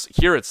concepts.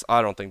 Here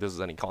I don't think this is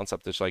any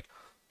concept. It's like,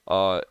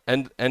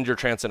 end your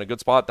trance in a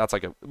good spot. That's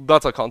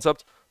a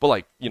concept. But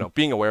like, you know,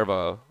 being aware of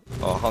a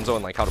Hanzo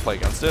and like how to play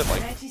against it.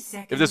 Like,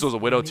 if this was a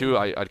Widow too,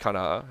 I'd kind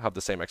of have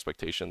the same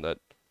expectation that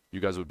you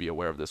guys would be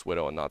aware of this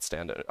Widow and not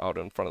stand out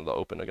in front of the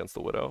open against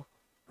the Widow.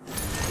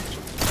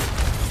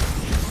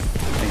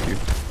 Thank you.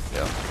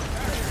 Yeah.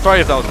 Sorry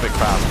if that was a big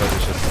pass, but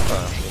it's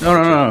just.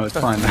 No, it's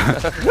fine.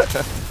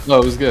 No,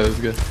 it was good. It was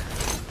good.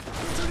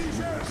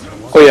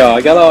 Oh yeah,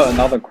 I got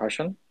another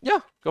question. Yeah,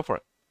 go for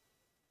it.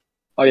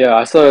 Oh yeah,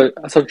 as a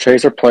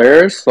Tracer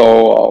player,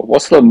 so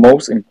what's the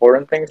most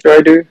important thing should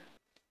I do?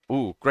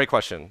 Ooh, great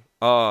question.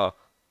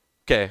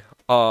 Okay.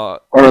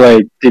 Or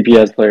like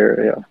DPS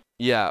player, yeah.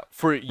 Yeah,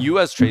 for you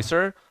as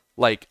Tracer,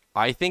 like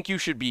I think you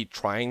should be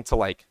trying to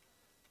like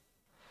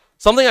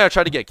something I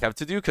tried to get Kev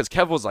to do, because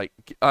Kev was like,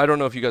 I don't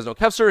know if you guys know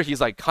Kev, sir. He's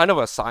like kind of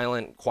a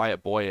silent,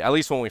 quiet boy, at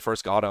least when we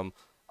first got him.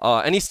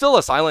 And he's still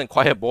a silent,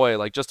 quiet boy,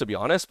 like just to be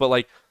honest. But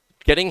like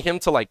getting him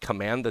to like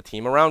command the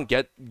team around,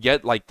 get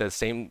like the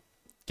same.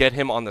 Get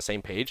him on the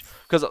same page,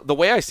 because the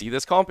way I see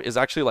this comp is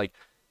actually like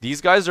these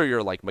guys are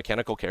your like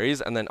mechanical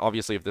carries, and then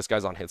obviously if this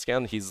guy's on hit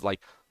scan, he's like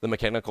the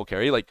mechanical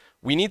carry. Like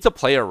we need to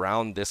play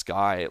around this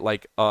guy,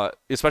 like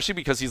especially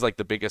because he's like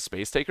the biggest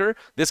space taker.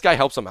 This guy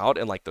helps him out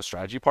in like the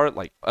strategy part,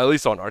 like at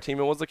least on our team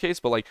it was the case.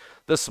 But like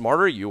the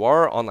smarter you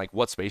are on like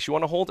what space you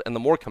want to hold, and the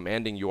more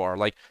commanding you are,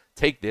 like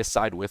take this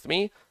side with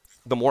me,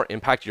 the more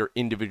impact you're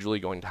individually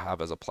going to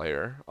have as a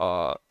player.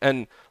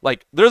 And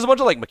like there's a bunch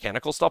of like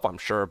mechanical stuff, I'm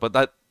sure, but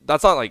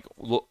that's not like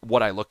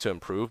what I look to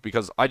improve,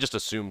 because I just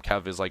assume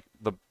Kev is like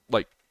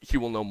he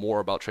will know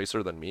more about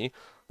Tracer than me,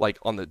 like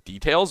on the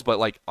details. But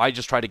like I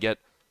just try to get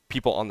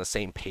people on the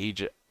same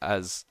page,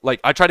 as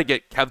like I try to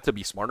get Kev to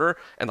be smarter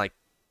and like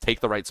take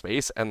the right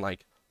space and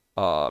like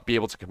be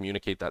able to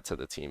communicate that to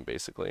the team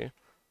basically.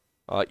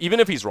 Even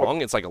if he's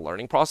wrong, it's like a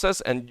learning process.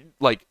 And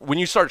like when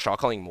you start shot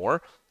calling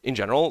more in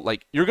general,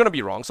 like you're gonna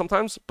be wrong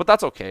sometimes, but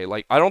that's okay.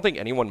 Like I don't think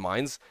anyone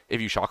minds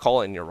if you shot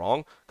call and you're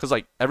wrong, because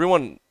like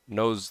everyone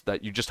knows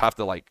that you just have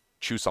to like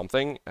choose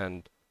something,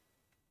 and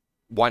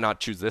why not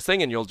choose this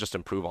thing, and you'll just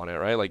improve on it,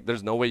 right? Like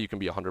there's no way you can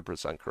be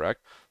 100%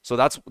 correct. So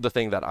that's the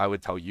thing that I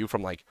would tell you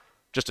from like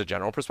just a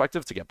general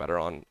perspective to get better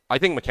on. I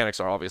think mechanics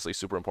are obviously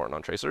super important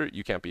on Tracer.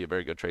 You can't be a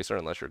very good Tracer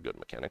unless you're good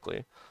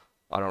mechanically.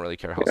 I don't really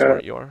care how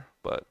smart you are,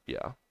 but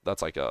yeah,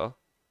 that's like a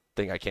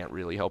thing I can't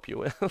really help you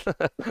with.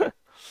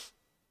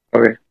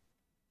 Okay.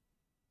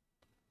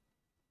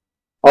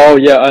 Oh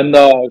yeah, and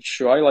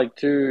should I like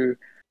do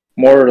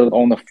more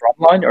on the front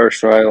line, or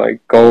should I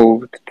like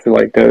go to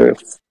like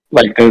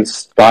the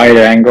side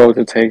angle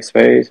to take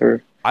space?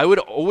 Or I would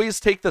always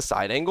take the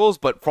side angles,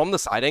 but from the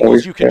side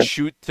angles you can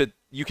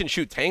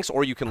shoot tanks,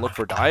 or you can look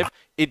for dive.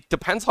 It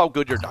depends how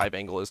good your dive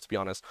angle is, to be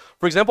honest.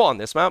 For example, on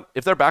this map,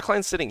 if their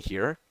backline's sitting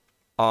here,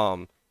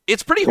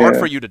 it's pretty hard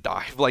for you to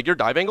dive. Like your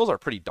dive angles are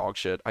pretty dog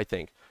shit, I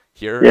think.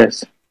 Here.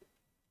 Yes.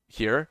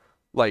 Here.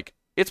 Like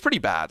it's pretty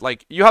bad.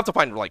 Like, you have to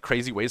find like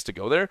crazy ways to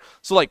go there.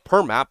 So like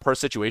per map, per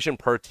situation,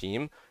 per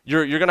team,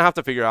 you're gonna have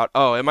to figure out,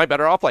 oh, am I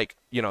better off like,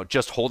 you know,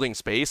 just holding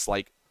space?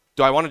 Like,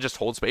 do I want to just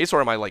hold space,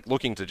 or am I like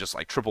looking to just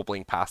like triple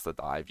blink past the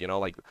dive, you know,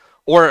 like,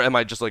 or am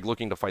I just like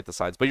looking to fight the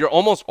sides? But you're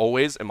almost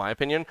always, in my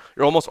opinion,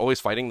 you're almost always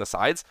fighting the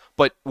sides.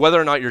 But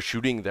whether or not you're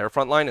shooting their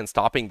front line and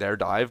stopping their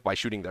dive by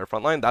shooting their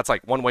front line, that's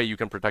like one way you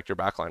can protect your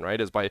back line, right?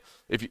 Is by,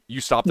 if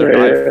you stop their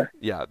dive,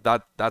 yeah,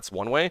 that's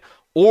one way.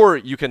 Or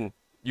you can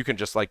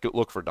just like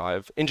look for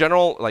dive. In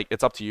general, like,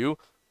 it's up to you,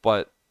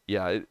 but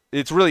yeah,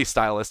 it's really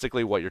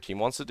stylistically what your team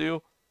wants to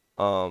do.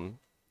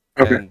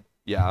 And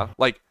yeah,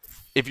 like,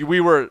 if we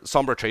were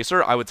Sombra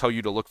Tracer, I would tell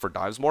you to look for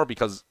dives more,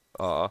 because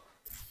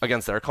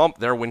against their comp,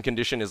 their win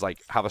condition is like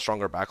have a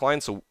stronger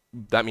backline, so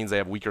that means they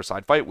have weaker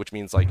side fight, which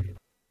means like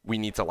we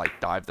need to like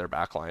dive their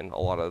backline a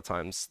lot of the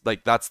times.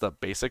 Like, that's the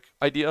basic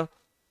idea.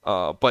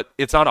 But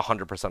it's not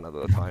 100% of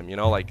the time, you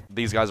know, like,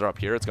 these guys are up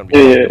here, it's gonna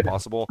be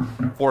impossible.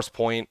 Force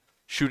point,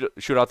 shoot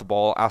out the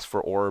ball, ask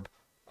for orb,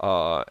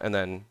 and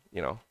then,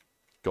 you know,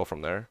 go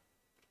from there.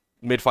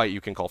 Mid fight,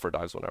 you can call for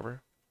dives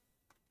whenever.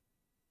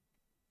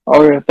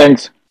 Okay,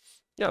 thanks.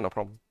 Yeah, no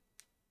problem.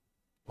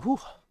 Whew.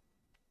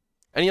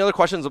 Any other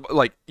questions?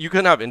 Like, you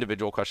can have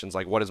individual questions,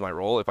 like, what is my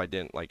role, if I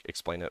didn't, like,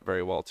 explain it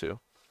very well, too.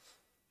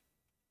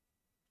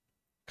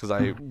 Because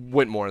I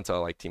went more into,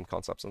 like, team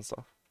concepts and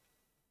stuff.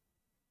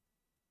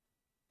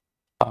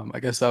 I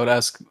guess I would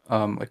ask,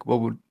 like,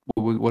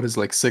 what is,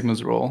 like,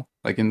 Sigma's role,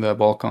 like, in the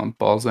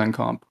ball Zen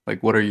comp?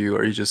 Like, what are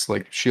you just,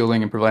 like,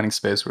 shielding and providing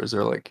space, or is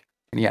there, like,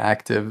 any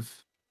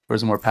active, or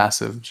is it more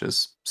passive,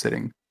 just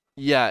sitting?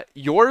 Yeah,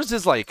 yours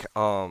is, like,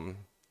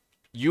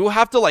 you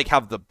have to like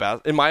have the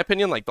best, in my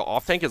opinion. Like, the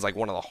off tank is like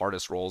one of the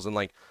hardest roles, and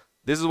like,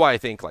 this is why I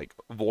think like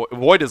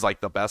Void is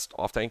like the best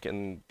off tank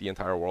in the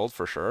entire world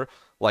for sure.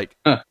 Like,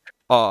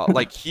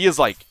 like, he is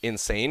like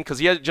insane, because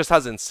he just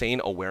has insane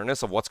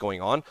awareness of what's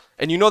going on,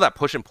 and you know that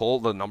push and pull,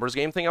 the numbers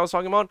game thing I was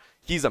talking about,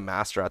 he's a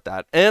master at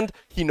that, and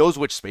he knows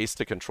which space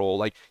to control.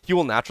 Like, he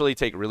will naturally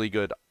take really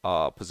good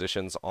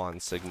positions on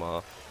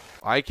Sigma.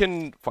 I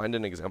can find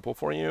an example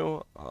for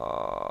you.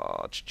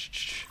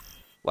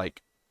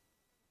 Like,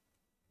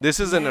 this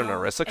isn't an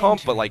Orisa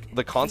comp, but like,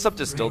 the concept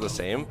is still the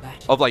same,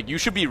 of like, you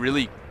should be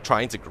really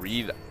trying to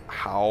greed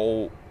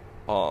how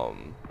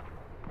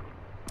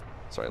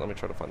sorry, let me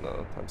try to find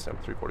the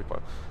timestamp.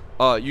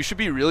 3:45. You should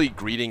be really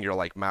greeting your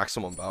like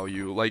maximum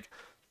value, like,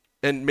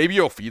 and maybe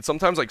you'll feed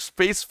sometimes. Like,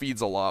 space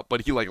feeds a lot,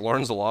 but he like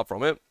learns a lot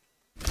from it.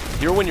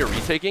 Here, when you're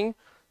retaking,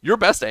 your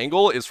best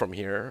angle is from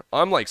here.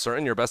 I'm like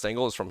certain your best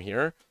angle is from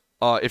here.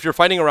 If you're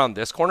fighting around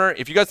this corner,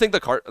 if you guys think the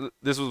cart,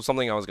 this was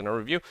something I was going to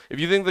review. If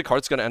you think the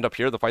cart's going to end up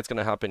here, the fight's going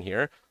to happen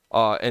here,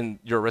 and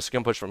your Orisa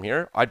can push from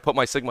here, I'd put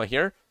my Sigma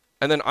here,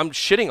 and then I'm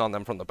shitting on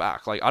them from the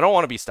back. Like, I don't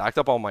want to be stacked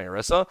up on my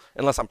Orisa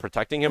unless I'm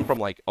protecting him from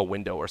like a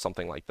window or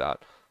something like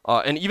that.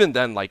 And even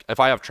then, like, if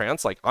I have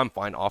trance, like, I'm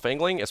fine off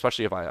angling,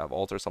 especially if I have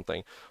ult or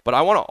something. But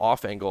I want to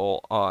off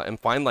angle and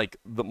find like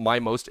my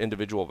most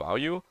individual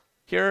value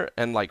here,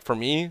 and like, for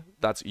me,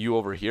 that's you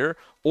over here,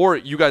 or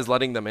you guys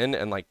letting them in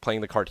and like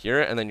playing the card here,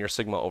 and then your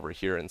Sigma over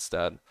here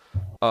instead.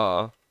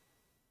 But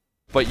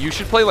you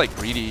should play like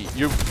greedy.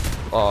 You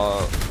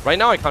right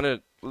now, I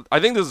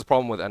think this is a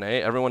problem with NA.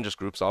 Everyone just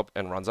groups up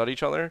and runs at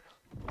each other,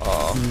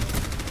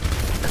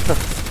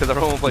 because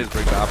everyone plays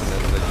Brig Bap and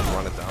then they just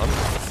run it down.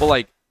 But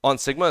like, on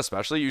Sigma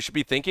especially, you should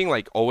be thinking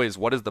like always,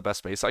 what is the best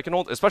space I can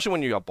hold, especially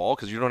when you have ball,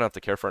 because you don't have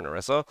to care for an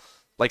Orisa.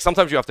 Like,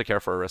 sometimes you have to care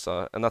for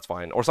Orisa, and that's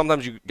fine. Or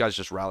sometimes you guys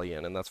just rally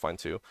in, and that's fine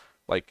too.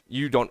 Like,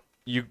 you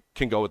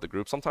can go with the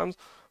group sometimes.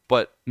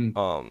 But,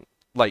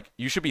 like,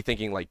 you should be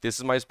thinking, like, this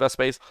is my best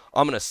space.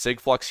 I'm going to Sig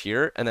Flux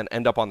here, and then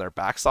end up on their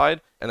backside,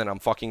 and then I'm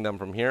fucking them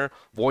from here.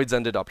 Void's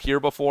ended up here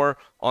before.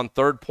 On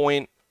third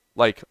point,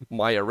 like,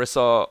 my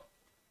Orisa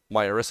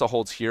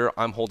holds here.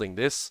 I'm holding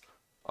this.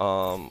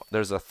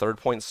 There's a third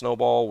point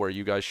snowball where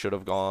you guys should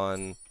have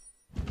gone...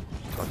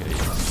 Okay,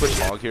 switch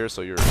hog here,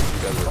 so you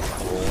guys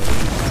are rolling.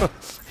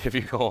 If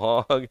you go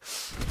hog.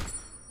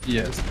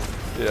 Yes.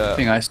 Yeah. I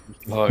think I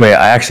switched hog. Wait,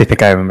 I actually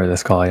think I remember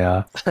this call,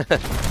 yeah.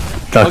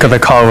 The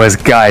call was,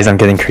 guys, I'm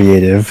getting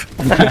creative.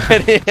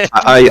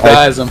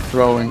 Guys, I'm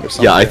throwing or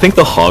something. Yeah, I think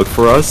the hog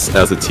for us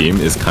as a team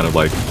is kind of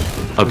like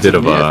a bit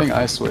of a... I think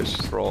I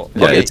switched. Yeah,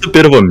 okay. It's a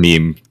bit of a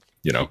meme,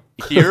 you know.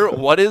 Here,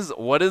 what is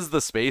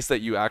the space that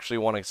you actually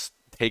want to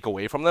take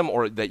away from them,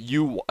 or that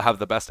you have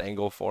the best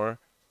angle for?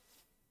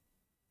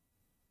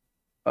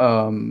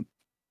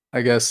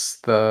 I guess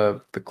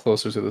the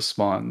closer to the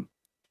spawn.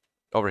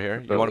 Over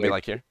here? You want to be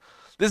like here?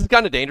 This is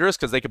kind of dangerous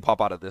because they could pop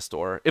out of this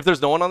door. If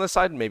there's no one on this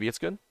side, maybe it's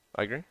good.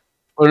 I agree.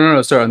 Oh,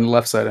 no, sorry, on the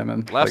left side, I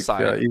meant. Left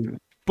side. Yeah,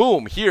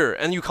 boom, here.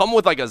 And you come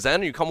with like a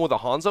Zen, you come with a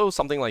Hanzo,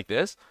 something like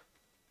this.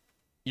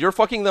 You're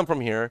fucking them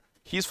from here.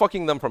 He's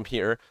fucking them from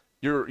here.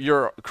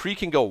 Your Kree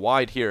can go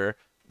wide here.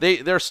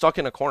 They're stuck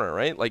in a corner,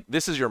 right? Like,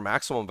 this is your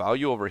maximum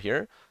value over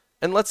here.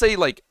 And let's say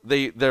like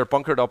they're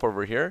bunkered up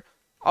over here.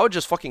 I would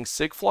just fucking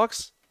Sig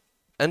Flux,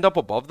 end up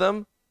above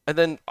them, and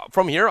then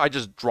from here I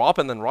just drop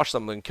and then rush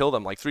them and kill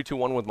them, like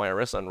 3-2-1 with my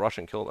Orisa, and rush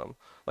and kill them.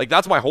 Like,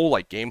 that's my whole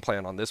like game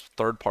plan on this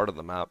third part of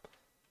the map.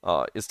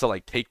 is to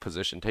like take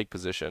position,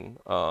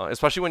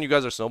 especially when you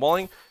guys are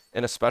snowballing,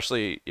 and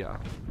especially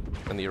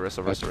in the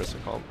Orisa versus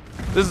Orisa comp.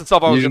 This is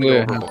stuff I was gonna go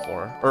over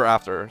before or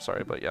after,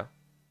 sorry, but yeah.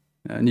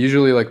 And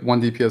usually like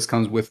 1 DPS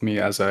comes with me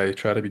as I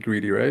try to be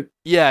greedy, right?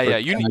 Yeah,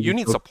 you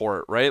need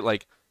support, right?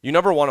 Like you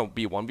never want to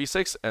be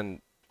 1v6,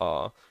 and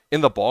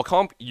in the ball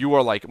comp you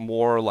are like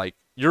more like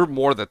you're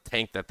more the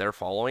tank that they're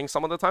following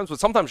some of the times, but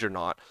sometimes you're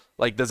not.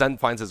 Like the Zen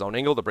finds his own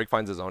angle, the Brig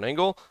finds his own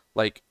angle.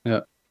 Like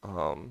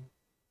I'm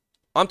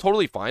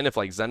totally fine if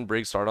like Zen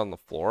Brig start on the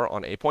floor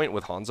on A point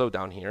with Hanzo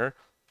down here,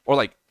 or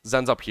like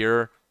Zen's up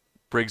here,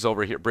 Brig's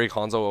over here, Brig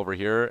Hanzo over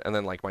here, and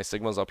then like my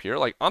Sigma's up here.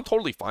 Like I'm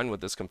totally fine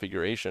with this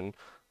configuration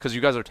because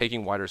you guys are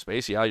taking wider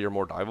space. Yeah, you're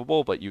more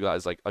diveable, but you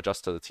guys like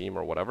adjust to the team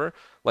or whatever.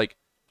 Like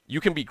you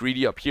can be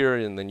greedy up here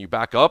and then you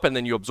back up and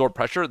then you absorb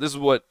pressure. This is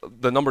what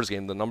the numbers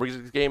game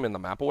and the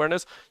map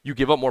awareness, you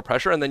give up more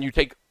pressure and then you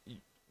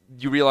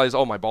realize,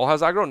 oh, my ball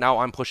has aggro, now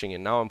I'm pushing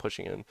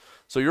in.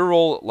 So your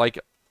role, like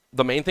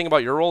the main thing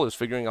about your role is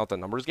figuring out the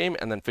numbers game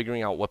and then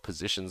figuring out what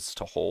positions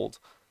to hold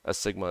as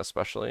Sigma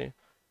especially.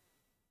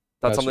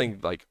 That's something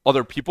like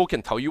other people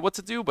can tell you what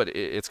to do, but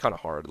it's kind of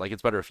hard. Like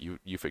it's better if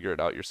you figure it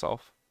out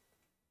yourself.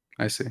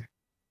 I see.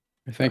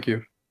 Thank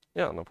you.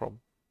 Yeah, no problem.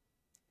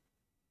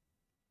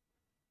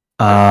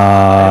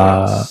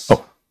 I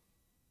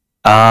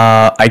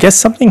guess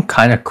something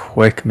kind of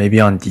quick, maybe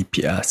on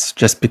DPS,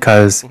 just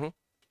because.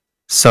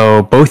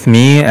 So both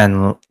me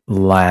and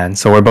Lan,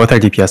 so we're both our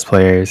DPS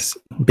players,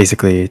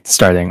 basically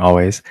starting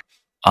always.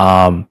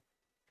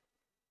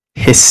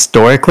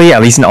 Historically,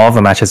 at least in all of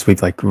the matches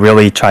we've like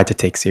really tried to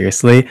take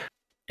seriously,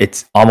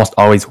 it's almost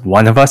always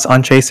one of us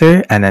on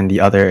Tracer, and then the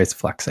other is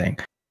flexing.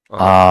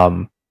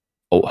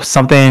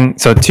 Something.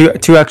 So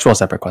two actual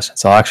separate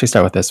questions. So I'll actually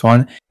start with this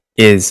one.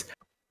 Is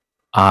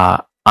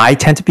I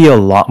tend to be a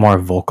lot more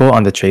vocal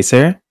on the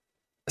Tracer,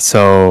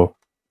 so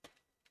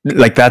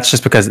like that's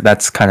just because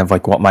that's kind of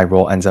like what my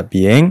role ends up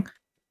being.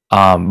 But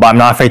I'm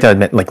not afraid to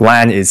admit like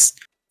Lan is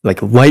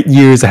like light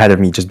years ahead of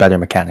me, just better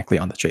mechanically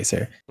on the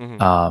Tracer.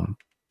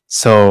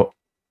 So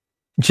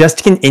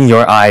just in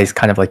your eyes,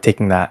 kind of like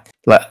taking that,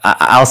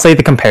 I'll say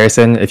the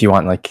comparison if you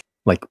want like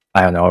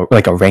I don't know,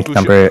 like a rank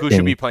number. Who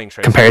should be playing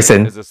Tracer?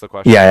 Comparison. Is this the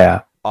question?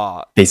 Yeah.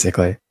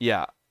 Basically.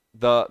 Yeah.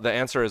 The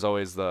answer is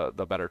always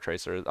the better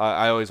Tracer.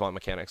 I always want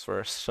mechanics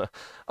first.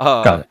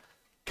 Got it.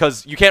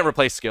 Because you can't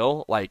replace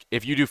skill. Like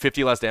if you do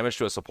 50 less damage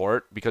to a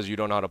support because you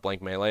don't know how to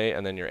blank melee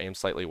and then your aim's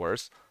slightly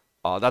worse,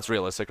 that's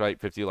realistic, right?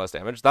 50 less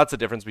damage. That's the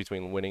difference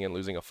between winning and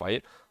losing a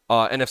fight.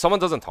 And if someone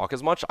doesn't talk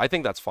as much, I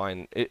think that's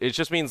fine. It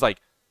just means like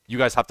you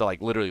guys have to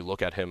like literally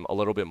look at him a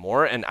little bit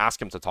more and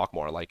ask him to talk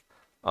more. Like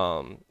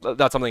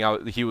that's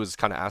something he was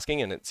kind of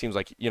asking, and it seems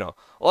like, you know,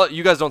 well,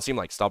 you guys don't seem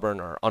like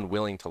stubborn or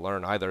unwilling to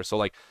learn either. So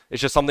like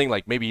it's just something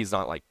like maybe he's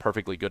not like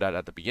perfectly good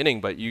at the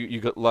beginning, but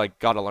you like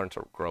got to learn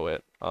to grow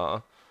it.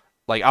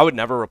 Like I would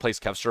never replace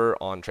Kevster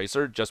on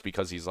Tracer just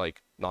because he's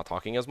like not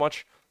talking as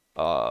much.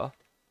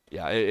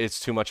 Yeah,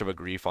 it's too much of a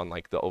grief on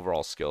like the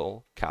overall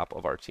skill cap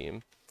of our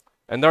team,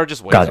 and there are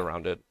just ways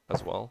around it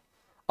as well.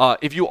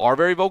 If you are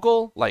very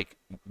vocal, like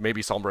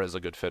maybe Sombra is a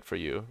good fit for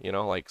you. You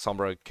know, like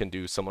Sombra can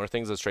do similar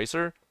things as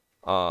Tracer,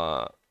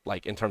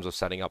 like in terms of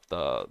setting up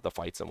the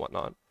fights and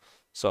whatnot.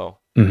 So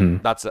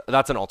that's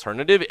an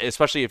alternative,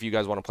 especially if you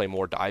guys want to play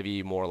more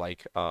divey, more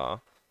like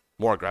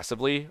more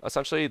aggressively,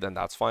 essentially. Then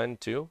that's fine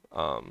too.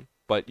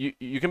 But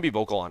you can be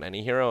vocal on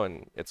any hero,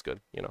 and it's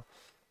good. You know,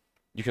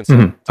 you can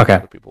tell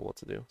other people what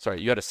to do. Sorry,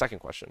 you had a second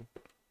question.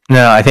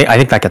 No, I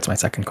think that gets my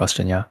second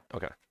question. Yeah.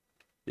 Okay.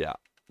 Yeah.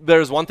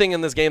 There's one thing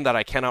in this game that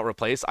I cannot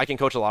replace. I can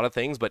coach a lot of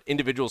things, but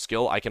individual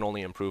skill, I can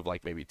only improve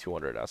like maybe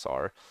 200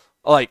 SR.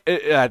 Like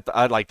at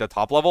like the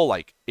top level,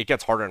 like it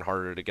gets harder and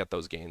harder to get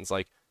those gains.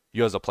 Like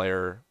you as a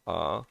player,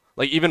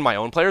 like even my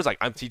own players, like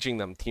I'm teaching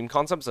them team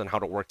concepts and how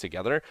to work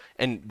together,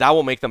 and that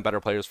will make them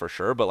better players for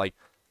sure. But like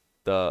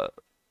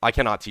I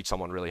cannot teach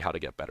someone really how to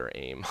get better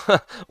aim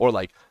or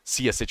like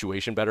see a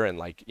situation better and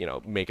like, you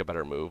know, make a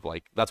better move.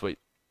 Like that's what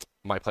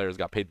my players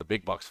got paid the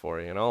big bucks for,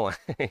 you know.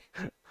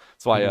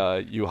 That's why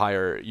you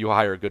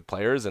hire good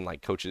players, and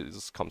like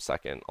coaches come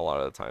second a lot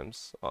of the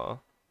times.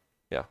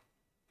 Yeah.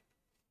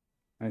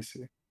 I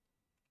see.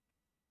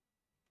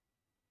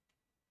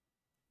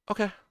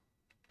 Okay.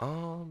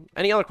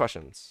 Any other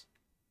questions?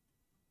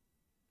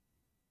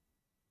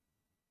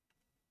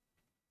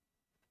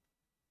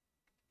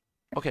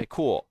 Okay,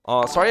 cool.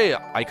 Sorry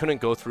I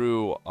couldn't go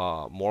through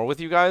more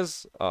with you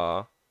guys.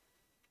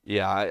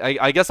 Yeah,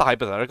 I guess the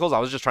hypotheticals, I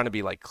was just trying to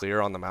be like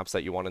clear on the maps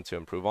that you wanted to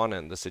improve on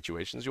and the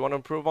situations you want to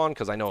improve on,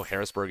 because I know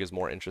Harrisburg is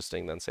more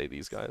interesting than, say,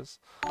 these guys.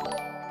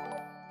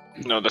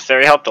 No, the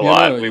theory helped a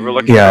lot. We were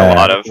looking for a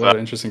lot of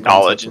interesting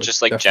knowledge and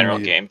just like general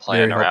game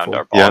plan around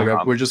our ball.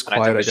 Yeah, we're just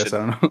quiet, I guess. I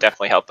don't know.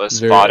 Definitely help us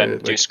spot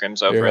and do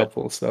scrims over it.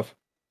 Helpful stuff.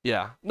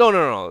 Yeah.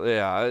 No.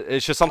 Yeah,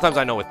 it's just sometimes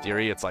I know with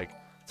theory, it's like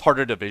it's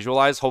harder to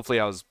visualize. Hopefully,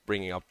 I was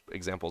bringing up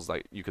examples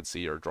that you could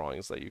see or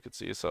drawings that you could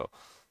see. So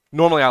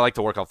normally I like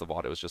to work off the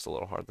VOD. It was just a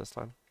little hard this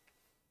time.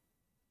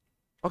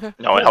 Okay.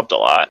 No, it helped a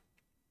lot.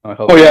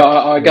 Oh yeah,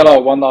 I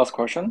got one last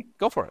question.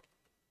 Go for it.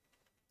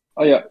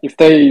 Oh yeah, if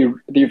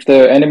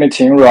the enemy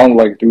team run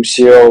like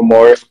Lucio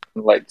more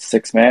like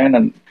 6-man,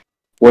 and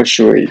what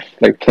should we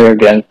like play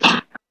against?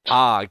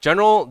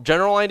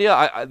 General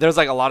idea. There's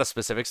like a lot of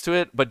specifics to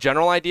it, but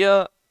general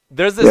idea.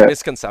 There's this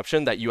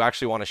misconception that you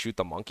actually want to shoot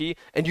the monkey,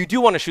 and you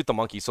do want to shoot the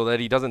monkey so that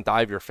he doesn't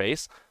dive your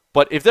face.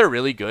 But if they're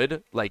really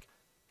good, like,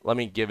 let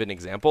me give an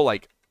example.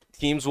 Like,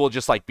 teams will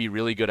just like be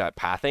really good at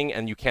pathing,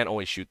 and you can't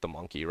always shoot the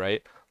monkey,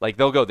 right? Like,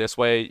 they'll go this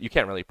way, you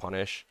can't really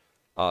punish.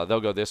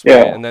 They'll go this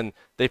way, and then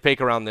they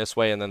fake around this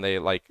way, and then they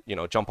like, you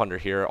know, jump under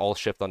here, all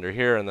shift under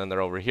here, and then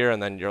they're over here,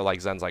 and then you're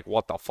like, Zen's like,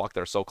 what the fuck?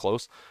 They're so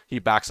close. He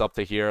backs up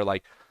to here,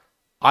 like.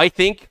 I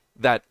think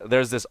that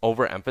there's this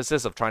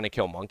overemphasis of trying to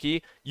kill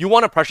monkey. You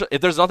want to pressure,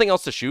 if there's nothing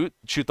else to shoot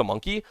the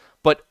monkey.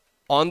 But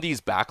on these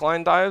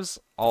backline dives,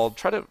 I'll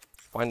try to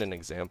find an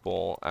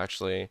example,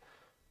 actually.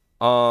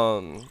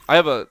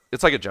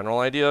 It's like a general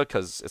idea,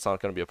 because it's not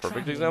going to be a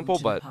perfect example,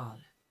 but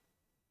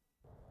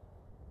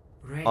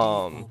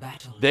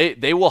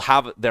they will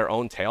have their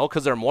own tail,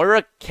 because their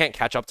Moira can't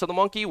catch up to the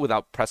monkey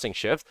without pressing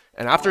shift,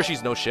 and after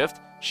she's no shift,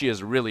 she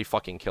is really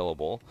fucking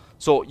killable.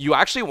 So you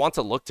actually want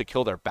to look to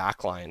kill their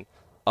backline.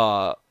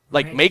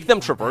 Like, make them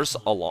traverse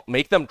along,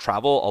 make them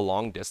travel a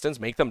long distance,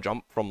 make them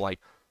jump from like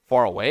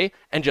far away,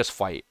 and just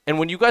fight. And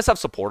when you guys have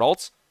support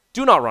ults,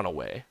 do not run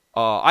away.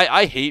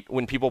 I hate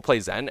when people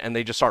play Zen and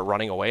they just start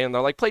running away and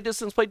they're like, play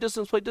distance, play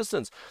distance, play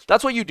distance.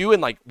 That's what you do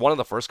in like one of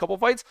the first couple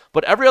fights,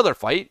 but every other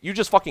fight, you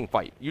just fucking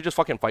fight. You just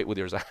fucking fight with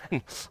your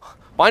Zen.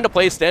 Find a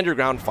place, stand your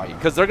ground, fight,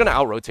 because they're gonna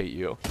out-rotate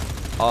you.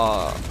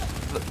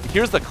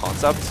 Here's the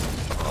concept.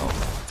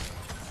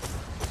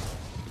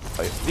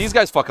 These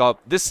guys fuck up.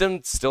 This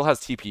sim still has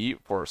TP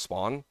for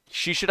spawn.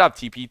 She should have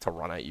TP to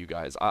run at you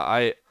guys.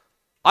 I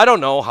don't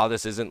know how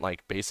this isn't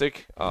like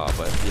basic, but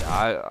yeah,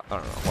 I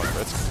don't know.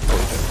 Whatever. It's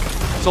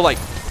Collegiate. So like,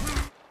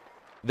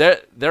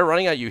 they're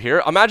running at you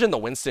here. Imagine the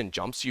Winston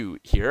jumps you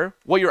here.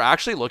 What you're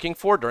actually looking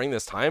for during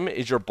this time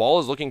is your ball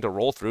is looking to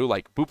roll through,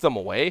 like boop them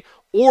away,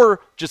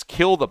 or just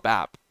kill the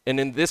BAP. And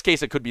in this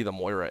case, it could be the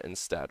Moira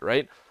instead,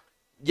 right?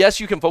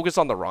 Yes, you can focus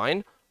on the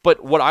Rhine.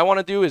 But what I want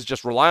to do is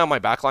just rely on my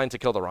backline to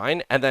kill the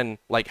Rhine, and then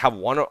like have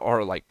one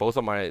or like both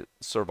of my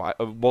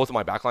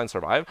backlines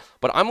survive.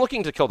 But I'm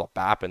looking to kill the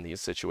BAP in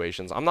these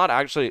situations. I'm not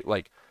actually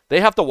like,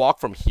 they have to walk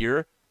from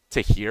here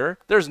to here.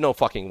 There's no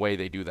fucking way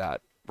they do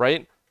that,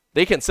 right?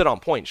 They can sit on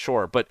point,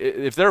 sure, but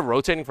if they're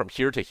rotating from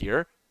here to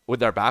here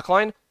with their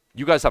backline,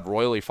 you guys have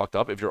royally fucked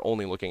up if you're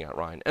only looking at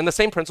Rhine. And the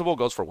same principle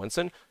goes for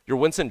Winston. Your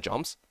Winston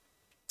jumps.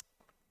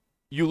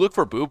 You look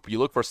for boop, you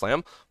look for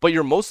slam, but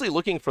you're mostly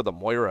looking for the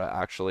Moira,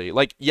 actually.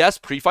 Like, yes,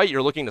 pre-fight,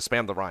 you're looking to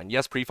spam the Rhine.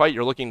 Yes, pre-fight,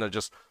 you're looking to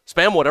just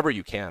spam whatever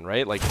you can,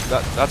 right? Like,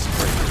 that's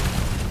great.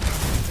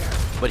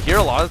 But here,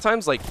 a lot of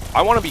times, like,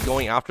 I want to be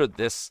going after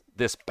this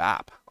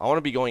BAP. I want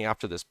to be going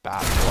after this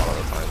BAP a lot of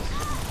the times.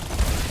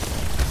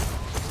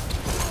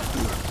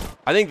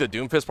 I think the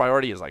Doomfist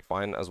priority is, like,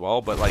 fine as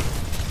well, but, like,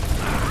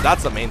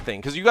 that's the main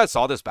thing, because you guys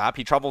saw this BAP.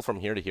 He traveled from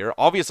here to here.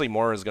 Obviously,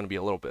 Moira is going to be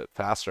a little bit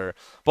faster,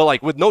 but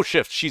like with no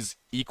shift, she's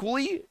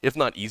equally, if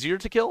not easier,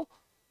 to kill.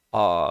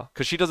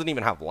 Because she doesn't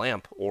even have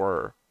lamp,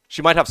 or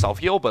she might have self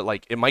heal, but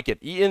like it might get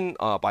eaten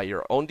by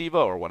your own diva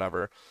or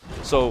whatever.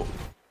 So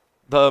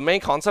the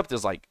main concept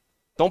is like,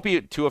 don't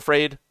be too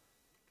afraid.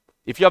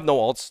 If you have no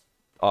ults,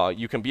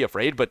 you can be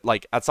afraid, but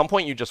like at some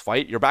point you just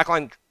fight. Your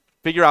backline,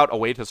 figure out a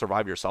way to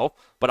survive yourself.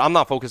 But I'm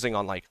not focusing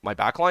on like my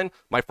backline.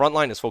 My front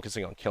line is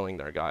focusing on killing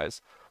their guys.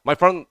 My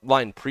front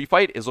line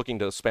pre-fight is looking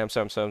to spam,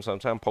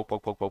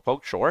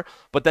 poke, sure.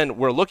 But then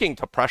we're looking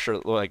to pressure,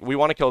 like, we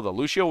want to kill the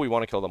Lucio, we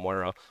want to kill the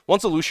Moira.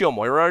 Once the Lucio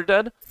Moira are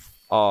dead,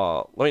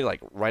 let me,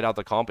 like, write out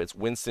the comp. It's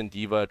Winston,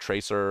 Diva,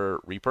 Tracer,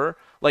 Reaper.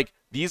 Like,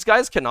 these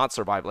guys cannot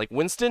survive. Like,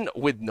 Winston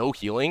with no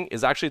healing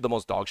is actually the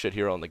most dog shit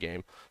hero in the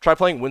game. Try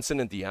playing Winston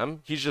in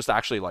DM. He's just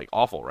actually, like,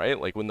 awful, right?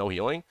 Like, with no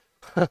healing.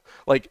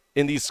 Like,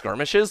 in these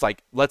skirmishes,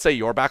 like, let's say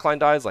your backline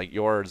dies, like,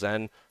 your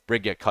Zen,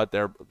 Brig get cut,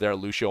 their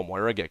Lucio,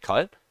 Moira get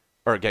cut.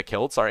 Or get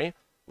killed, sorry.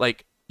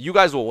 Like, you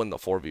guys will win the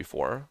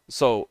 4v4.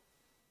 So,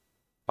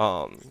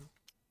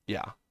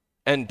 yeah.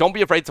 And don't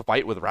be afraid to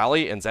fight with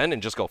Rally and Zen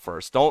and just go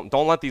first. Don't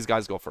let these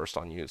guys go first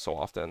on you so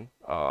often.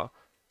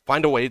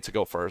 Find a way to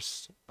go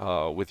first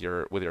with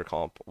your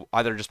comp.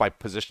 Either just by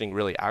positioning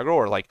really aggro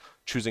or, like,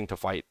 choosing to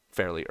fight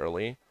fairly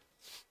early.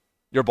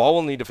 Your ball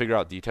will need to figure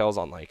out details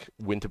on, like,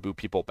 when to boot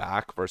people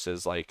back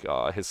versus, like,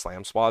 his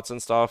slam spots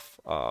and stuff.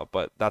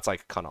 But that's,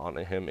 like, kind of on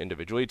him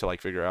individually to,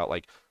 like, figure out,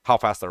 like, how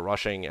fast they're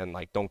rushing and,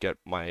 like, don't get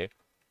my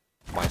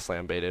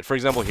slam baited. For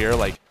example, here,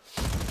 like,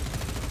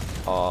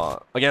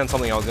 again,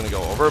 something I was going to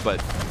go over,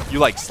 but you,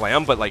 like,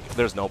 slam, but, like,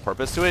 there's no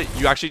purpose to it.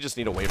 You actually just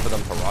need to wait for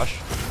them to rush.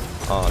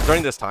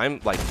 During this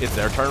time, like, it's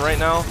their turn right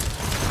now.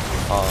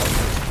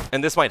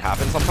 And this might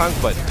happen sometimes,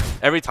 but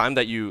every time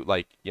that you,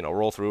 like, you know,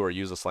 roll through or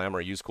use a slam or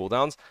use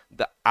cooldowns,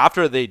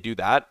 after they do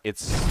that,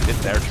 it's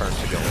their turn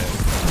to go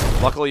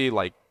in. Luckily,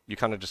 like, you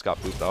kind of just got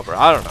booped up, or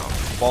I don't know.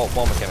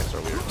 Ball mechanics are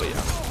weird, but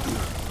yeah.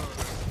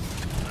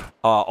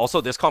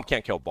 Also, this comp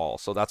can't kill Ball,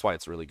 so that's why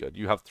it's really good.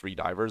 You have 3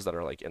 divers that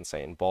are, like,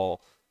 insane.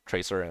 Ball,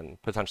 Tracer,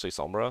 and potentially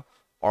Sombra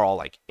are all,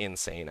 like,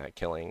 insane at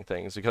killing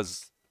things,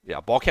 because Yeah,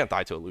 ball can't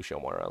die to a Lucio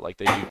Moira. Like,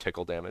 they do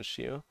tickle damage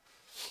to you.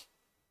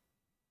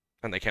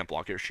 And they can't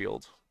block your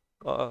shield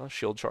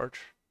charge.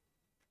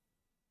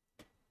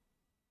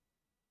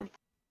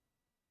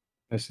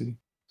 I see.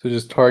 So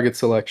just target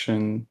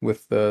selection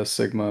with the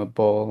Sigma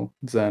ball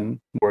Zen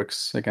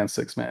works against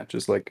 6-man.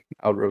 Just like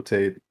out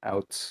rotate,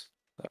 out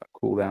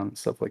cooldown,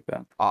 stuff like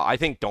that. I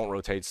think don't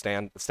rotate,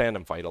 stand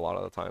and fight a lot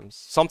of the times.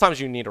 Sometimes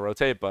you need to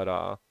rotate,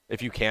 but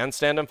if you can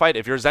stand and fight,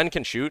 if your Zen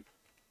can shoot,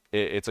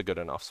 it's a good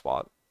enough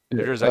spot.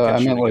 If your Zen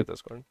can shoot, get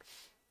Discord.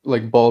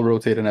 Like ball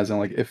rotating, as in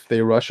like if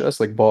they rush us,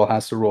 like ball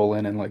has to roll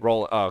in and like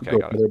roll. Oh, okay, go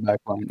got to their back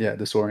line. Yeah,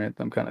 disorient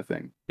them, kind of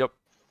thing. Yep.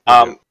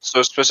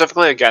 So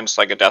specifically against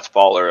like a death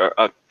ball or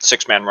a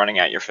 6-man running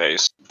at your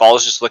face, ball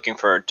is just looking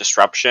for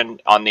disruption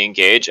on the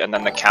engage and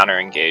then the counter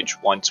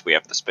engage once we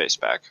have the space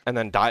back. And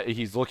then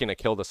he's looking to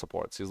kill the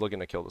supports.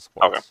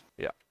 Okay.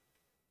 Yeah.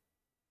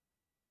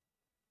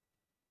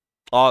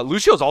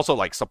 Lucio's also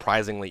like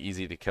surprisingly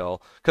easy to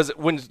kill because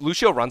when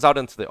Lucio runs out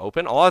into the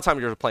open, a lot of the time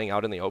you're playing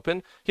out in the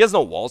open, he has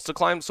no walls to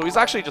climb, so he's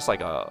actually just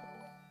like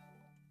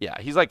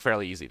he's like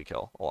fairly easy to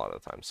kill a lot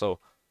of the time. So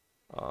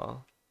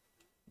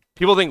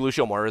people think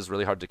Lucio Moira is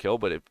really hard to kill,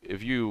 but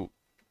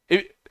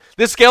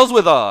this scales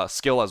with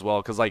skill as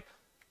well, because like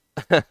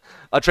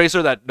a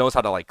tracer that knows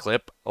how to like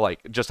clip,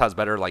 like just has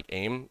better like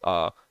aim,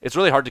 it's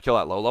really hard to kill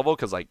at low level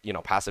because like, you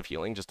know, passive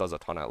healing just does a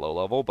ton at low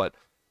level. But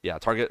yeah,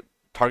 target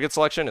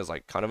selection is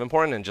like kind of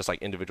important, and just like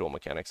individual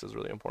mechanics is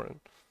really important.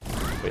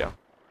 But yeah.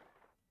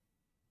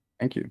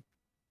 Thank you.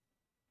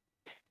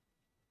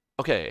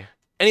 Okay.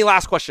 Any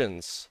last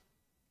questions?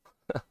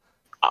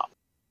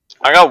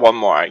 I got one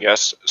more, I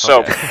guess.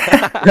 So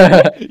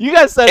okay. You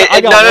guys said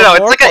I got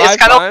no. More, It's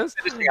kind of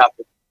finishing up.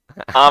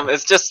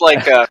 It's just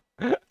like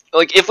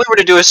like if we were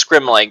to do a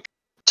scrim like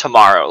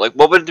tomorrow, like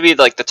what would be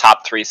like the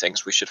top 3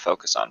 things we should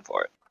focus on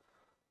for it?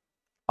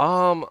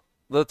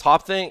 The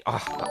top thing,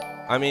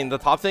 I mean, the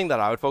top thing that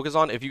I would focus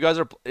on, if you guys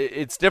are,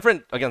 it's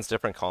different against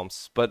different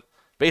comps, but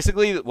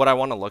basically what I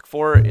want to look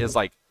for is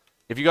like,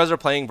 if you guys are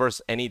playing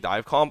versus any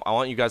dive comp, I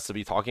want you guys to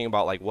be talking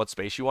about like what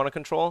space you want to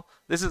control.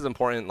 This is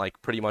important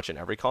like pretty much in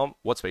every comp,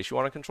 what space you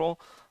want to control.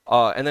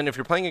 And then if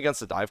you're playing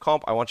against a dive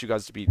comp, I want you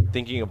guys to be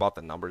thinking about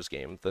the numbers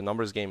game. The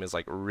numbers game is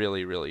like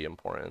really, really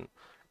important.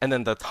 And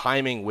then the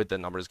timing with the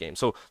numbers game.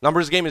 So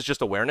numbers game is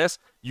just awareness.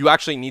 You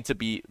actually need to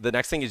be, the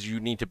next thing is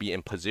you need to be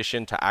in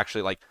position to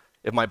actually like,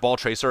 if my ball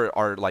tracer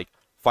are like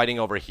fighting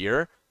over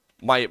here,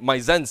 my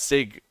Zen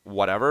Sig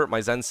whatever, my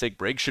Zen Sig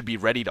Brig should be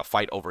ready to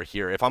fight over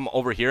here. If I'm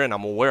over here and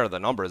I'm aware of the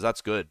numbers,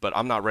 that's good, but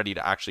I'm not ready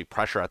to actually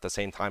pressure at the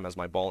same time as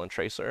my ball and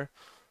tracer.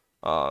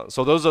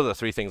 So those are the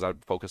 3 things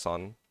I'd focus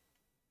on.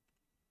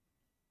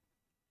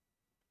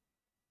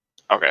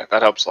 Okay,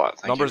 that helps a lot.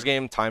 Thank Numbers you.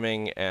 game,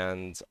 timing,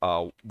 and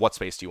what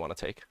space do you want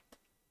to take?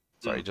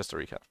 Sorry, just to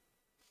recap.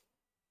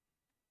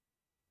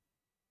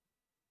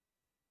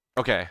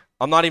 Okay,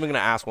 I'm not even going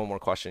to ask one more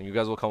question. You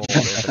guys will come up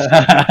with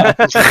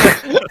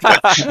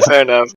it. Fair enough.